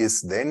product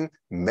is then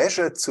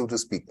measured, so to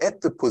speak,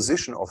 at the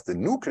position of the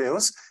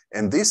nucleus.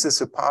 And this is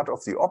a part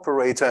of the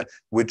operator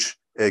which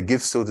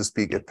gives, so to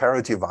speak, a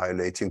parity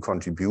violating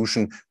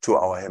contribution to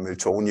our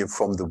Hamiltonian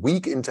from the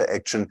weak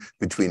interaction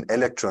between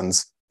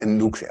electrons and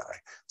nuclei.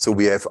 So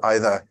we have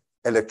either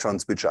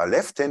electrons which are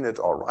left-handed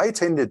or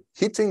right-handed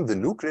hitting the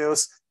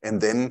nucleus, and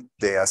then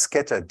they are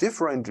scattered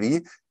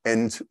differently.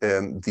 And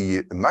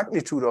the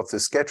magnitude of the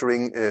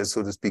scattering,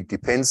 so to speak,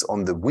 depends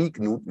on the weak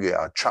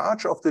nuclear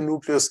charge of the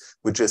nucleus,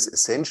 which is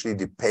essentially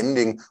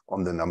depending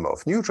on the number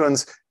of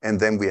neutrons. And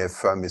then we have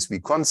Fermi's V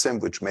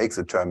constant, which makes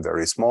the term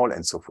very small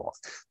and so forth.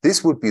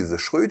 This would be the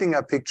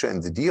Schrödinger picture. In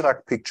the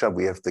Dirac picture,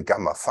 we have the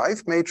gamma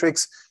 5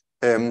 matrix.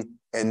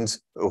 And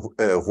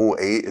rho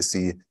A is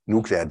the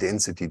nuclear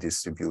density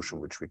distribution,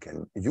 which we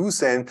can use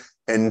then.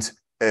 And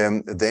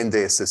then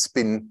there's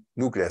a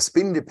nuclear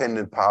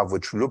spin-dependent path,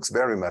 which looks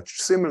very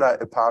much similar,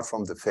 apart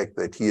from the fact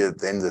that here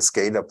then the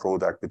scalar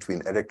product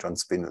between electron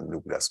spin and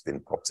nuclear spin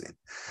pops in.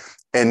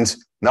 And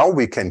now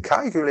we can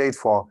calculate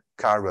for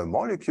chiral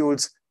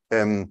molecules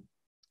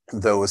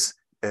those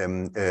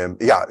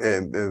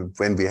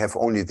when we have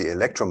only the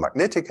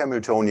electromagnetic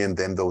Hamiltonian,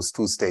 then those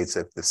two states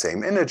have the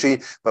same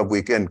energy, but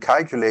we can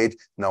calculate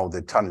now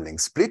the tunneling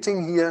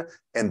splitting here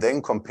and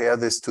then compare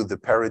this to the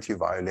parity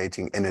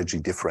violating energy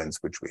difference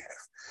which we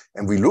have.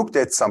 And we looked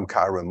at some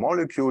chiral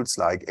molecules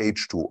like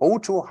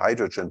H2O2,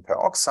 hydrogen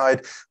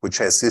peroxide, which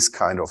has this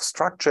kind of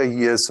structure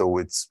here. So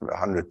it's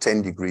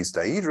 110 degrees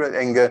dihedral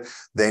angle.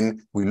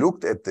 Then we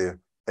looked at the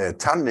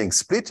tunneling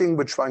splitting,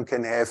 which one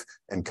can have,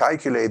 and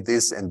calculate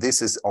this. And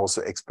this is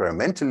also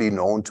experimentally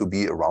known to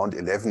be around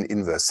 11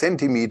 inverse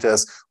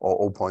centimeters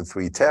or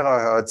 0.3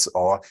 terahertz,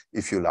 or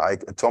if you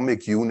like,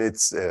 atomic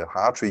units,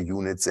 Hartree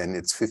units, and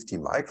it's 50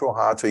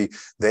 microhartree.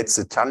 That's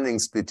the tunneling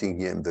splitting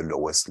here in the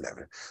lowest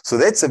level. So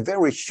that's a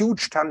very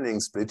huge tunneling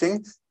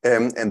splitting,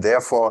 and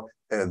therefore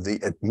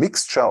the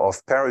mixture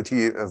of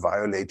parity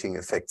violating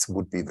effects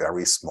would be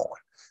very small.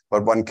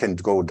 But one can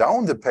go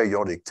down the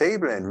periodic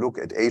table and look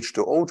at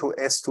H2O2,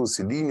 S2,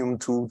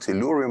 selenium-2,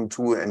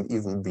 tellurium-2, and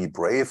even be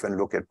brave and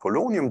look at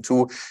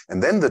polonium-2.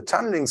 And then the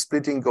tunneling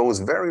splitting goes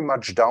very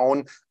much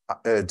down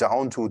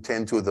to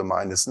 10 to the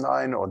minus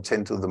 9 or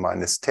 10 to the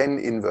minus 10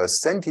 inverse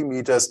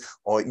centimeters,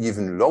 or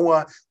even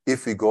lower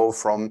if we go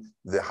from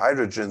the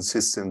hydrogen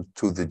system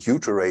to the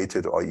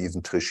deuterated or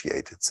even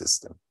tritiated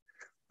system.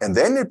 And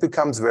then it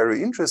becomes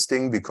very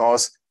interesting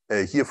because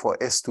here for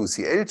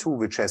S2Cl2,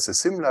 which has a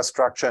similar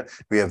structure,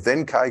 we have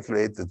then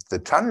calculated the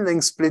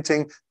tunneling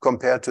splitting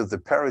compared to the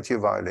parity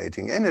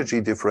violating energy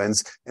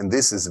difference, and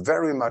this is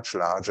very much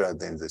larger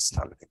than this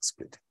tunneling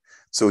splitting.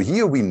 So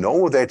here we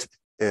know that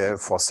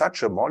for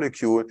such a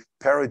molecule,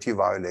 parity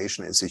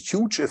violation is a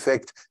huge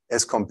effect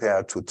as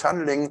compared to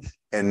tunneling,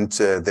 and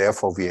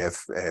therefore we have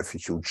a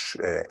huge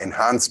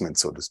enhancement,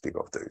 so to speak,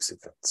 of those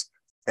effects.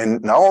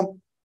 And now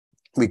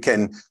we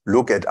can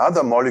look at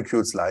other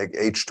molecules like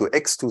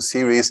H2X2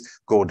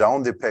 series, go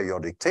down the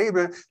periodic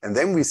table, and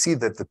then we see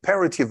that the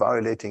parity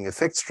violating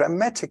effects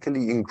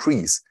dramatically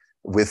increase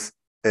with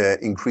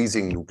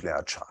increasing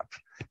nuclear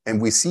charge.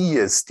 And we see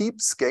a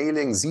steep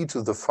scaling z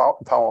to the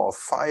power of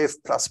 5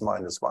 plus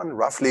minus 1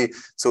 roughly.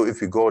 So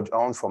if we go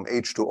down from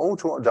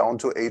H2O2 down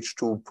to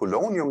H2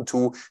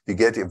 polonium-2, we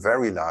get a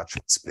very large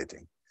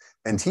splitting.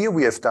 And here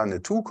we have done a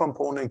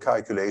two-component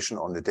calculation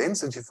on the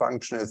density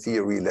functional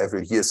theory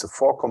level. Here's a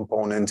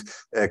four-component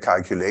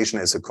calculation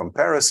as a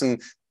comparison,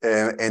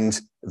 and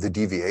the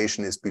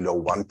deviation is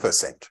below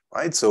 1%,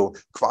 right? So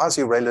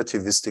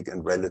quasi-relativistic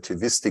and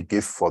relativistic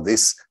give for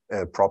this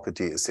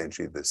property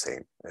essentially the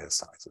same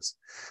sizes.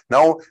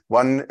 Now,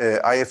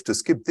 I have to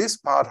skip this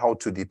part, how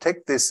to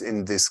detect this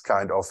in this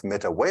kind of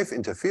meta-wave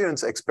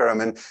interference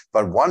experiment,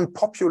 but one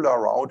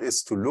popular route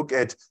is to look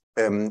at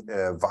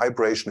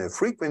vibrational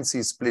frequency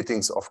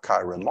splittings of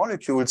chiral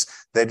molecules.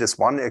 That is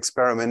one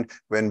experiment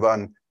when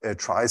one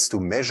tries to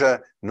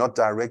measure not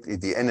directly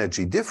the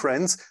energy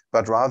difference,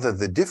 but rather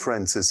the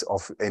differences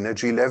of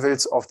energy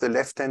levels of the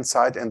left-hand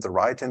side and the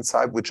right-hand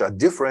side, which are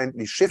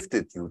differently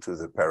shifted due to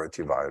the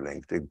parity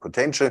violating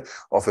potential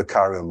of a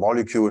chiral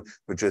molecule,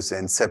 which is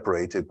then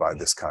separated by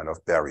this kind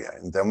of barrier.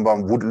 And then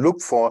one would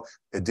look for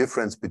a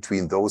difference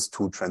between those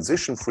two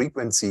transition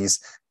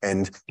frequencies.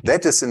 And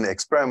that is an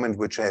experiment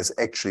which has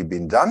actually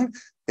been done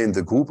in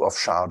the group of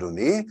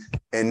Chardonnay,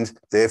 and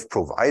they've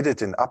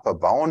provided an upper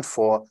bound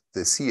for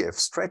the CF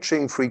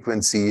stretching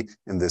frequency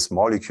in this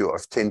molecule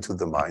of 10 to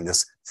the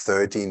minus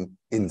 13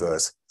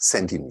 inverse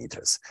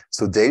centimeters.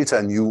 So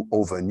delta nu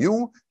over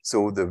nu,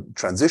 so the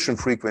transition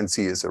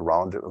frequency is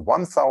around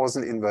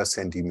 1000 inverse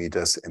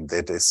centimeters, and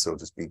that is, so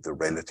to speak, the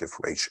relative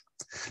ratio.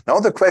 Now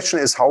the question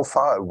is, how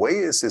far away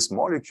is this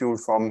molecule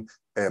from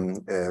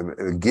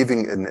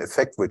giving an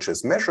effect which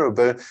is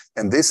measurable?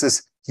 And this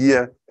is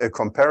here a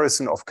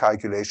comparison of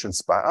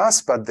calculations by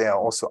us, but there are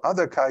also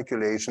other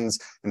calculations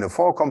in a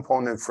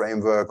four-component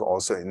framework,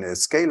 also in a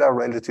scalar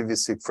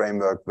relativistic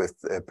framework with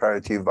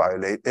parity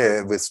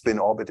with spin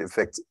orbit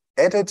effects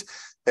added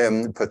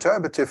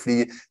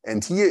perturbatively.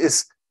 And here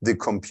is the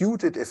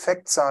computed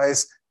effect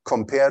size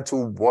compared to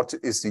what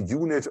is the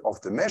unit of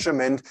the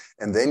measurement.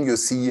 And then you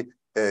see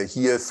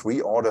here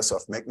 3 orders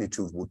of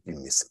magnitude would be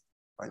missing,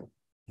 right?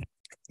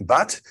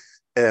 But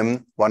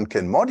one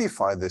can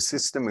modify the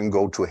system and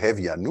go to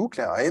heavier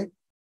nuclei.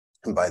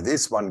 And by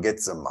this, one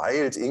gets a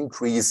mild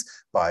increase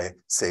by,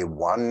 say,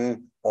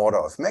 1 order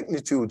of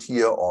magnitude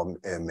here, or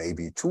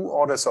maybe 2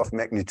 orders of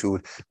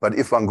magnitude. But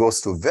if one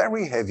goes to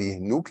very heavy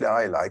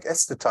nuclei like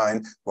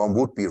astatine, one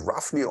would be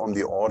roughly on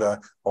the order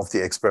of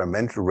the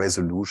experimental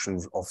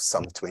resolution of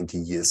some 20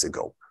 years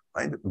ago.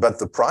 Right? But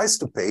the price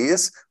to pay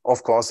is,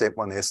 of course, that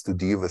one has to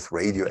deal with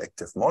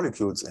radioactive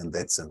molecules, and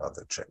that's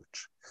another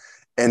challenge.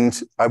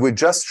 And I will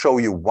just show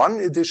you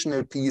one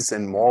additional piece,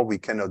 and more we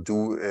cannot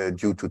do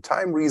due to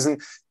time reason.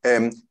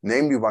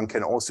 Namely, one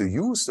can also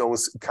use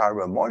those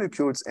chiral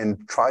molecules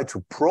and try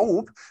to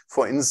probe,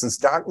 for instance,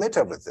 dark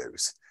matter with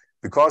those.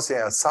 because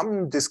there are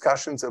some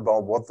discussions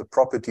about what the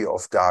property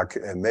of dark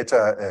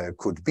matter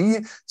could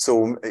be.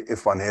 So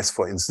if one has,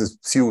 for instance,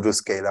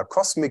 pseudoscalar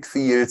cosmic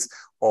fields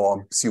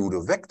or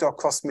pseudo-vector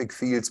cosmic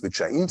fields,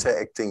 which are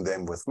interacting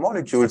then with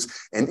molecules.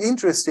 And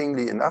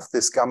interestingly enough,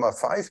 this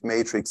gamma-5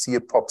 matrix here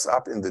pops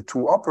up in the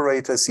two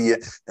operators here,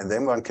 and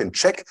then one can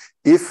check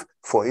if,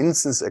 for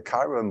instance, a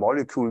chiral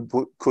molecule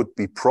could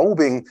be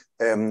probing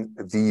a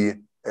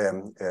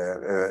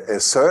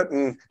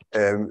certain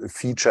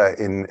feature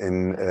in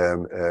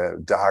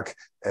dark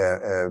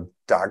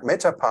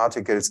matter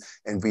particles,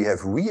 and we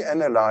have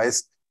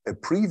reanalyzed a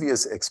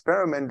previous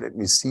experiment. Let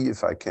me see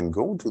if I can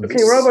go to this.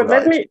 Okay, Robert,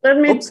 slide. let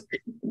me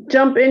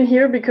jump in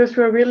here because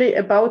we're really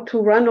about to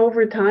run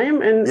over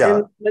time, and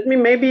let me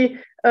maybe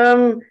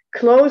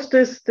close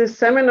this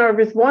seminar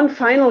with one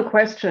final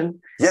question.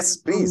 Yes,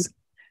 please.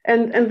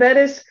 And that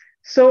is,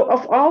 so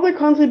of all the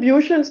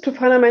contributions to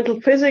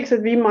fundamental physics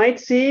that we might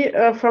see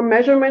from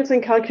measurements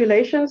and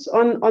calculations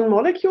on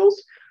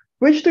molecules,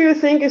 which do you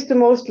think is the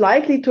most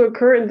likely to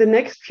occur in the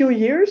next few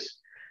years?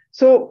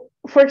 So,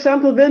 for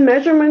example, will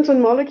measurements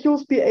on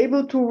molecules be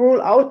able to rule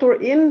out or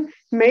in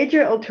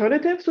major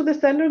alternatives to the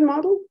standard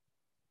model?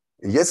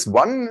 Yes,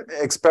 one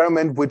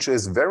experiment which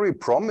is very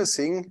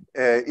promising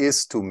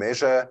is to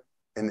measure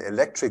an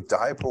electric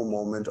dipole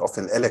moment of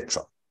an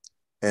electron.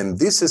 And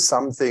this is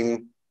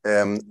something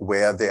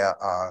where there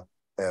are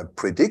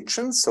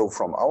predictions. So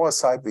from our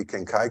side, we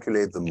can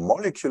calculate the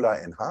molecular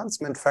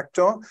enhancement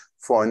factor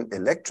for an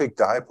electric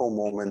dipole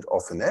moment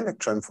of an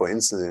electron, for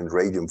instance, in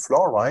radium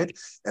fluoride.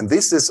 And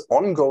this is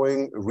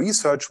ongoing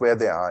research where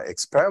there are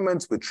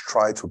experiments which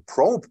try to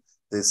probe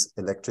this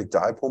electric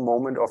dipole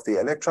moment of the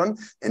electron.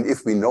 And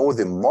if we know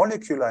the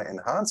molecular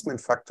enhancement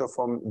factor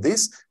from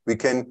this, we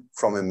can,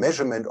 from a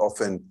measurement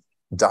of an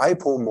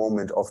dipole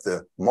moment of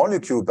the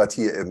molecule, but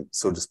here,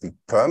 so to speak,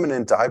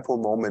 permanent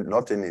dipole moment,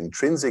 not an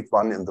intrinsic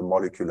one in the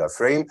molecular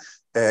frame,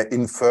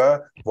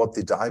 infer what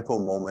the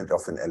dipole moment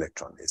of an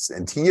electron is.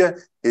 And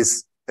here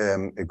is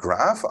a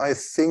graph. I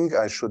think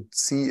I should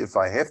see if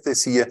I have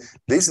this here.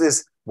 This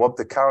is what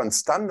the current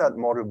standard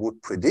model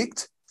would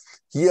predict.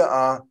 Here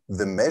are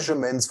the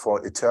measurements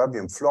for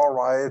ytterbium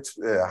fluoride,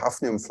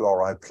 hafnium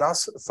fluoride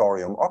plus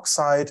thorium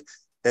oxide.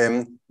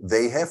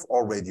 They have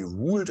already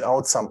ruled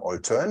out some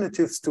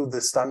alternatives to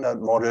the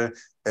standard model.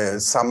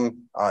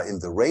 Some are in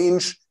the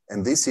range,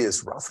 and this here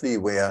is roughly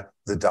where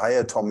the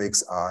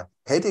diatomics are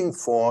heading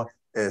for.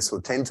 So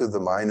 10 to the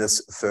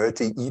minus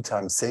 30 e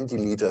times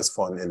centimeters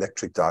for an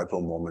electric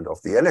dipole moment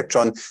of the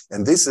electron.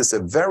 And this is a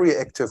very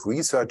active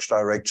research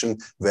direction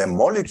where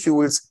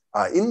molecules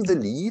are in the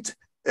lead.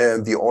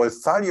 The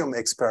all-thallium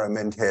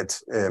experiment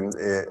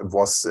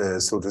was,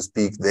 so to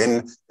speak,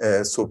 then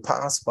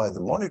surpassed by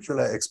the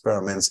molecular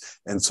experiments.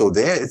 And so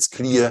there it's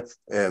clear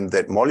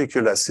that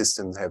molecular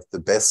systems have the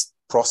best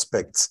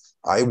prospects,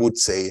 I would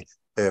say,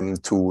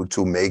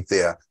 to make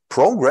their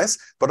progress.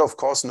 But of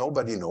course,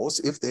 nobody knows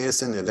if there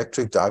is an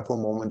electric dipole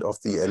moment of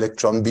the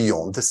electron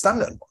beyond the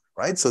standard model,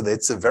 right? So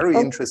that's a very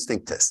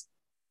interesting test.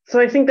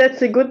 So I think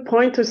that's a good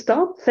point to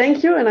stop.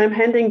 Thank you. And I'm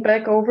handing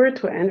back over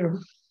to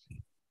Andrew.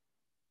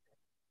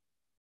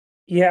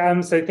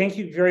 Yeah, so thank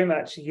you very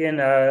much again,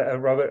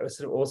 Robert,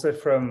 also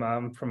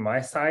from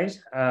my side.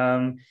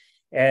 Yeah,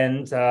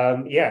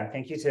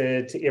 thank you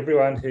to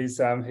everyone who's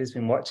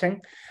been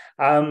watching.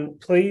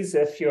 Please,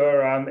 if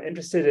you're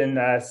interested in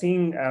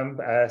seeing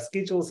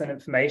schedules and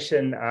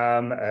information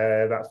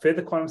about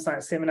further quantum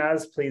science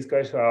seminars, please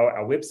go to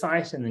our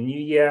website in the new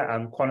year,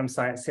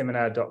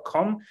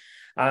 quantumscienceseminar.com,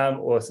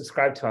 or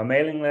subscribe to our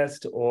mailing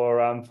list,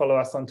 or follow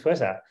us on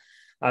Twitter.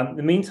 In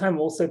the meantime,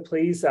 also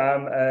please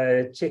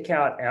check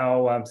out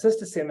our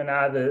sister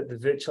seminar, the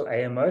virtual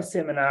AMO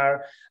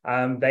seminar.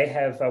 They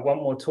have one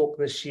more talk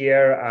this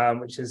year,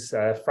 which is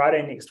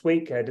Friday next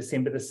week,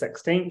 December the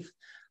 16th.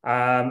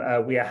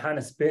 Where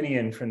Hannes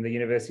Bernian from the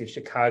University of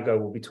Chicago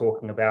will be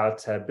talking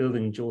about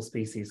building dual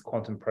species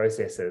quantum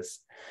processors.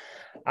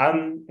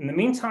 In the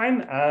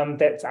meantime,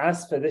 that's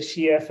us for this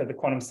year for the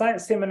Quantum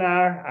Science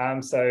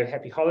Seminar. So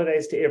happy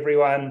holidays to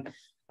everyone.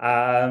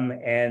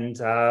 Again,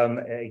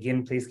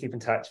 please keep in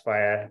touch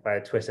via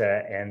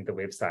Twitter and the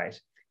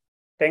website.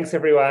 Thanks,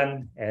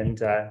 everyone,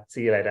 and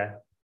see you later.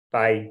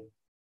 Bye.